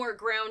 way more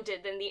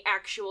grounded than the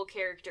actual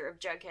character of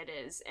Jughead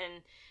is,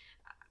 and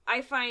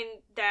I find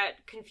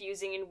that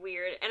confusing and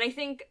weird, and I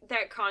think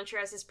that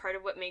contrast is part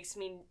of what makes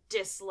me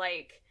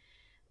dislike,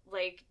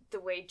 like, the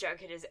way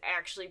Jughead is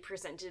actually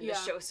presented in the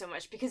show so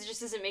much, because it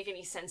just doesn't make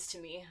any sense to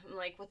me. I'm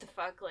like, what the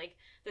fuck? Like,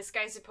 this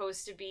guy's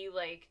supposed to be,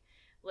 like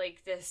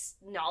this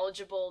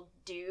knowledgeable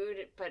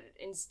dude, but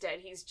instead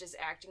he's just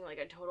acting like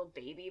a total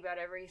baby about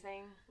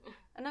everything.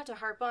 And not to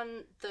harp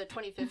on the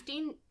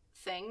 2015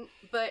 thing,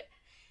 but,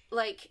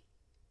 like,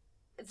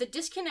 the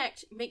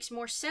disconnect makes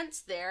more sense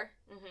there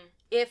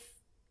if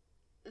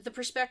the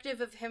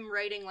perspective of him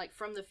writing, like,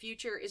 from the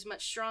future is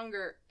much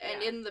stronger,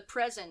 and in the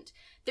present,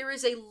 there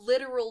is a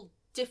literal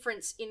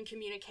difference in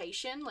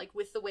communication, like,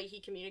 with the way he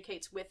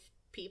communicates with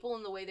people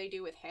and the way they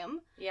do with him.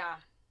 Yeah.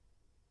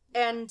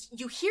 And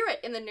you hear it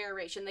in the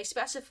narration. They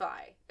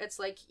specify. It's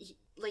like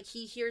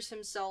he hears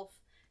himself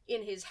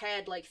in his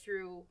head, like,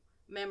 through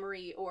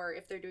memory, or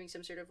if they're doing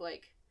some sort of,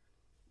 like,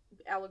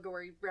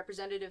 allegory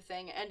representative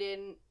thing, and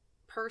in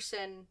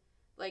person,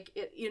 like,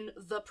 in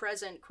the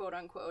present, quote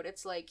unquote,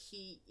 it's like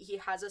he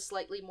has a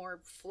slightly more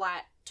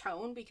flat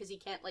tone because he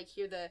can't, like,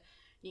 hear the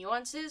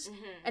nuances,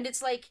 and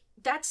it's like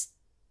that's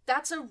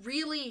a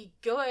really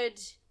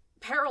good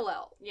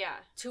parallel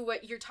to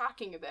what you're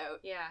talking about.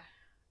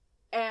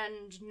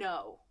 And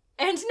no.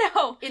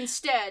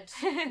 Instead,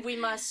 we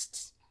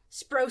must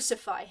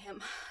sprosify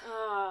him.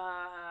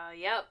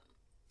 Yep.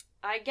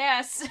 I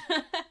guess.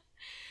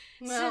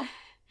 Well.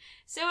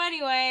 So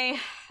anyway,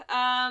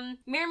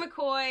 Mayor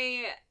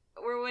McCoy,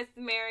 we're with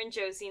the mayor and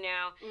Josie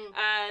now.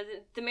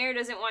 The mayor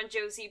doesn't want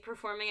Josie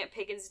performing at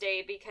Pickens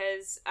Day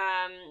because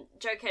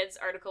Jughead's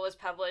article was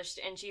published,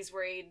 and she's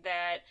worried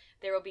that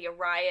there will be a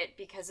riot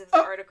because of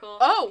the article.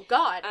 Oh,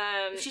 God.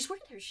 If she's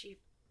worried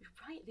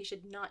right, they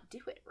should not do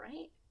it,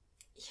 right?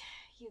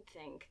 Yeah, you'd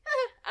think.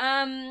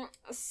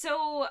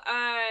 So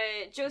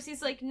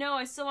Josie's like, no,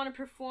 I still want to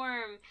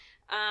perform.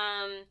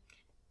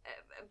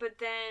 But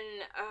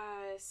then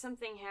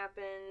something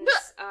happens.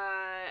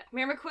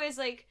 Mayor McCoy's,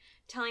 like,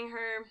 telling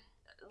her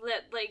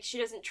that, like, she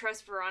doesn't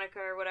trust Veronica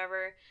or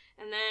whatever.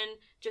 And then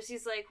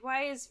Josie's like,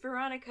 why is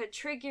Veronica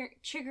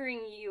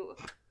triggering you?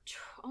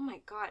 Oh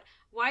my God.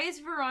 Why is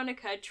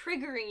Veronica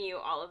triggering you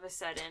all of a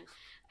sudden?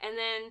 And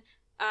then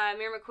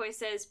Mayor McCoy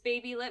says,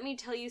 baby, let me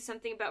tell you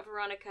something about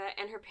Veronica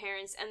and her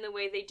parents and the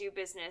way they do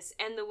business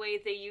and the way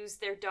they use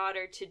their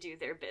daughter to do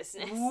their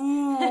business.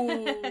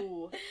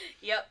 Ooh.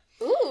 Yep.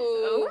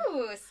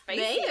 Ooh,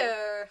 spicy.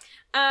 Mayor.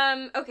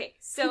 Okay,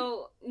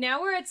 so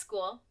now we're at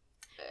school.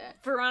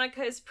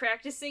 Veronica is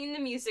practicing in the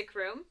music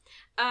room.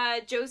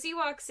 Josie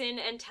walks in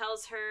and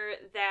tells her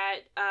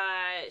that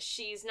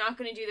she's not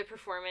going to do the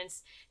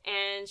performance,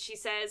 and she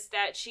says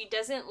that she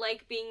doesn't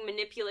like being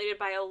manipulated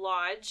by a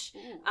lodge.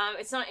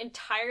 It's not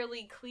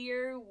entirely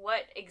clear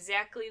what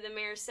exactly the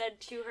mayor said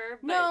to her,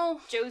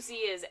 but Josie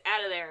is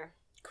out of there.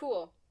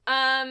 Cool.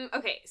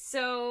 Okay,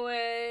 so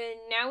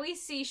now we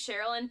see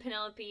Cheryl and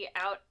Penelope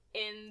out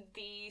in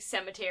the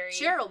cemetery.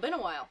 Cheryl, been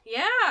a while.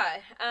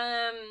 Yeah.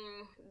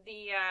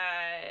 The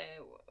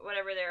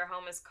whatever their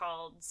home is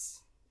called.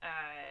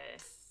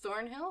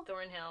 Thornhill?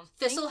 Thornhill.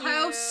 Thistle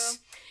House.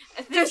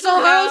 Thistle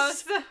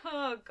House.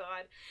 Oh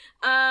God.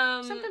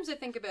 Sometimes I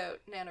think about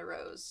Nana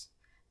Rose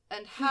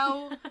and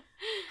how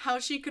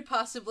she could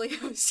possibly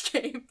have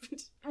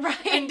escaped.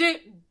 Right. And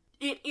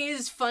it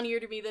is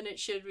funnier to me than it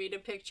should be to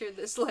picture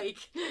this, like,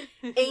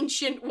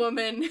 ancient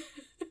woman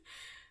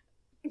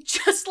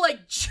just,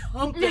 like,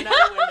 jumping out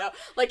a window.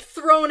 Like,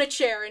 throwing a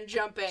chair and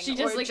jumping. She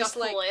does, like, just a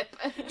flip.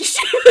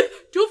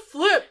 Do a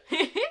flip!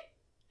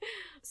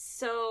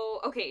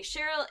 So, okay,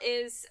 Cheryl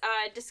is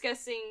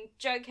discussing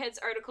Jughead's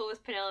article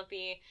with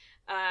Penelope,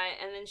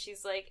 and then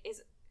she's like,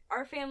 is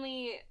our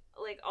family,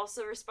 like,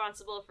 also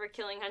responsible for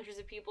killing hundreds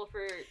of people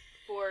for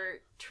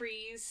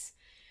trees?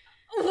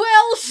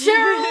 Well,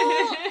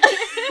 Cheryl!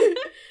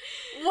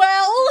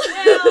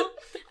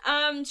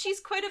 well, she's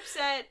quite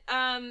upset.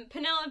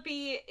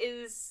 Penelope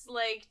is,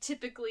 like,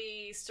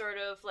 typically sort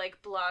of,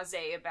 like,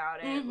 blasé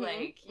about it.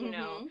 Like, you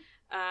know,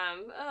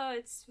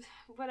 it's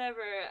whatever.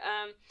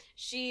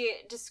 She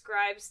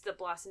describes the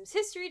Blossoms'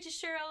 history to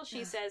Cheryl.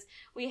 She says,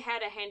 we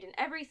had a hand in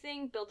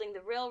everything, building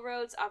the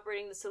railroads,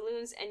 operating the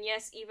saloons, and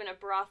yes, even a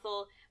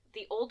brothel.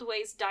 The old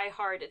ways die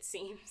hard, it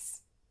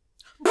seems.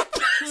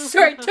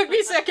 Sorry, it took me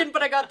a second,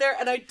 but I got there,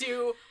 and I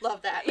do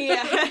love that.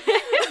 Yeah.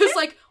 I was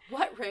like,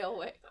 what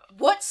railway?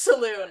 What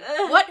saloon?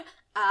 What?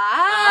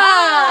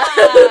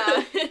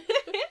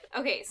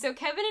 Okay, Okay, so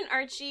Kevin and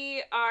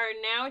Archie are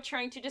now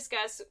trying to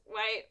discuss,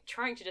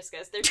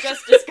 they're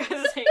just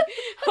discussing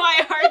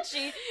why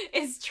Archie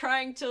is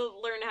trying to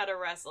learn how to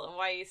wrestle and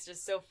why he's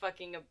just so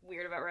fucking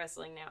weird about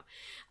wrestling now.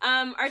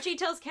 Archie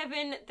tells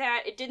Kevin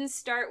that it didn't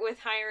start with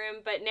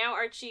Hiram, but now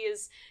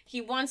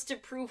he wants to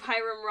prove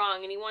Hiram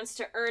wrong and he wants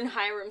to earn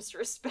Hiram's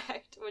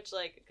respect, which,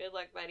 like, good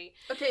luck, buddy.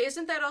 Okay,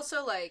 isn't that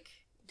also, like,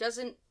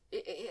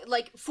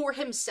 for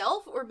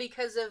himself or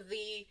because of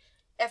the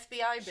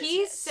FBI business?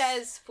 He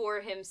says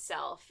for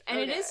himself. And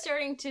Okay. It is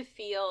starting to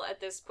feel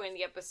at this point in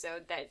the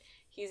episode that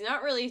he's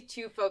not really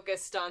too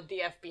focused on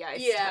the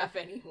FBI stuff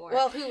anymore.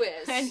 Well, who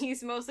is? And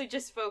he's mostly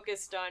just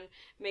focused on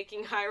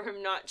making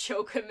Hiram not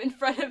choke him in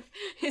front of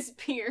his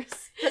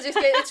peers. Because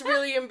it's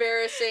really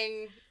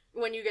embarrassing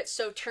when you get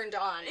so turned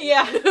on.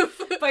 Yeah,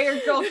 by your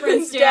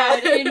girlfriend's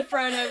dad in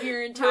front of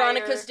your entire...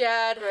 Veronica's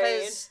dad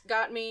grade. has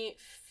got me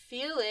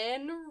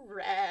feeling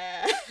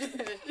red.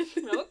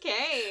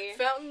 Okay.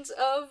 Fountains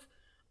of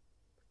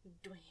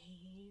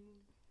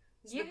Dwayne.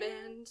 It's Yeah. the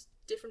band,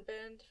 different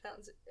band.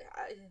 Fountains.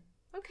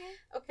 Okay.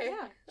 Okay.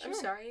 Yeah, I'm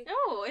sure. sorry.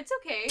 No, it's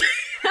okay.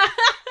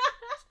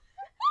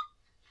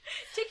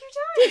 Take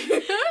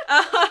your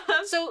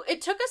time. So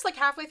it took us like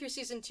halfway through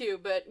season 2,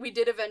 but we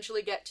did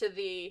eventually get to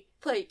the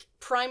like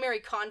primary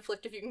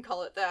conflict, if you can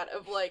call it that,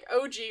 of like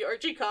OG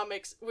Archie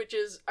comics, which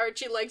is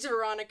Archie likes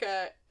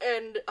Veronica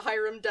and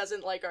Hiram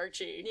doesn't like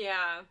Archie.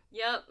 Yeah.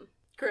 Yep.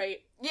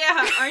 Great.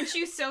 Yeah. Aren't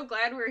you so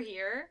glad we're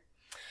here?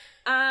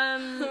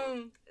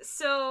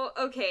 So,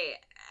 okay.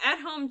 At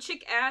home,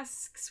 Chick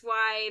asks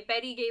why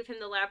Betty gave him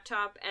the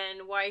laptop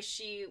and why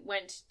she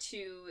went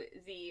to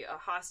the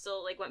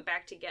hostel, like went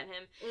back to get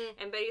him.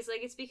 And Betty's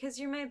like, it's because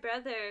you're my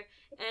brother.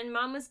 And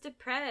Mom was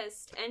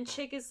depressed. And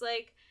Chick is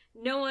like,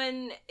 no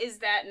one is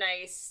that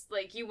nice.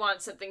 Like, you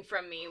want something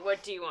from me.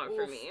 What do you want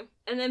from me?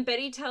 And then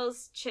Betty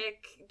tells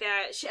Chick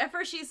that, at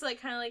first she's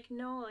like, kind of like,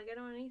 no, like, I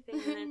don't want anything.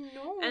 And then,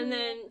 No. and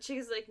then Chick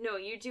is like, no,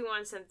 you do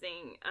want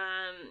something.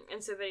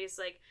 And so Betty's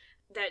like,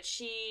 that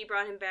she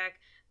brought him back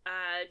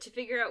to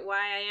figure out why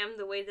I am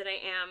the way that I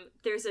am.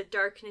 There's a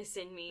darkness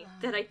in me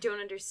that I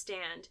don't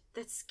understand,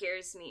 that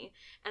scares me.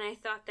 And I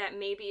thought that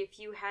maybe if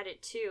you had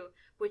it too,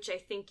 which I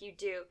think you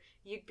do,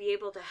 you'd be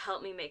able to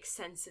help me make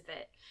sense of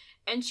it.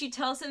 And she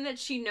tells him that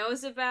she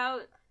knows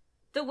about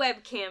the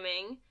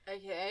webcamming.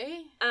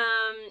 Okay.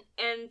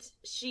 And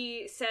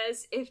she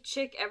says if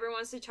Chick ever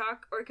wants to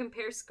talk or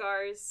compare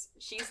scars,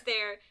 she's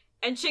there.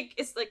 And Chick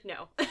is like,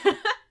 no.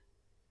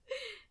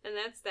 And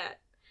that's that.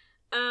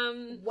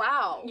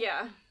 Wow.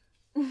 Yeah.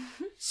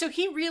 So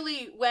he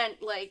really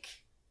went like,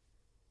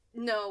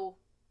 no,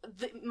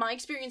 my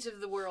experience of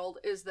the world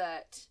is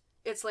that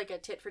it's like a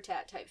tit for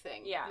tat type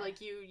thing. Yeah. Like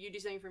you do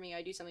something for me,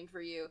 I do something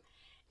for you.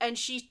 And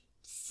she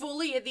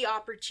fully had the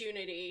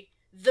opportunity,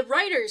 the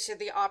writers had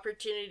the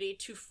opportunity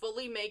to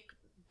fully make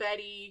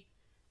Betty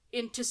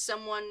into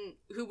someone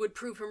who would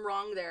prove him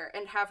wrong there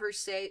and have her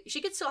say,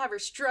 she could still have her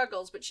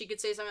struggles, but she could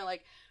say something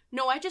like,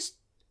 no,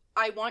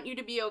 I want you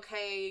to be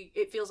okay.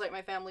 It feels like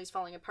my family's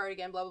falling apart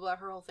again, blah, blah, blah.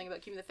 Her whole thing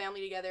about keeping the family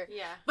together.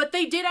 Yeah. But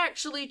they did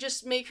actually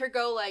just make her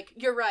go like,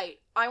 you're right.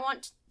 I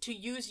want to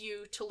use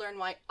you to learn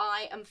why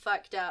I am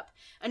fucked up.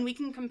 And we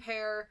can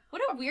compare...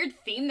 What a weird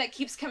theme that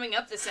keeps coming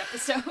up this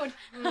episode.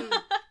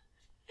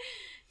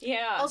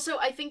 Yeah. Also,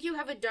 I think you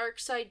have a dark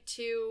side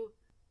too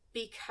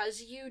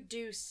because you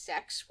do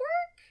sex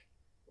work?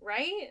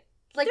 Right?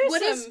 Like, There's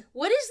what is some-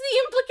 the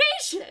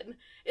implication?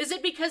 Is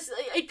it because...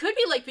 It could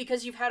be, like,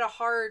 because you've had a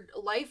hard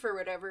life or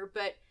whatever,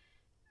 but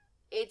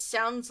it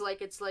sounds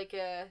like it's like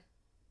a...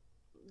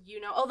 You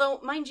know... Although,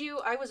 mind you,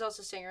 I was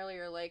also saying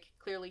earlier, like,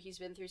 clearly he's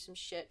been through some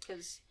shit,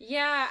 because...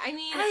 Yeah, I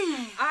mean,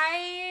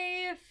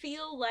 I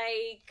feel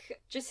like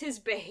just his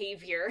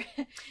behavior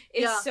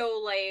is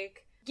so,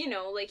 like, you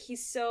know, like,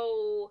 he's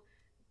so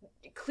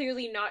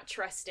clearly not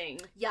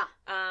trusting. Yeah.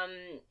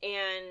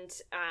 And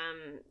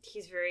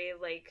he's very,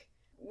 like...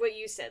 What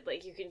you said,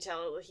 like, you can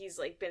tell he's,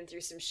 like, been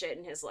through some shit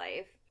in his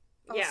life.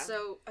 Yeah.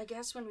 Also, I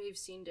guess when we've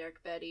seen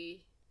Derek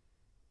Betty,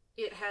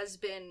 it has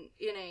been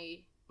in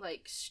a,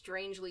 like,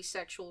 strangely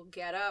sexual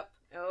getup.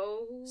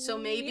 Oh. So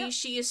maybe yep.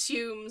 she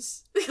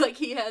assumes, like,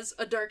 he has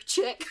a dark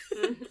chick.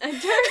 A dark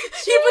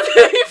He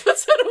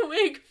puts on a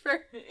wig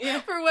for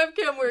Yeah.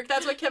 webcam work.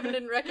 That's why Kevin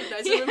didn't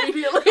recognize him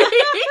immediately.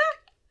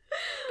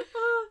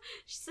 Oh,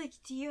 she's like,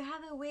 do you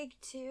have a wig,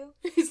 too?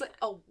 He's like,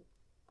 oh,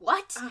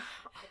 what?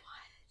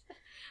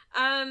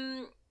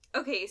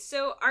 Okay,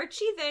 so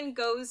Archie then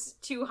goes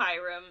to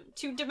Hiram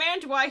to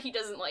demand why he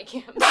doesn't like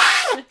him.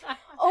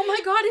 Oh my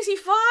god, is he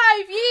 5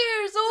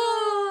 years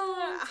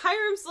old?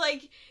 Hiram's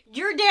like,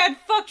 your dad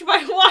fucked my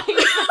wife.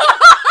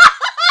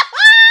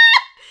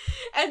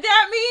 And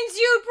that means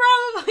you'd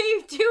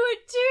probably do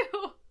it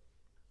too.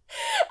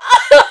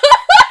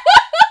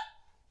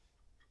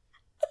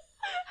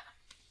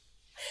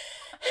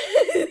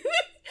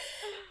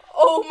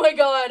 Oh my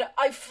god,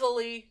 I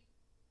fully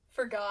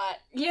forgot.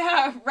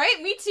 Yeah,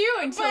 right? Me too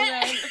until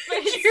then. But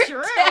it's Your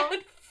true.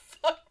 dad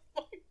fucked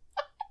my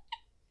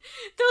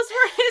Those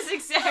were his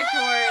exact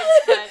words,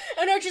 but...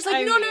 And Archie's like,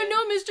 I no, mean-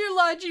 Mr.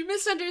 Lodge, you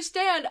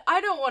misunderstand.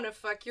 I don't want to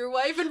fuck your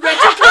wife. And Reggie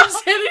comes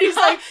in and he's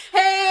like,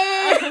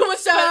 hey,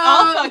 what's up? But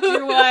I'll fuck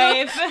your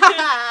wife.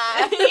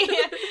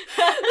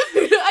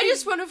 I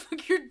just want to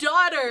fuck your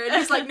daughter. And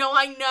he's like, no,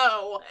 I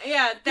know.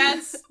 Yeah,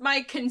 that's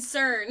my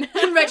concern.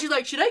 And Reggie's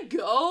like, should I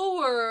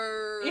go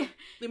or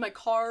leave my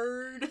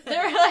card?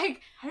 They're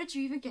like, how did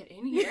you even get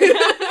in here?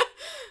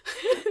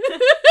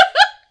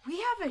 We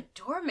have a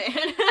doorman.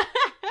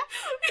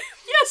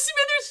 Yeah,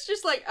 Smithers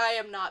just like, I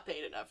am not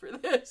paid enough for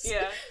this.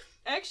 Yeah.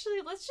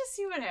 Actually, let's just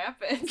see what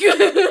happens.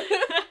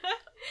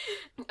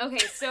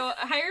 Okay, so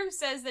Hiram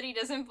says that he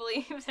doesn't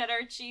believe that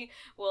Archie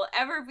will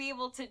ever be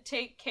able to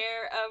take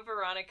care of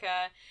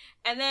Veronica.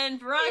 And then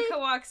Veronica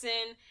walks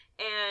in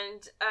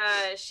and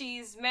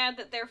she's mad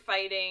that they're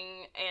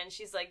fighting. And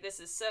she's like, this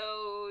is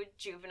so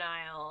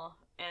juvenile.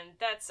 And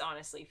that's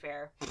honestly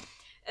fair.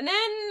 And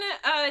then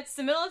it's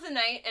the middle of the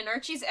night and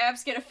Archie's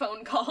abs get a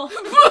phone call.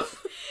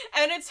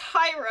 And it's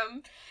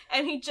Hiram.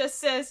 And he just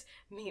says,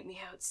 meet me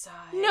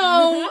outside.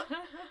 No.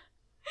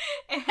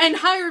 And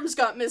Hiram's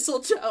got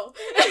mistletoe.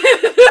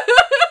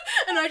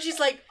 And Archie's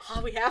like,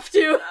 oh, we have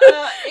to.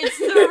 It's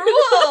the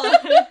rule.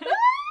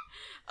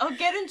 I'll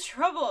get in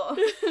trouble.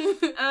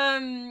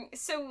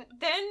 So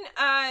then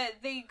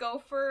they go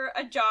for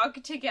a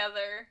jog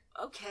together.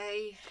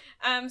 Okay.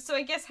 So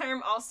I guess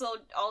Hiram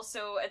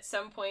also at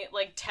some point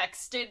like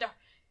texted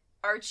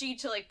Archie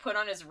to like put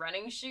on his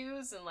running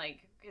shoes and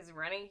like his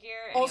running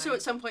gear. Anyway. Also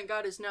at some point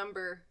got his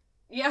number.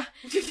 Yeah.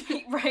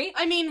 Right?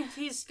 I mean,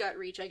 he's got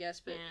reach, I guess,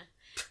 but...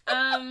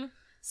 Yeah.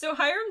 So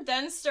Hiram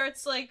then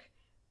starts like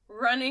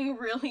running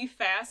really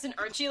fast and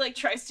Archie like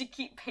tries to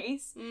keep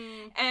pace.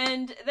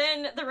 And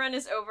then the run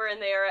is over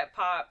and they are at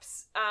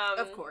Pop's.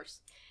 Of course.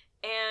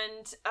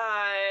 And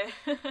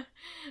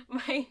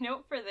my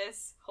note for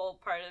this whole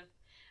part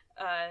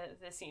of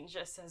the scene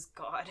just says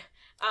God.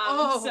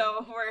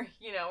 So we're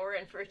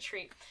in for a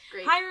treat.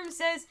 Great. Hiram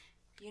says,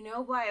 you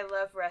know why I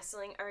love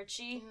wrestling,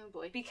 Archie? Oh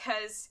boy.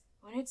 Because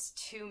when it's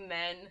two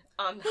men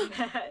on the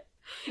mat,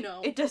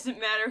 No. it doesn't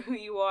matter who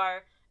you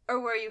are, or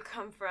where you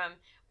come from,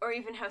 or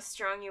even how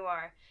strong you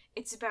are.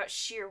 It's about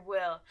sheer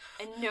will,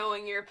 and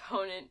knowing your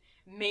opponent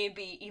may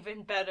be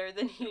even better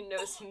than he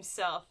knows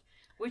himself.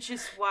 Which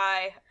is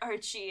why,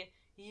 Archie,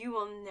 you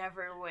will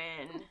never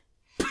win.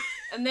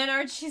 And then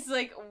Archie's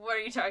like, what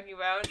are you talking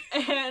about?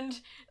 And,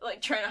 like,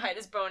 trying to hide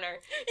his boner.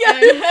 Yeah,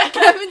 And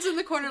Kevin's in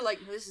the corner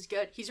like, this is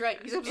good. He's right.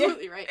 He's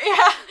absolutely right.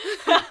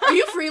 Yeah. Are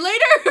you free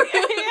later?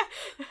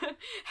 Yeah.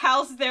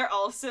 Hal's there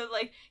also,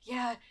 like,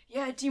 yeah,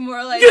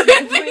 demoralize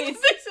me, please.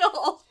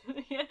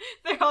 Yeah,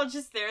 they're all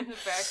just there in the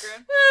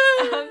background.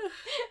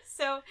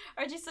 So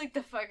Archie's like,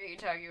 the fuck are you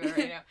talking about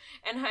right now?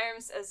 And Hiram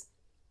says,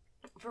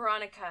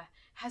 Veronica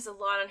has a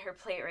lot on her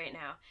plate right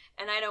now,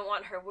 and I don't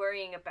want her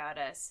worrying about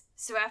us.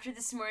 So after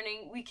this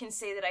morning, we can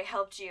say that I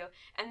helped you,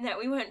 and that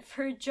we went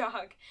for a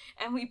jog,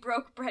 and we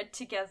broke bread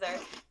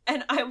together,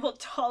 and I will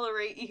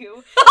tolerate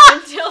you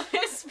until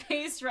this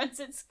phase runs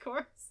its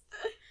course.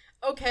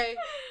 Okay,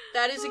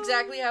 that is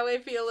exactly how I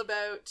feel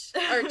about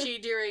Archie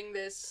during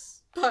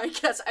this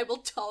podcast. I will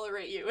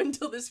tolerate you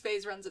until this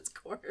phase runs its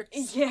course.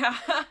 Yeah,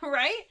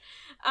 right?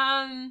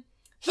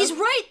 He's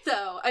right,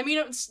 though. I mean,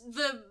 it's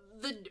the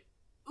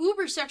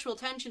uber sexual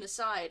tension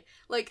aside,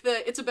 like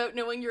it's about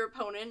knowing your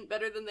opponent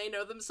better than they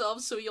know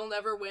themselves, so you'll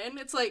never win.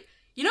 It's like,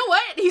 you know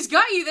what? He's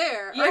got you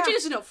there. Yeah. Archie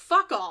doesn't know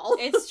fuck all.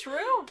 It's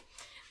true.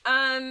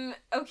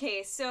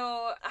 Okay,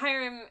 so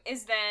Hiram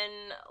is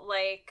then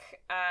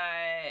like,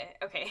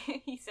 okay,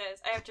 he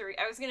says, I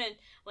was gonna,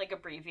 like,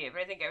 abbreviate,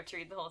 but I think I have to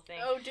read the whole thing.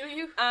 Oh, do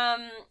you?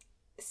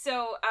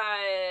 So,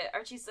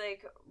 Archie's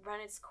like, run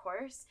its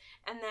course,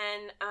 and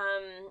then,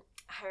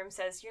 Hiram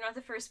says, you're not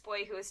the first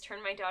boy who has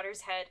turned my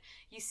daughter's head.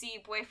 You see,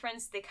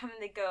 boyfriends, they come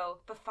and they go,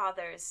 but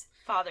fathers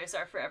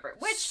are forever.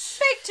 Which,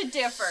 beg to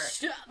differ.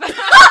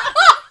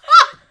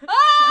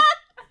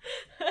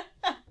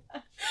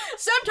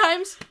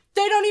 Sometimes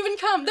they don't even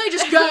come. They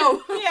just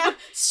go. Yeah.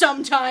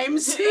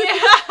 Sometimes. Yeah.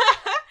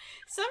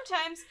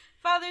 Sometimes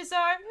fathers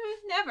are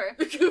never.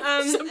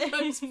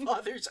 Sometimes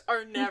fathers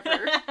are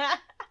never.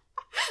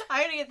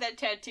 I'm gonna get that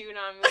tattooed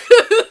on me.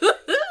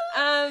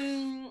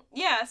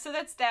 Yeah, so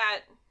that's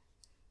that.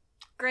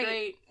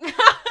 Great.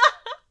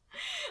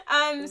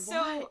 So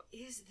what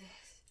is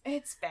this?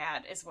 it's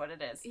bad, is what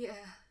it is. Yeah.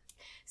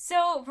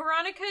 So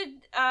Veronica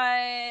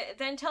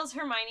then tells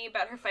Hermione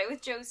about her fight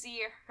with Josie.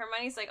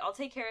 Hermione's like, I'll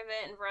take care of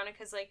it, and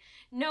Veronica's like,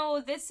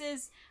 no, this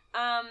is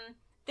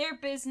their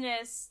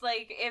business.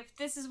 Like, if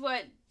this is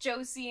what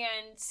Josie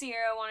and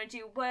Sierra want to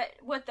do,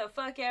 what the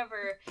fuck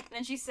ever. And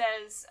then she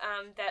says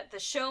that the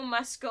show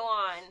must go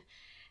on.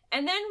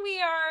 And then we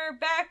are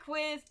back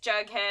with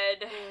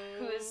Jughead,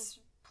 whose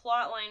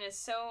plotline is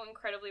so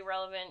incredibly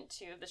relevant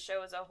to the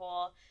show as a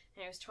whole,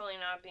 and he was totally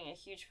not being a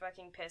huge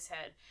fucking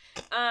pisshead.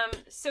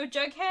 So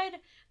Jughead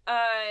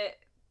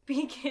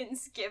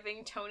begins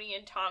giving Tony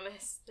and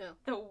Thomas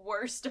the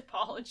worst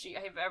apology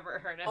I've ever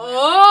heard in my life.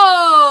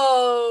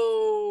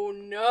 Oh,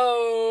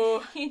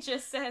 no. He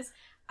just says,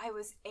 I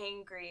was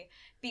angry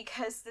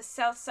because the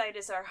South Side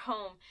is our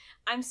home.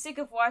 I'm sick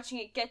of watching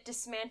it get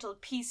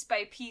dismantled piece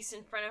by piece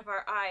in front of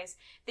our eyes.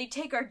 They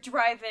take our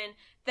drive-in,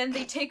 then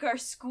they take our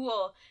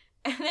school.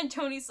 And then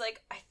Tony's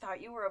like, I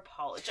thought you were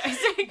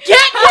apologizing. Get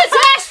his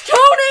ass,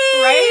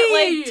 Tony!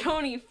 Right? Like,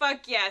 Tony,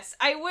 fuck yes.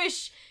 I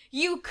wish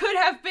you could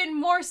have been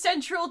more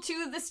central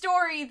to the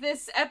story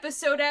this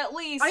episode at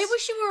least. I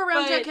wish you were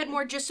around Jughead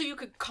more just so you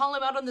could call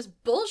him out on this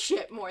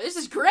bullshit more. This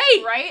is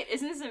great! Right?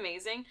 Isn't this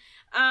amazing?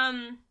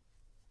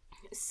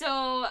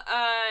 So,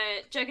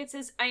 Jughead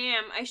says,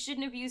 I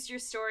shouldn't have used your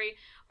story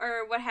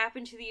or what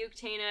happened to the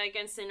Uktana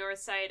against the North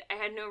Side. I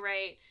had no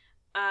right.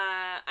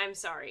 I'm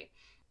sorry.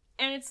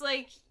 And it's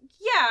like,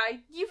 yeah,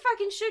 you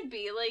fucking should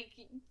be. Like,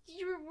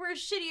 you were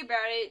shitty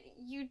about it.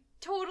 You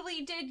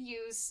totally did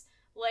use,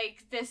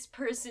 like, this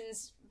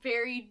person's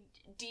very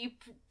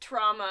deep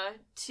trauma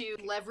to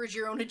leverage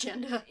your own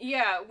agenda.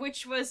 Yeah,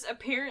 which was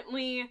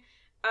apparently,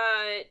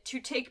 to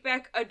take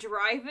back a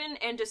drive-in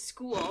and a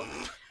school.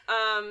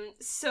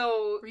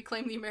 So...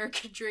 reclaim the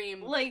American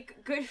dream. Like,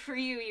 good for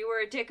you. You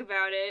were a dick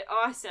about it.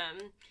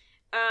 Awesome.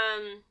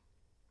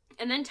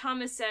 And then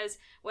Thomas says,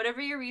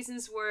 whatever your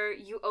reasons were,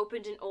 you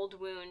opened an old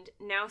wound.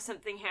 Now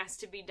something has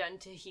to be done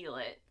to heal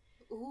it.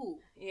 Ooh.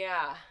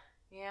 Yeah.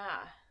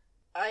 Yeah.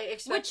 I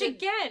expected... Which,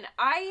 again,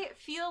 I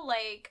feel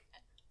like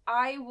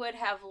I would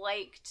have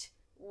liked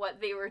what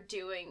they were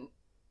doing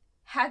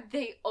had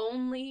they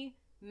only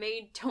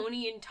made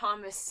Tony and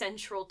Thomas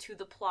central to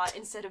the plot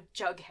instead of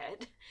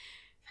Jughead.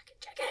 Fucking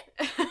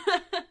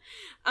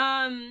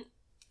Jughead!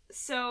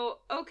 So,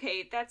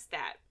 okay, that's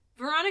that.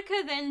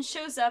 Veronica then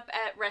shows up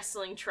at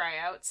wrestling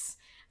tryouts.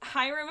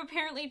 Hiram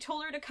apparently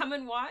told her to come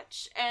and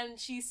watch, and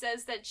she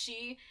says that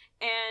she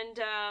and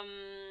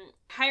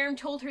Hiram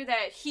told her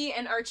that he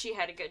and Archie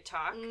had a good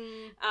talk,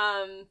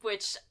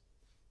 which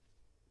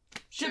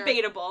sure.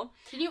 Debatable.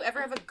 Can you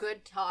ever have a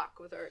good talk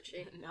with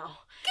Archie? No.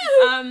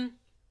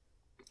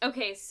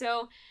 Okay,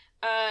 so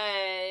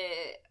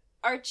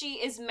Archie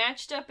is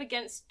matched up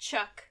against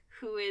Chuck,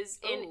 who is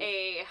in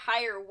a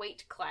higher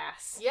weight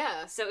class.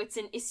 Yeah. So it's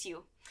an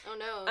issue. Oh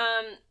no.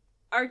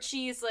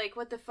 Archie is like,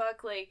 what the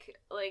fuck? Like,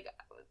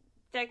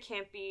 that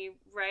can't be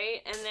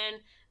right. And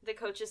then the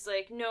coach is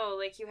like, no,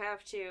 like, you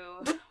have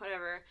to,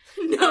 whatever.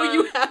 No,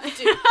 you have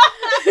to.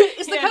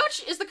 Is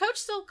the coach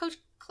still Coach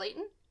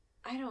Clayton?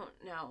 I don't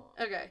know.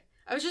 Okay.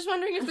 I was just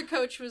wondering if the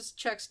coach was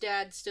Chuck's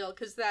dad still,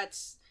 because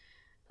that's...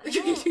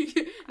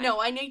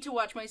 No, I need to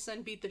watch my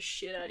son beat the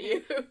shit out of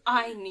you.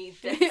 I need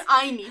this.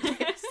 I need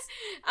this.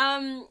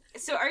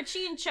 So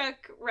Archie and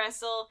Chuck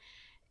wrestle.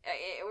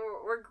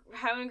 We're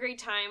having a great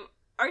time.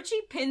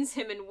 Archie pins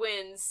him and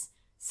wins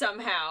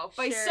somehow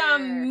by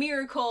some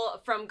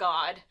miracle from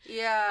God.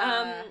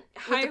 Yeah.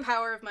 With the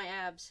power of my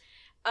abs.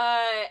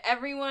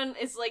 Everyone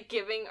is like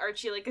giving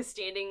Archie like a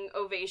standing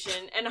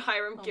ovation, and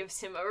Hiram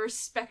gives him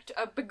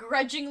a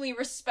begrudgingly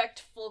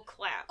respectful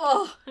clap.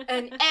 Oh,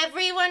 and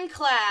everyone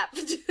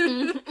clapped.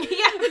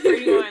 Yeah,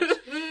 pretty much.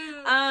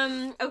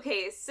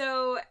 Okay,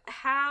 so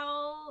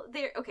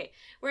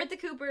we're at the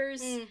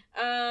Coopers.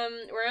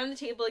 We're on the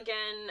table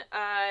again.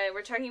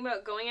 We're talking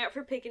about going out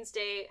for Pickens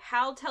Day.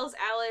 Hal tells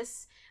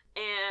Alice,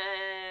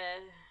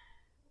 and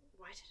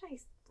why did I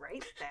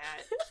write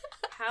that?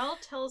 Hal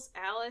tells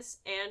Alice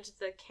and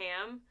the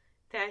Cam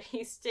that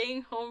he's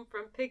staying home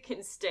from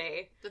Pickens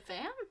Day. The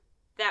fam?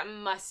 That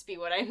must be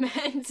what I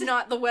meant.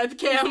 Not the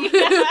webcam.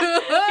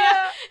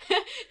 Yeah.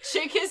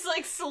 Chick has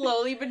like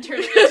slowly been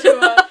turning into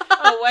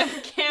a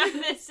webcam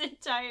this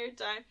entire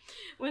time.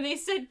 When they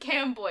said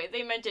cam boy,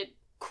 they meant it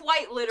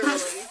quite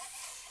literally.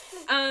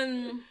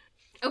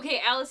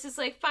 Okay, Alice is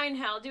like, fine,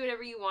 Hal, do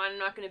whatever you want, I'm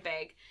not gonna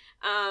beg.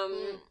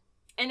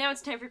 And now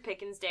it's time for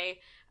Pickens Day.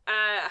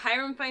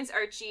 Hiram finds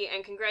Archie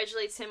and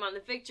congratulates him on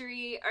the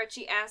victory.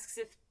 Archie asks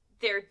if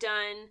they're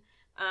done.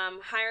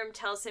 Hiram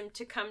tells him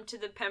to come to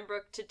the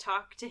Pembroke to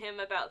talk to him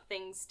about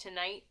things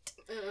tonight,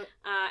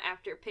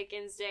 after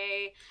Pickens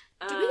Day.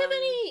 Do we have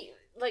any,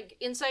 like,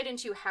 insight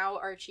into how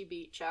Archie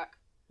beat Chuck?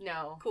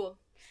 No. Cool.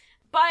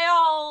 By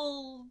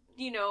all,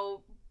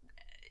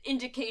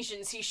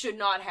 indications he should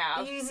not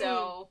have,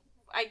 so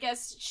I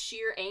guess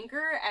sheer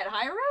anger at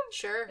Hiram?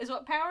 Sure. Is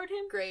what powered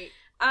him? Great.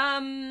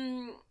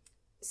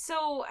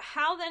 So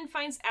Hal then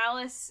finds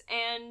Alice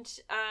and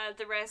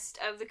the rest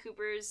of the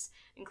Coopers,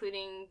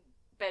 including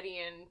Betty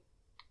and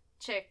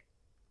Chick,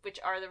 which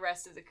are the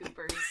rest of the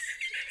Coopers.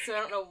 So I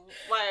don't know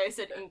why I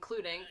said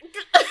including.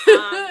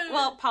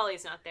 Well,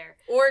 Polly's not there.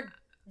 Or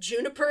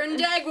Juniper and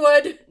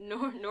Dagwood.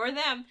 Nor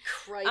them.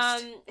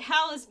 Christ.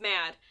 Hal is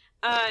mad.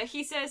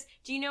 He says,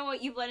 do you know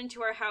what you've let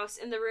into our house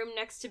in the room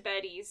next to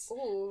Betty's?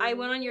 Ooh. I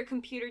went on your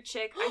computer,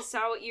 Chick. I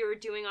saw what you were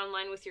doing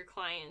online with your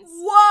clients.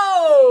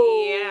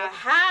 Whoa! Yeah.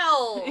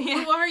 Hal!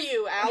 Yeah. Who are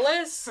you,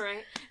 Alice?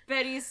 Right.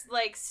 Betty's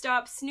like,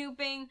 stop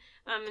snooping,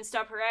 and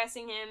stop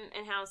harassing him,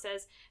 and Hal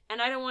says, and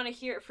I don't want to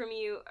hear it from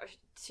you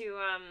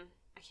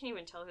I can't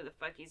even tell who the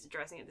fuck he's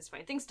addressing at this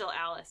point. I think still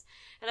Alice.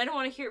 And I don't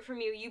want to hear it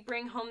from you. You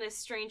bring home this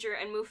stranger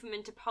and move him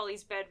into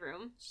Polly's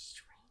bedroom.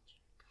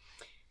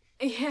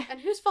 Yeah. And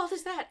whose fault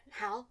is that,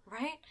 Hal?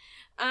 Right?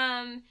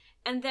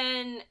 And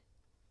then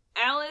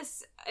Hal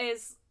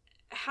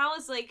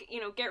is like,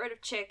 get rid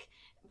of Chick,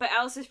 but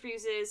Alice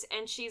refuses,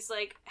 and she's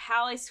like,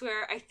 Hal, I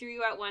swear, I threw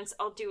you out once,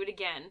 I'll do it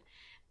again.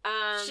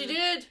 She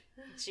did.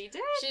 She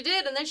did? She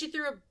did, and then she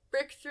threw a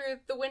brick through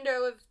the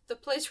window of the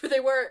place where they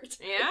worked.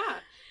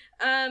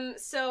 Yeah.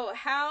 So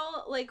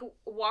Hal, like,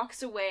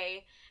 walks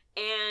away,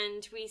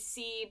 and we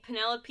see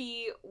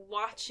Penelope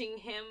watching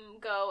him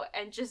go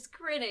and just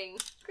grinning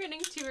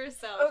to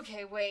herself.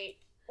 Okay, wait.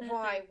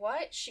 Why?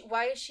 What?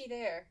 Why is she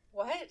there?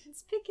 What?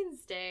 It's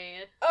Pickens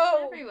Day.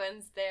 Oh!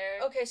 Everyone's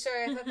there. Okay,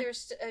 sorry, I thought they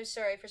were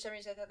sorry, for some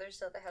reason I thought they were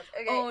still at the house.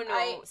 Okay, oh,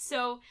 no.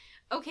 So,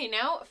 okay,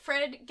 now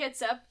Fred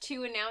gets up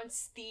to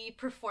announce the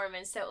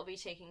performance that will be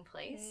taking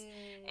place,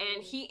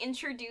 and he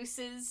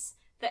introduces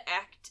the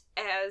act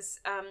as,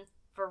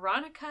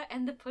 Veronica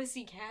and the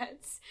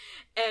Pussycats,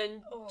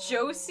 and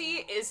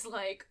Josie is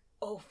like,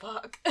 oh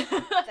fuck.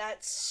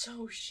 That's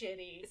so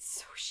shitty. It's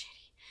so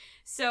shitty.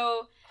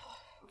 So,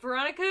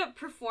 Veronica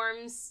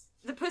performs,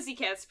 the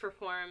Pussycats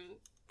perform,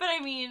 but I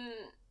mean,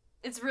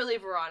 it's really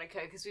Veronica,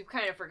 because we've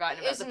kind of forgotten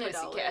about the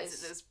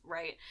Pussycats at this,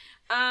 right?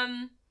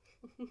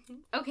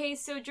 Okay,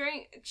 so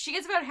she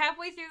gets about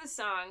halfway through the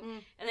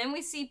song, and then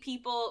we see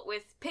people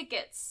with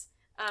pickets,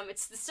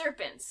 it's the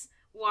Serpents,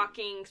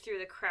 walking through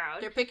the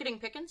crowd. They're picketing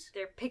Pickens?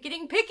 They're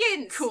picketing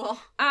Pickens! Cool.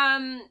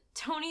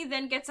 Tony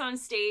then gets on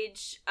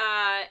stage,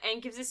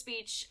 and gives a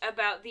speech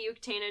about the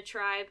Uktana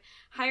tribe.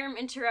 Hiram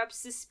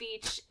interrupts the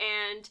speech,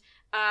 and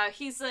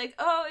he's like,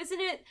 oh,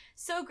 isn't it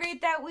so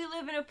great that we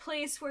live in a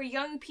place where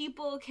young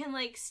people can,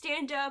 like,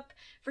 stand up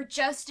for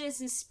justice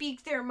and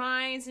speak their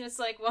minds? And it's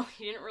like, well,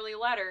 you didn't really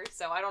let her,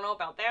 so I don't know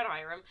about that,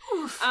 Hiram.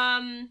 Oof.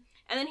 And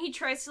then he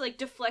tries to, like,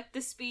 deflect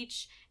the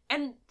speech,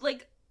 and,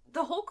 like,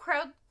 the whole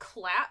crowd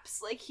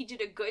claps like he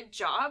did a good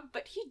job,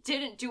 but he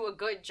didn't do a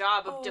good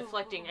job of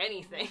deflecting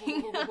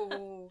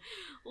anything.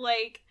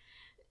 Like,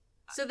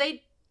 so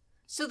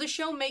the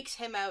show makes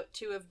him out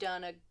to have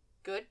done a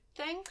good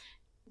thing?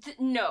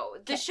 No,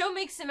 the show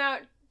makes him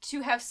out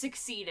to have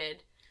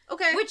succeeded.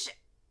 Okay. Which,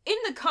 in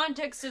the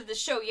context of the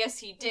show, yes,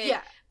 he did.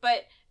 Yeah.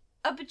 But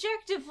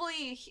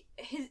objectively,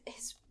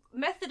 his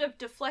method of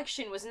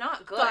deflection was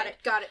not good.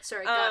 Got it.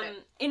 Sorry, got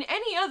it. In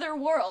any other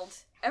world,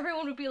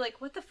 everyone would be like,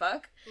 what the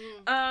fuck?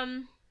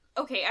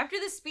 Okay, after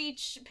the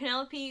speech,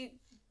 Penelope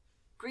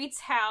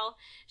greets Hal.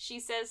 She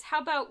says, how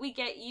about we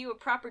get you a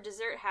proper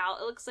dessert, Hal?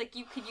 It looks like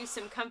you could use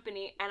some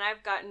company, and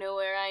I've got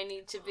nowhere I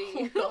need to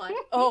be.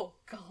 Oh,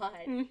 God.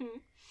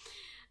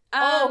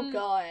 Oh,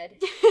 God.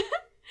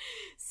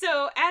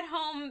 So, at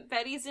home,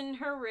 Betty's in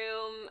her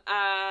room.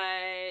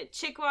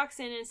 Chick walks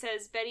in and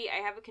says, Betty, I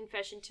have a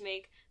confession to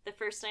make. The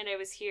first night I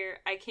was here,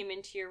 I came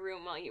into your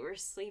room while you were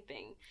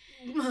sleeping.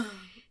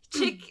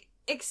 Chick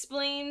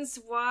explains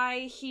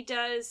why he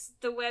does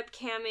the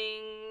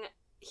webcamming.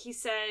 He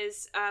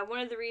says, one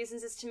of the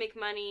reasons is to make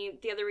money,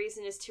 the other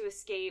reason is to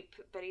escape.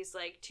 Betty's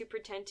like, to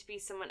pretend to be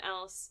someone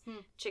else.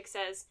 Chick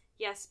says,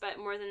 yes, but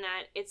more than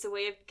that, it's a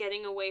way of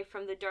getting away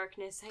from the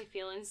darkness I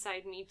feel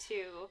inside me,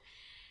 too.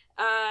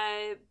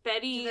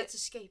 Betty... So that's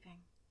escaping.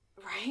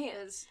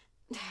 Right?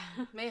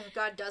 May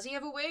God, does he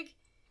have a wig?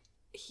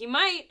 He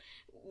might.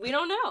 We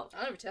don't know.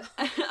 I'll never tell.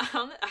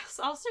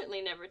 I'll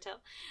certainly never tell.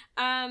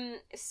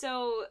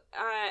 So,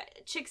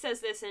 Chick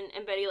says this,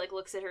 and Betty, like,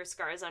 looks at her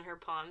scars on her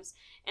palms,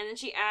 and then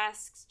she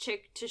asks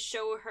Chick to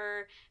show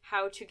her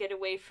how to get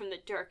away from the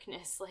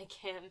darkness like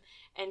him,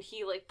 and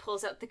he, like,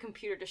 pulls out the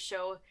computer to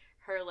show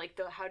her, like,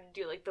 how to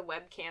do, like, the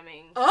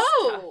webcamming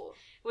stuff,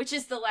 which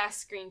is the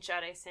last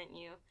screenshot I sent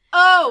you.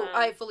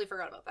 I fully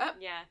forgot about that.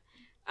 Yeah.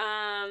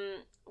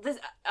 This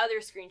other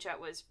screenshot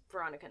was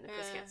Veronica and the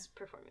Pussycats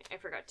performing. I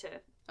forgot to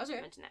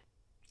mention that.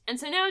 And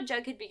so now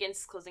Jughead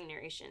begins closing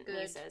narration. Good.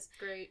 And he says,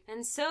 Great.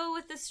 And so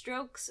with the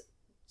stroke,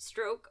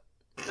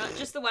 not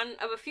just the one,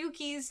 of a few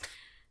keys,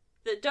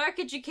 the dark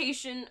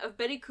education of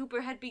Betty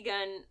Cooper had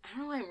begun. I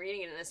don't know why I'm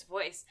reading it in this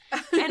voice.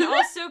 And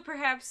also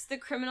perhaps the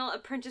criminal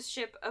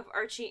apprenticeship of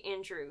Archie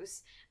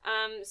Andrews.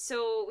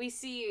 So we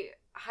see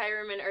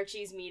Hiram and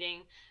Archie's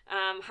meeting.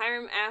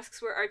 Hiram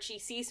asks where Archie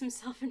sees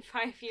himself in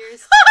 5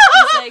 years.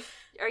 He's like,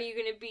 are you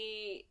going to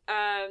be...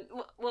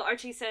 well,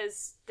 Archie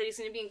says that he's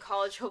going to be in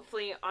college,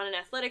 hopefully on an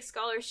athletic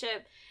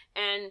scholarship.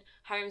 And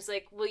Hiram's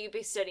like, will you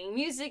be studying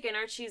music? And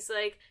Archie's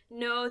like,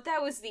 no,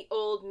 that was the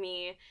old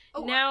me.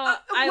 Now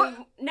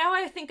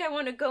I think I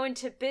want to go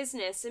into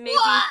business, and maybe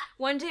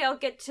one day I'll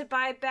get to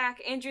buy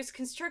back Andrew's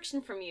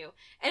construction from you.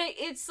 And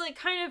it's like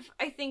kind of,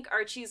 I think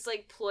Archie's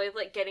like ploy of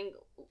like getting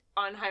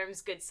on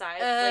Hiram's good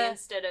side, like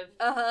instead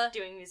of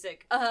doing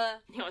music.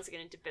 He wants to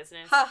get into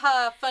business.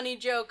 Funny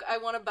joke. I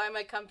want to buy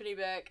my company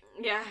back.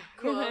 Yeah,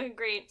 cool.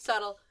 Great.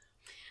 Subtle.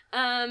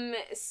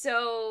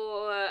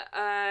 So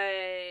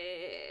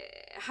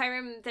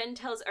Hiram then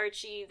tells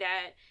Archie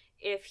that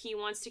if he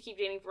wants to keep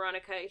dating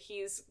Veronica,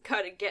 he's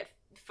gotta get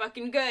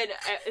fucking good,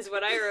 is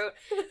what I wrote.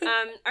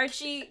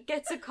 Archie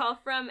gets a call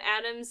from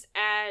Adams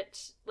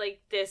at,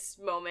 like, this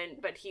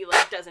moment, but he,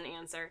 like, doesn't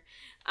answer.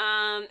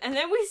 And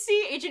then we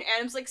see Agent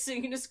Adams, like,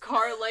 sitting in his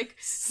car, like,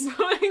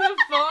 putting the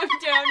phone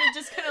down and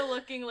just kind of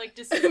looking, like,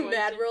 disappointed.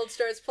 Mad World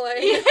starts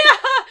playing.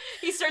 Yeah!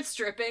 He starts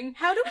stripping.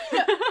 How do we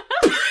know?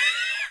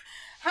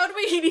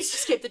 He needs to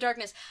escape the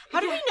darkness. How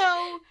do we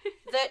know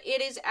that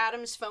it is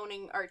Adams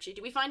phoning Archie?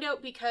 Do we find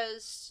out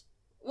because...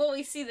 Well,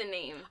 we see the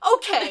name.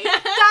 Okay,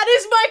 that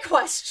is my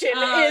question,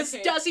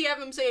 okay. Does he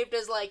have him saved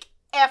as, like,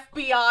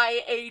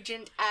 FBI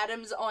Agent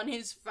Adams on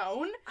his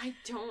phone? I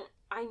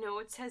know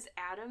it says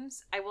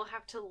Adams. I will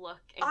have to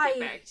look and get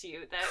back to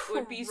you. That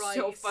would be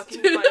so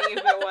fucking funny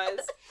if it was.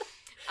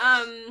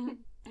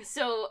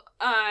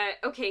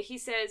 Okay, he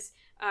says,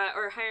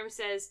 or Hiram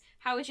says,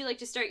 how would you like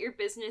to start your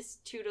business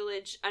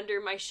tutelage under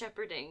my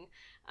shepherding?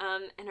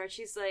 And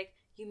Archie's like,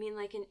 you mean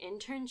like an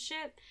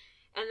internship?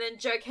 And then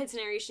Jughead's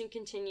narration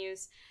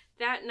continues.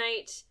 That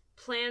night,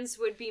 plans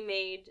would be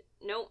made.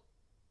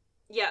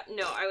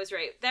 I was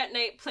right. That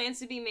night,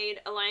 plans would be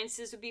made,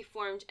 alliances would be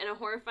formed, and a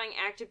horrifying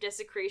act of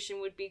desecration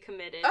would be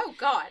committed. Oh,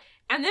 God.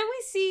 And then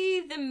we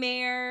see the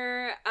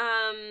mayor,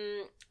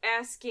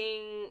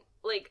 asking,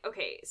 like,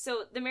 okay,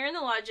 so the mayor and the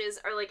lodges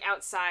are, like,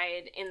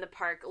 outside in the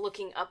park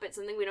looking up at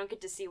something. We don't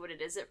get to see what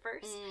it is at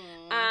first.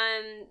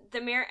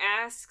 The mayor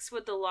asks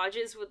what the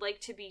lodges would like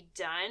to be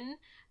done.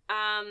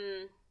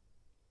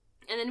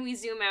 And then we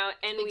zoom out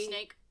and Big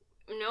snake.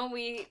 No,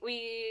 we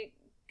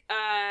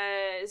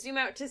zoom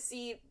out to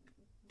see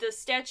the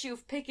statue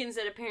of Pickens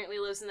that apparently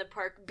lives in the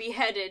park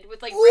beheaded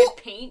with, like, red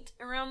paint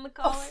around the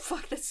collar. Oh,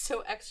 fuck, that's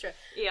so extra.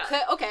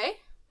 Yeah. Okay.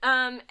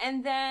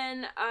 And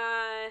then,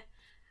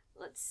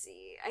 let's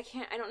see.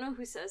 I don't know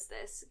who says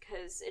this,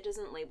 because it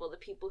doesn't label the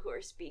people who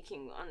are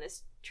speaking on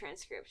this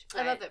transcript.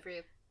 But, I love that for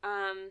you.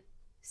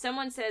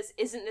 Someone says,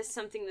 isn't this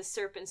something the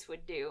serpents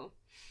would do?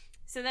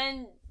 So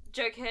then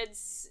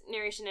Jughead's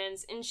narration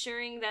ends,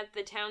 ensuring that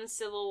the town's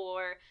civil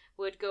war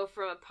would go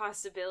from a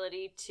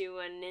possibility to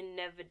an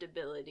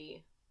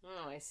inevitability.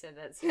 Oh, I said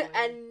that so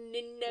An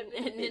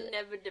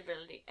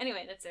inevitability.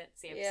 Anyway, that's it.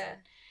 It's the episode. Yeah.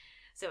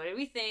 So what did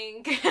we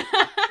think?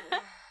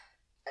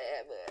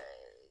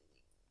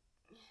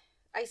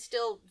 I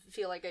still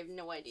feel like I have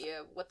no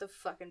idea what the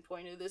fucking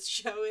point of this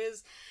show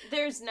is.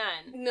 There's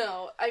none.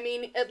 No, I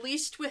mean, at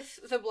least with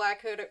the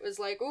Black Hood, it was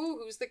like, ooh,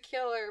 who's the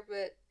killer?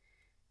 But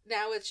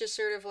now it's just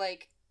sort of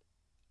like,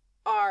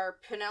 are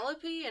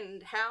Penelope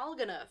and Hal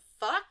gonna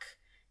fuck?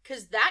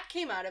 Because that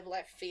came out of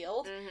left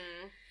field.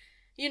 Mm-hmm.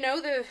 You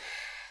know,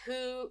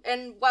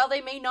 and while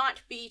they may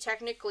not be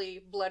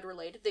technically blood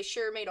related, they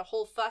sure made a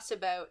whole fuss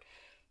about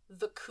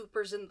the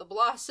Coopers and the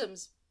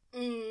Blossoms.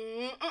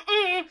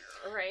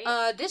 Right.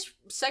 This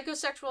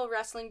psychosexual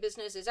wrestling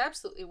business is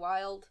absolutely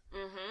wild.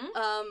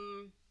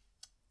 Mm-hmm.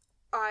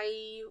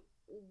 I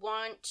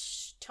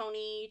want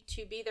Tony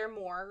to be there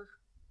more,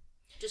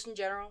 just in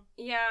general.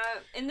 Yeah,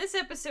 in this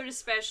episode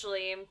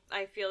especially,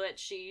 I feel that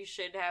she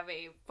should have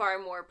a far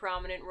more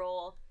prominent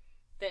role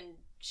than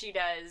she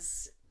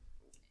does.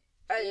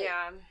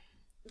 Yeah.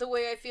 The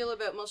way I feel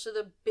about most of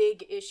the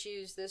big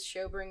issues this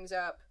show brings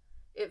up,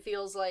 it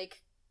feels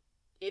like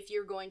if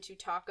you're going to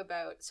talk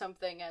about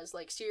something as,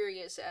 like,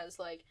 serious as,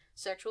 like,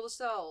 sexual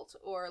assault,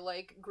 or,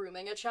 like,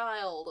 grooming a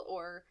child,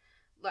 or,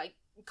 like,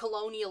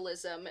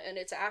 colonialism and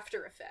its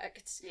after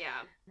effects,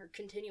 yeah, or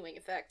continuing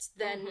effects,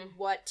 then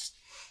what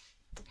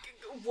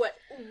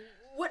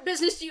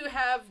business do you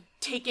have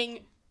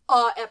taking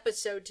a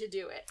episode to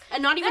do it?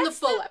 And not even the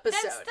full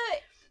episode.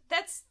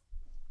 That's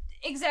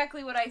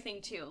exactly what I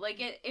think too. Like,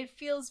 it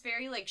feels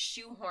very, like,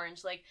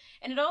 shoehorned, like,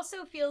 and it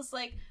also feels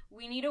like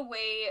we need a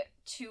way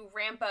to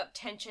ramp up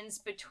tensions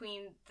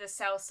between the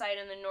south side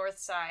and the north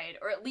side,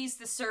 or at least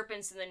the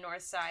serpents in the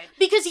north side.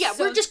 Because,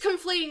 we're just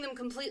conflating them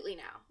completely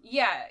now.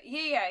 Yeah,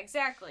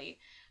 exactly.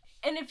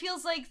 And it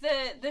feels like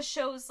the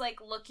show's,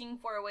 like, looking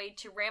for a way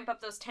to ramp up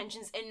those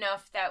tensions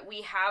enough that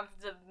we have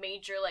the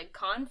major, like,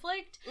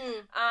 conflict.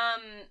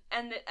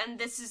 And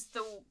this is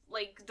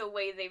the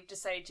way they've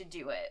decided to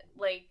do it.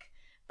 Like,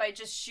 by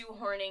just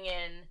shoehorning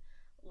in,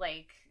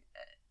 like,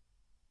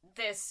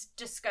 this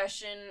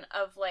discussion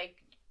of,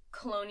 like,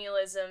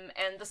 colonialism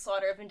and the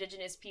slaughter of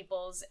indigenous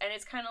peoples, and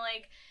it's kind of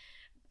like,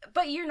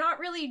 but you're not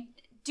really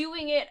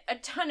doing it a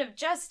ton of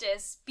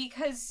justice,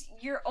 because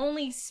you're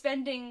only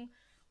spending,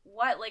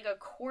 like a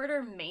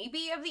quarter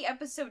maybe of the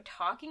episode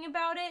talking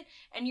about it,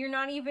 and you're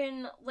not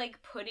even,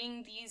 like,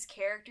 putting these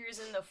characters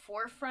in the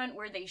forefront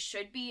where they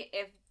should be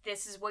if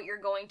this is what you're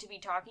going to be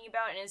talking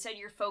about, and instead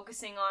you're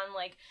focusing on,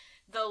 like,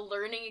 the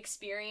learning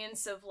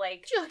experience of,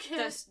 like,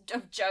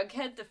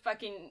 Jughead, the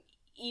fucking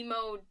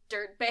emo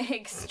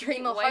dirtbag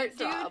straight white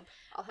dude.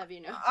 I'll have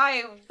you know.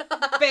 I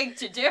beg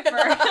to differ.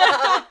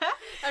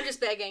 I'm just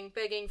begging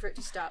for it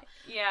to stop.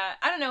 Yeah,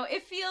 I don't know.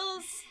 It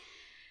feels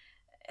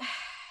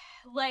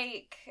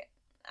like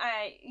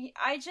I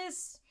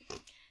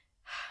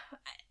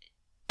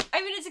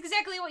mean, it's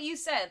exactly what you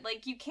said.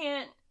 Like, you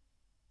can't,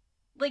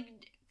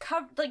 like,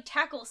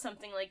 tackle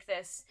something like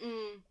this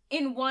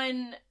in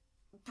one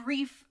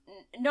brief,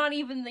 not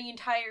even the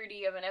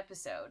entirety of an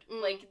episode.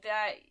 Like,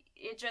 that,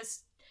 it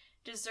just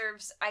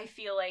deserves, I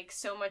feel like,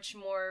 so much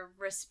more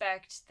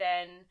respect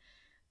than,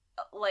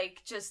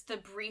 like, just the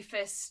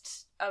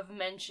briefest of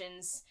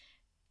mentions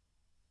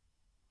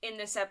in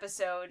this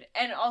episode,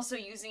 and also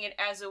using it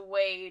as a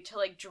way to,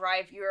 like,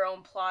 drive your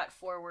own plot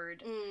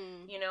forward,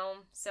 you know?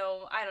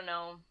 So, I don't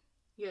know.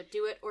 Yeah,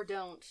 do it or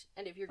don't,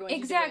 and if you're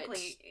going to do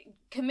it...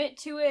 Commit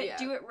to it,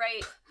 do it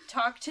right,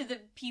 talk to the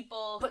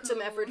people Put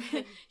some effort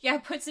in. Yeah,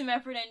 put some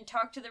effort in,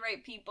 talk to the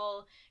right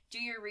people, do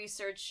your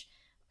research,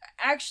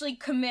 actually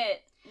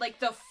commit, like,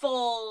 the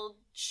full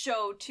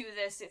show to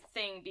this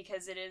thing,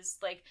 because it is,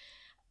 like,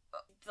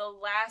 the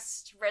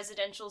last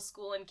residential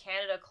school in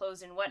Canada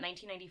closed in,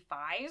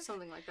 1995?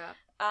 Something like that.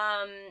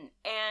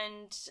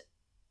 And,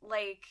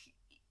 like,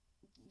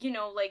 you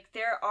know, like,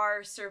 there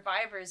are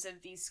survivors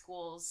of these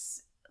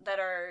schools that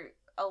are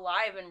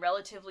alive and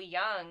relatively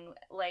young,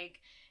 like,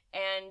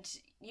 and,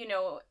 you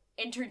know,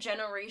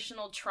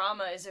 intergenerational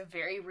trauma is a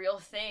very real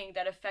thing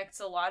that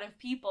affects a lot of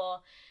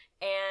people,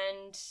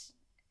 and,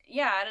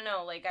 yeah, I don't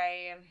know, like,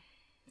 I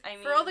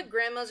mean... For all the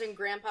grandmas and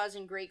grandpas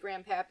and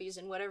great-grandpappies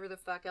and whatever the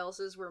fuck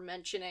else's we're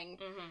mentioning,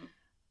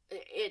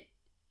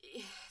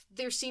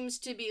 there seems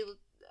to be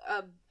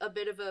a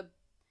bit of a...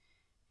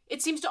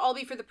 It seems to all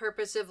be for the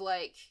purpose of,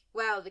 like,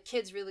 wow, the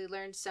kids really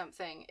learned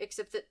something,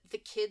 except that the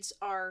kids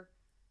are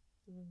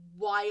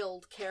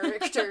wild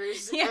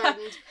characters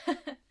and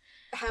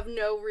have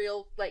no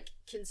real, like,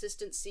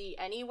 consistency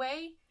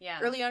anyway. Yeah.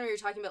 Early on, we were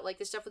talking about, like,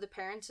 the stuff with the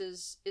parents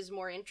is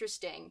more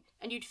interesting,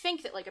 and you'd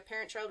think that, like, a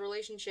parent-child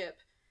relationship,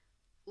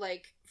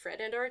 like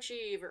Fred and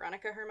Archie,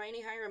 Veronica,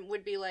 Hermione, Hiram,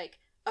 would be, like,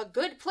 a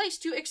good place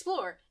to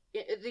explore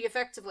the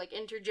effects of, like,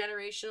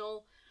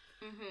 intergenerational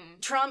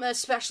trauma,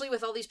 especially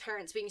with all these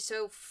parents being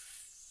so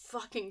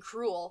fucking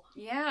cruel.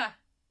 Yeah.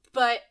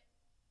 But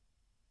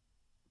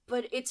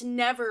it's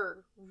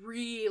never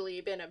really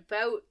been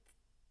about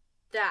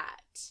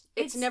that.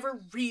 It's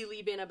never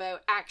really been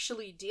about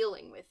actually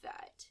dealing with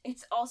that.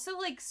 It's also,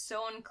 like,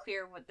 so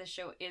unclear what the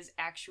show is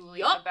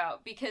actually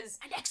about, because...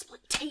 And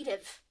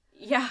exploitative.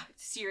 Yeah,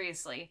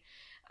 seriously.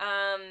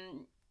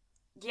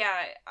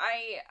 Yeah,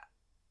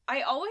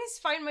 I always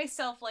find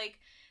myself, like,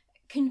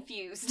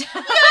 confused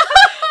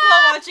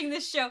while watching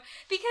this show,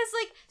 because,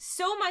 like,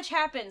 so much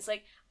happens.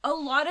 Like, a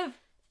lot of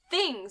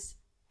things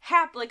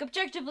like,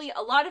 objectively,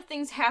 a lot of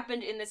things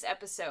happened in this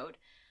episode.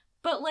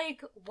 But,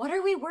 like, what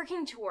are we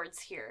working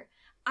towards here?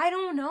 I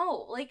don't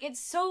know. Like, it's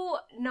so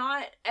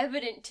not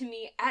evident to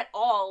me at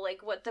all,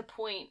 like, what the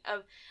point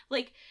of,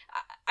 like,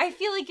 I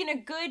feel like in a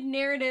good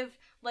narrative,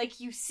 like,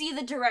 you see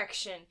the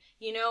direction,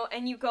 you know,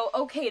 and you go,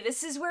 okay,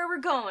 this is where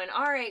we're going.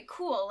 All right,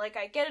 cool. Like,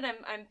 I get it.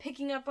 I'm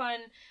picking up on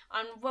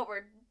what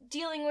we're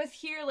dealing with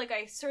here. Like,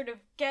 I sort of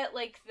get,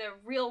 like, the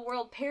real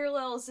world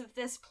parallels of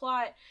this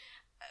plot.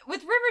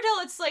 With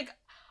Riverdale, it's like,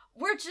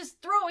 we're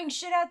just throwing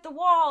shit at the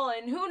wall,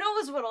 and who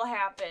knows what'll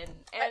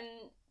happen.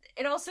 And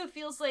it also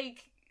feels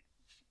like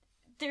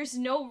there's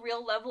no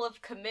real level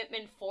of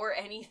commitment for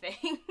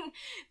anything,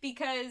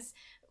 because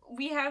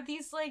we have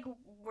these, like,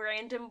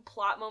 random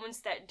plot moments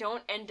that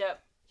don't end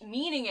up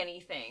meaning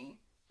anything.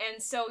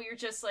 And so you're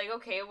just like,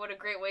 okay, what a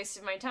great waste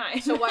of my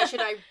time. So why should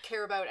I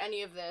care about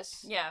any of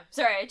this? Yeah.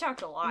 Sorry, I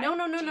talked a lot. No.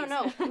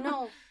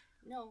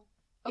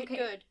 Okay.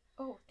 Good.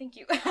 Oh, thank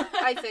you.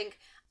 I think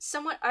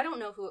somewhat, I don't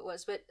know who it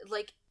was, but,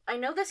 like, I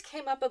know this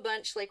came up a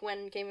bunch, like,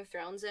 when Game of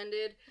Thrones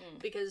ended,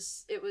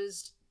 because it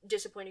was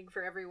disappointing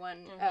for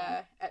everyone,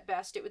 at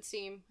best, it would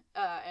seem,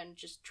 and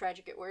just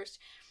tragic at worst.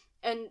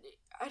 And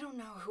I don't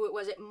know who it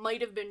was. It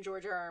might have been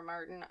George R.R.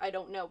 Martin. I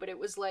don't know, but it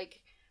was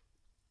like,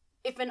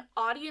 if an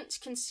audience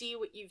can see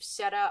what you've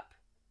set up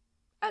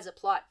as a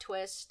plot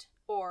twist,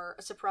 or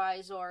a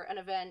surprise, or an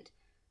event,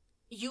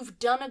 you've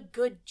done a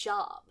good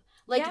job.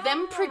 Like,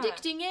 them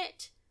predicting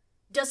it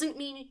doesn't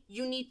mean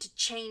you need to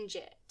change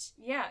it.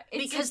 Yeah.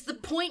 Because the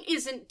point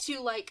isn't to,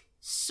 like,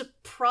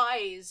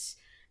 surprise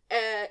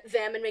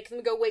them and make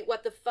them go, wait,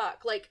 what the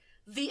fuck? Like,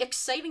 the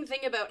exciting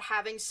thing about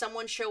having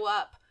someone show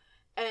up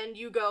and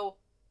you go,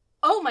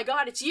 oh my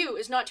god, it's you,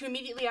 is not to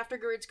immediately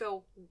afterwards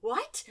go,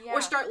 what? Yeah.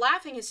 Or start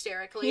laughing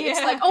hysterically. Yeah.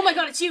 It's like, oh my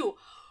god, it's you.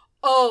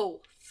 Oh,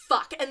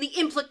 fuck. And the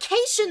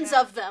implications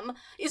of them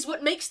is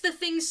what makes the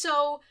thing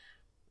so...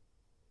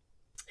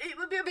 It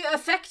would be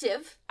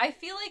effective. I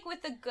feel like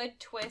with a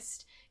good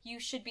twist, you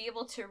should be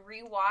able to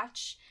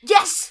rewatch.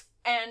 Yes!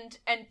 And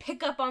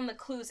pick up on the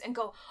clues and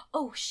go,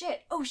 oh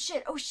shit,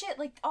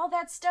 like, all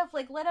that stuff,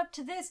 like, led up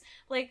to this,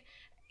 like,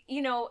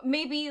 you know,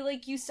 maybe,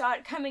 like, you saw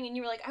it coming and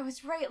you were like, I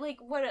was right, like,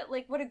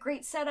 what a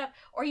great setup,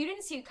 or you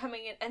didn't see it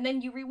coming, and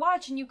then you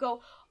rewatch and you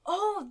go,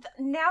 oh,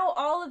 now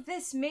all of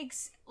this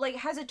makes, like,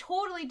 has a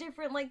totally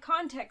different, like,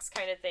 context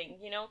kind of thing,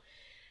 you know?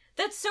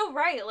 That's so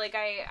right. Like,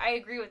 I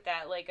agree with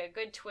that. Like, a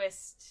good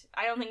twist,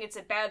 I don't think it's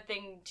a bad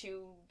thing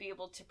to be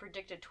able to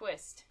predict a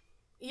twist.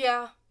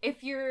 Yeah.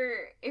 If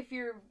you're,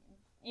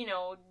 you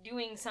know,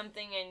 doing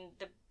something and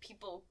the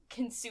people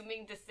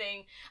consuming the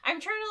thing. I'm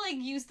trying to,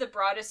 like, use the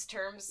broadest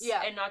terms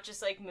and not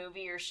just, like,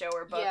 movie or show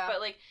or book, but,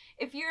 like,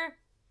 if you're,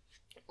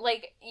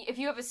 like, if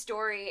you have a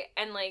story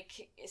and,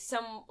 like,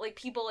 some, like,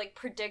 people, like,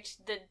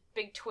 predict the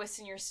big twist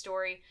in your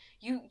story,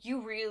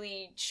 you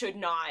really should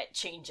not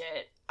change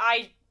it.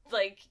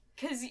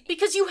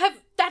 Because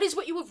that is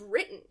what you have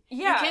written.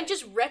 Yeah. You can't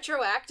just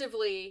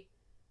retroactively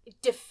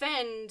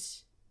defend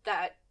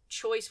that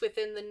choice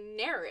within the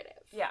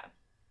narrative. Yeah.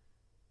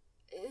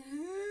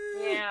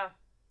 Yeah.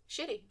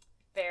 Shitty.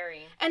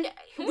 Very. And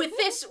with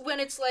this, when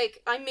it's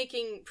like, I'm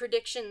making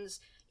predictions,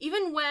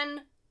 even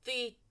when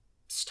the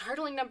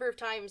startling number of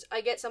times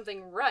I get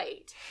something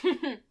right,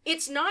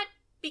 it's not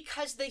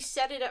because they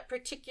set it up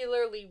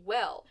particularly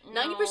well.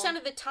 No. 90%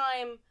 of the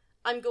time,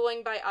 I'm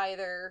going by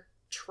either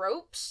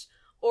tropes,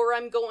 or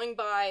I'm going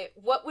by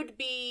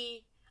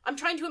I'm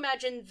trying to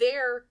imagine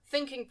their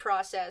thinking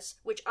process,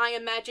 which I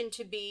imagine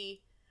to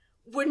be,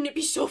 wouldn't it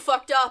be so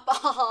fucked up?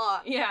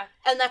 Yeah.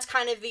 And that's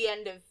kind of the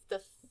end of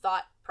the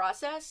thought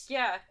process.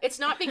 Yeah. It's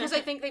not because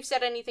I think they've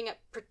set anything up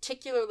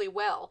particularly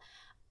well.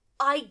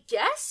 I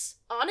guess,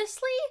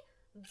 honestly,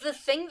 the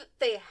thing that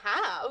they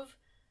have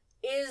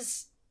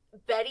is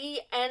Betty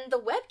and the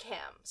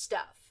webcam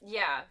stuff.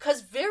 Yeah.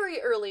 Because very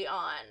early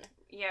on...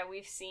 Yeah,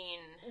 we've seen...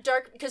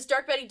 Dark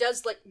Betty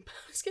does, like... I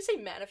was gonna say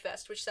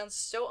manifest, which sounds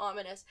so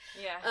ominous.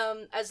 Yeah.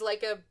 As,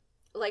 like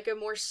a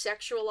more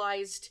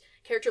sexualized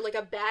character, like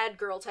a bad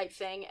girl type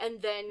thing.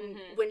 And then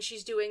when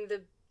she's doing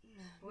the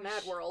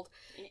Mad World,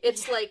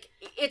 it's like...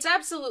 It's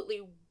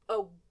absolutely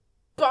a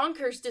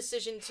bonkers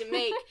decision to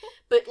make.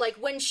 But, like,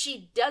 when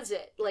she does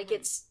it, like,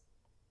 it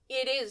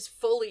is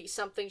fully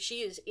something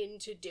she is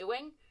into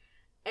doing.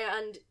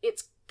 And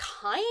it's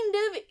kind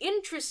of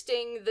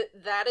interesting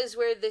that is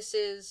where this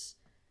is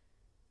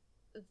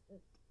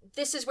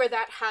where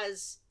that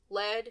has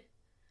led,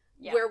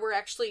 where we're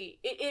actually,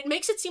 it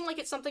makes it seem like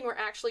it's something we're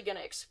actually going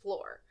to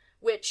explore,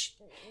 which,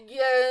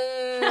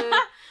 I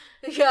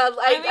don't know,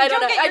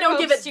 I don't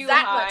give it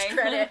that much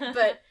credit,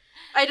 but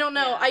I don't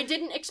know, I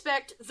didn't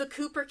expect the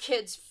Cooper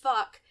kids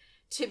fuck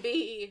to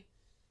be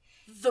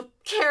the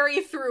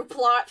carry-through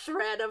plot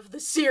thread of the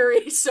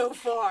series so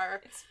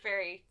far. It's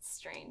very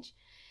strange.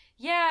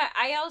 Yeah,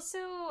 I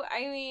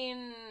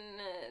mean,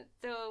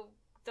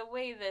 the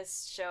way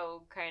this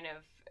show kind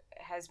of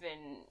has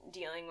been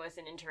dealing with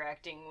and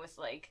interacting with,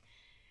 like,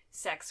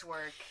 sex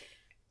work,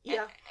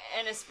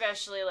 and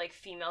especially, like,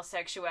 female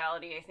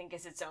sexuality, I think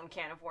is its own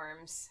can of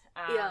worms.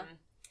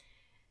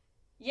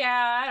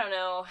 Yeah, I don't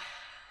know.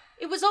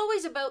 It was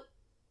always about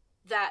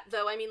that,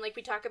 though. I mean, like,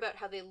 we talk about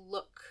how they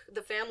look,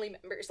 the family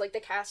members, like, the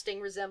casting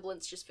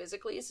resemblance just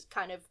physically is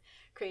kind of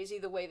crazy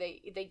the way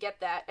they get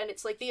that. And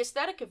it's like the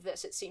aesthetic of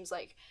this, it seems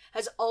like,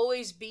 has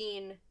always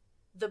been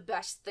the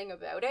best thing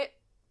about it.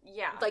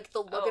 Yeah. Like,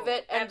 the look of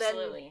it. And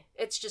absolutely.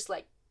 Then it's just,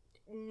 like,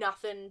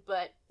 nothing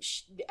but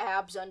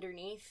abs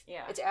underneath.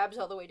 Yeah. It's abs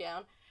all the way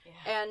down.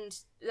 Yeah. And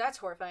that's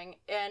horrifying.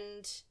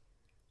 And,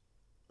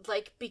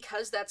 like,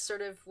 because that's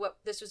sort of what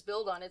this was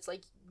built on, it's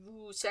like,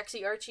 ooh,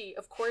 sexy Archie.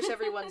 Of course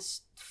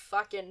everyone's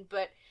fucking,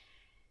 but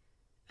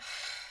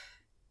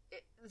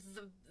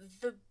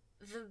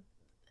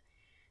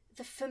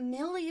the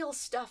familial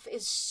stuff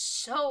is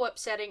so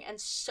upsetting and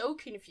so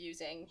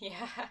confusing.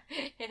 Yeah,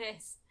 it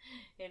is.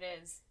 It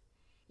is.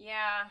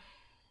 Yeah,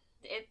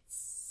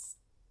 it's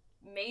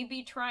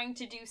maybe trying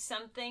to do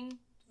something,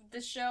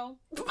 the show.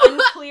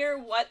 Unclear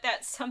what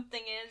that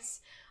something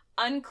is.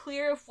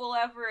 Unclear if we'll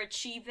ever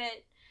achieve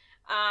it.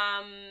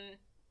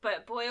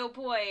 But boy, oh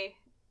boy,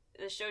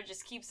 the show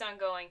just keeps on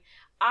going.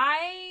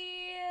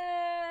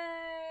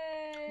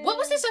 What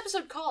was this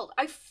episode called?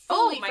 I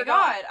fully forgot.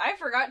 God, I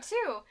forgot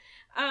too.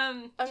 I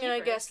mean, I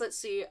guess, let's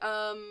see.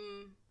 I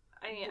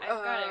mean, I've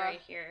got it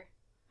right here.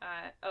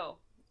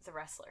 The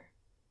Wrestler.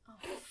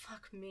 Oh,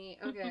 fuck me.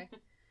 Okay.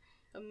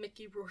 A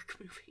Mickey Rourke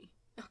movie.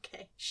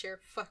 Okay, sure,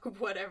 fuck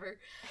whatever.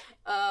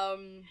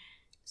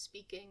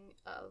 Speaking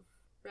of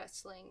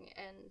wrestling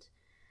and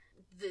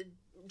the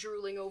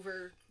drooling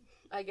over,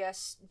 I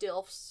guess,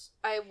 DILFs,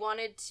 I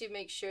wanted to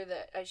make sure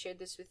that I shared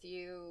this with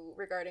you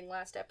regarding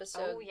last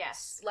episode. Oh,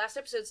 yes. Last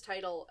episode's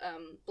title,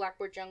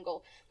 Blackboard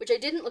Jungle, which I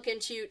didn't look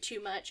into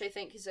too much, I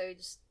think, because I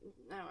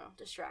don't know,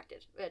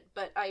 distracted.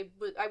 But I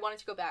wanted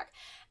to go back,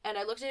 and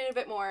I looked at it a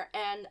bit more,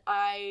 and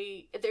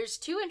there's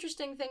two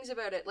interesting things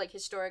about it, like,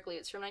 historically.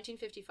 It's from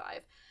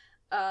 1955,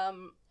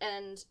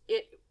 and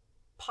it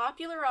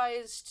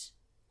popularized,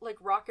 like,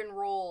 rock and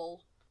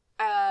roll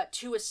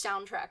to a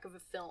soundtrack of a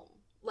film.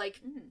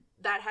 Like,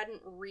 that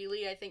hadn't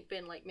really, I think,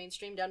 been, like,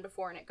 mainstream done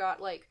before, and it got,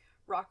 like,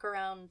 Rock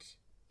Around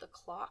the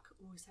Clock?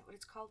 Oh, is that what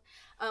it's called?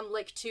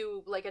 Like,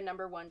 to, like, a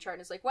number one chart,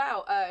 and it's like,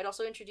 wow, it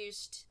also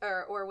introduced,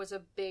 or was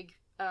a big,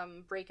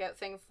 breakout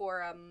thing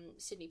for,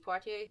 Sidney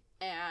Poitier,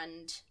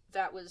 and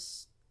that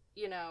was,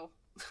 you know,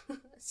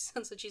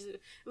 sounds like it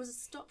was a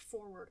step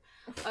forward.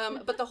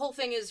 But the whole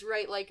thing is,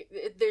 right, like,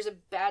 there's a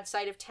bad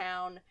side of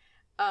town,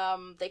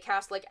 they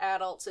cast, like,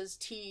 adults as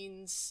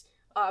teens,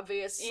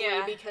 obviously,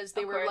 Yeah, because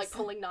they of were, course. like,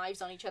 pulling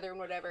knives on each other and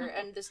whatever,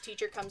 and this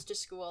teacher comes to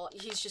school.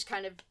 He's just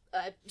kind of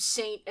a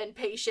saint and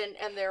patient,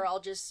 and they're all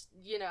just,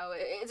 you know,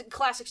 it's a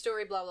classic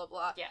story, blah, blah,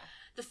 blah. Yeah.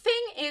 The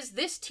thing is,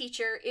 this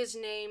teacher is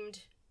named,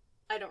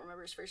 I don't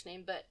remember his first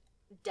name, but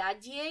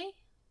Dadier?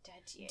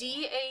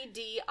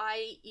 Dadier.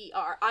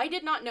 I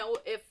did not know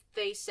if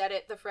they said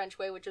it the French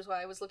way, which is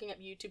why I was looking up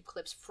YouTube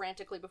clips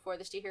frantically before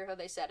this to hear how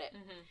they said it.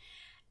 Mm-hmm.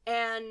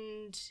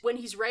 And when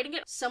he's writing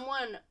it,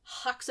 someone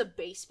hucks a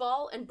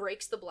baseball and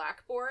breaks the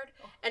blackboard,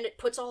 and it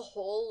puts a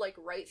hole, like,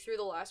 right through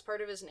the last part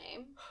of his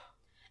name.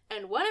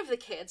 And one of the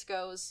kids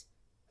goes,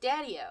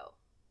 Daddy-o.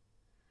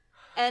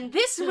 And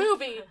this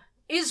movie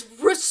is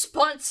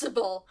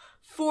responsible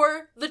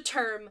for the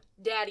term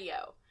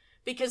Daddy-o,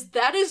 because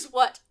that is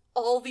what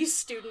all these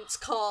students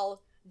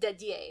call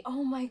Dadier.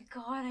 Oh my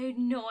god, I had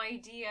no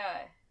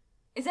idea.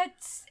 Is that...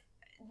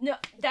 No,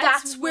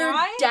 That's where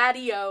why?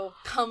 Daddy-o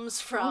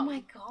comes from. Oh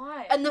my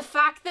god. And the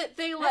fact that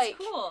they, like...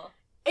 That's cool.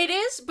 It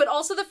is, but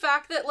also the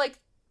fact that, like,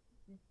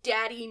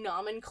 daddy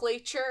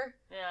nomenclature...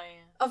 Yeah.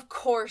 Of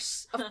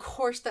course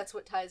that's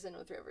what ties in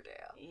with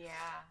Riverdale.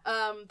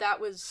 Yeah. That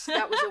was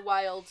a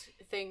wild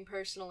thing,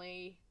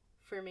 personally,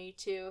 for me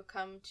to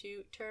come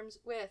to terms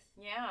with.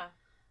 Yeah.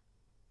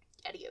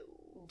 Daddy-o.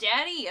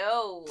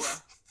 Daddy-o.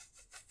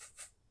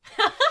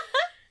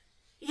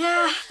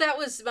 Yeah, that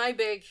was my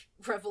big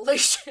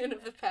revelation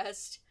of the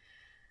past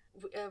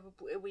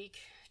week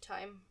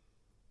time.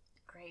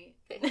 Great.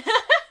 Thanks.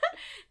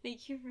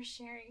 Thank you for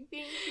sharing.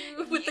 Thank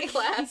you. With the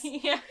class.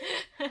 Yeah.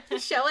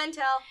 Show and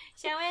tell.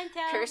 Show and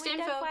tell. Cursed with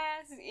info. the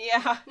class.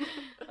 Yeah.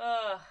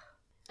 Ugh.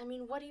 I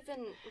mean, where do you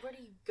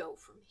go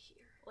from here?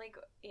 Like,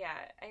 yeah,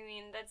 I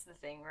mean, that's the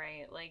thing,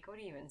 right? Like, what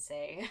do you even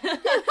say?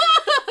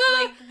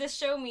 Like, the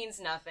show means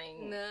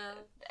nothing. No.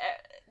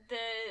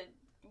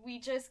 We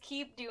just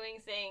keep doing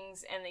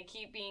things, and they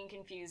keep being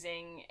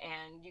confusing,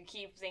 and you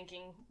keep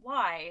thinking,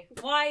 why?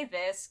 Why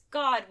this?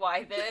 God,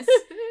 why this?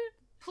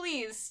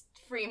 Please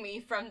free me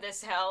from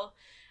this hell.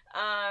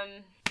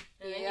 And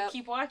then you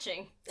keep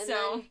watching. And so...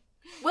 then,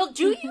 well,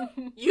 do you?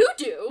 You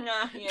do.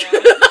 Yeah.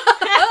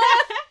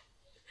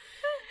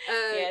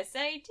 Yes,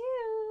 I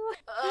do.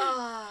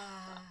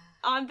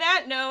 On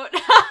that note.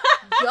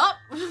 Yup.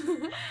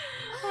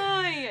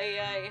 Ay, ay,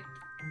 ay.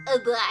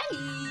 Bye.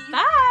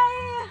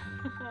 Bye.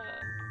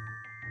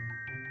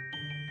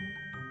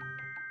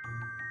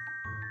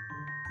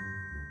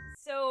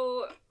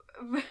 So.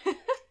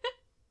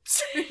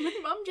 Sorry, my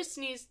mom just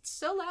sneezed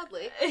so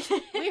loudly.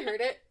 We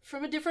heard it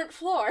from a different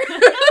floor.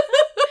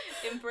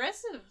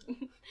 Impressive.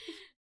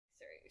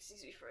 Sorry,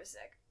 excuse me for a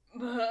sec.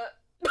 I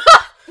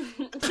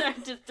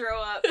have to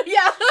throw up.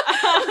 Yeah.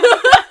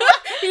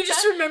 You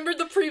just remembered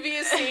the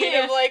previous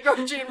scene of, like,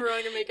 Archie and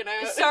Veronica making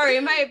out. Sorry,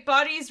 my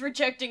body's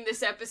rejecting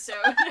this episode.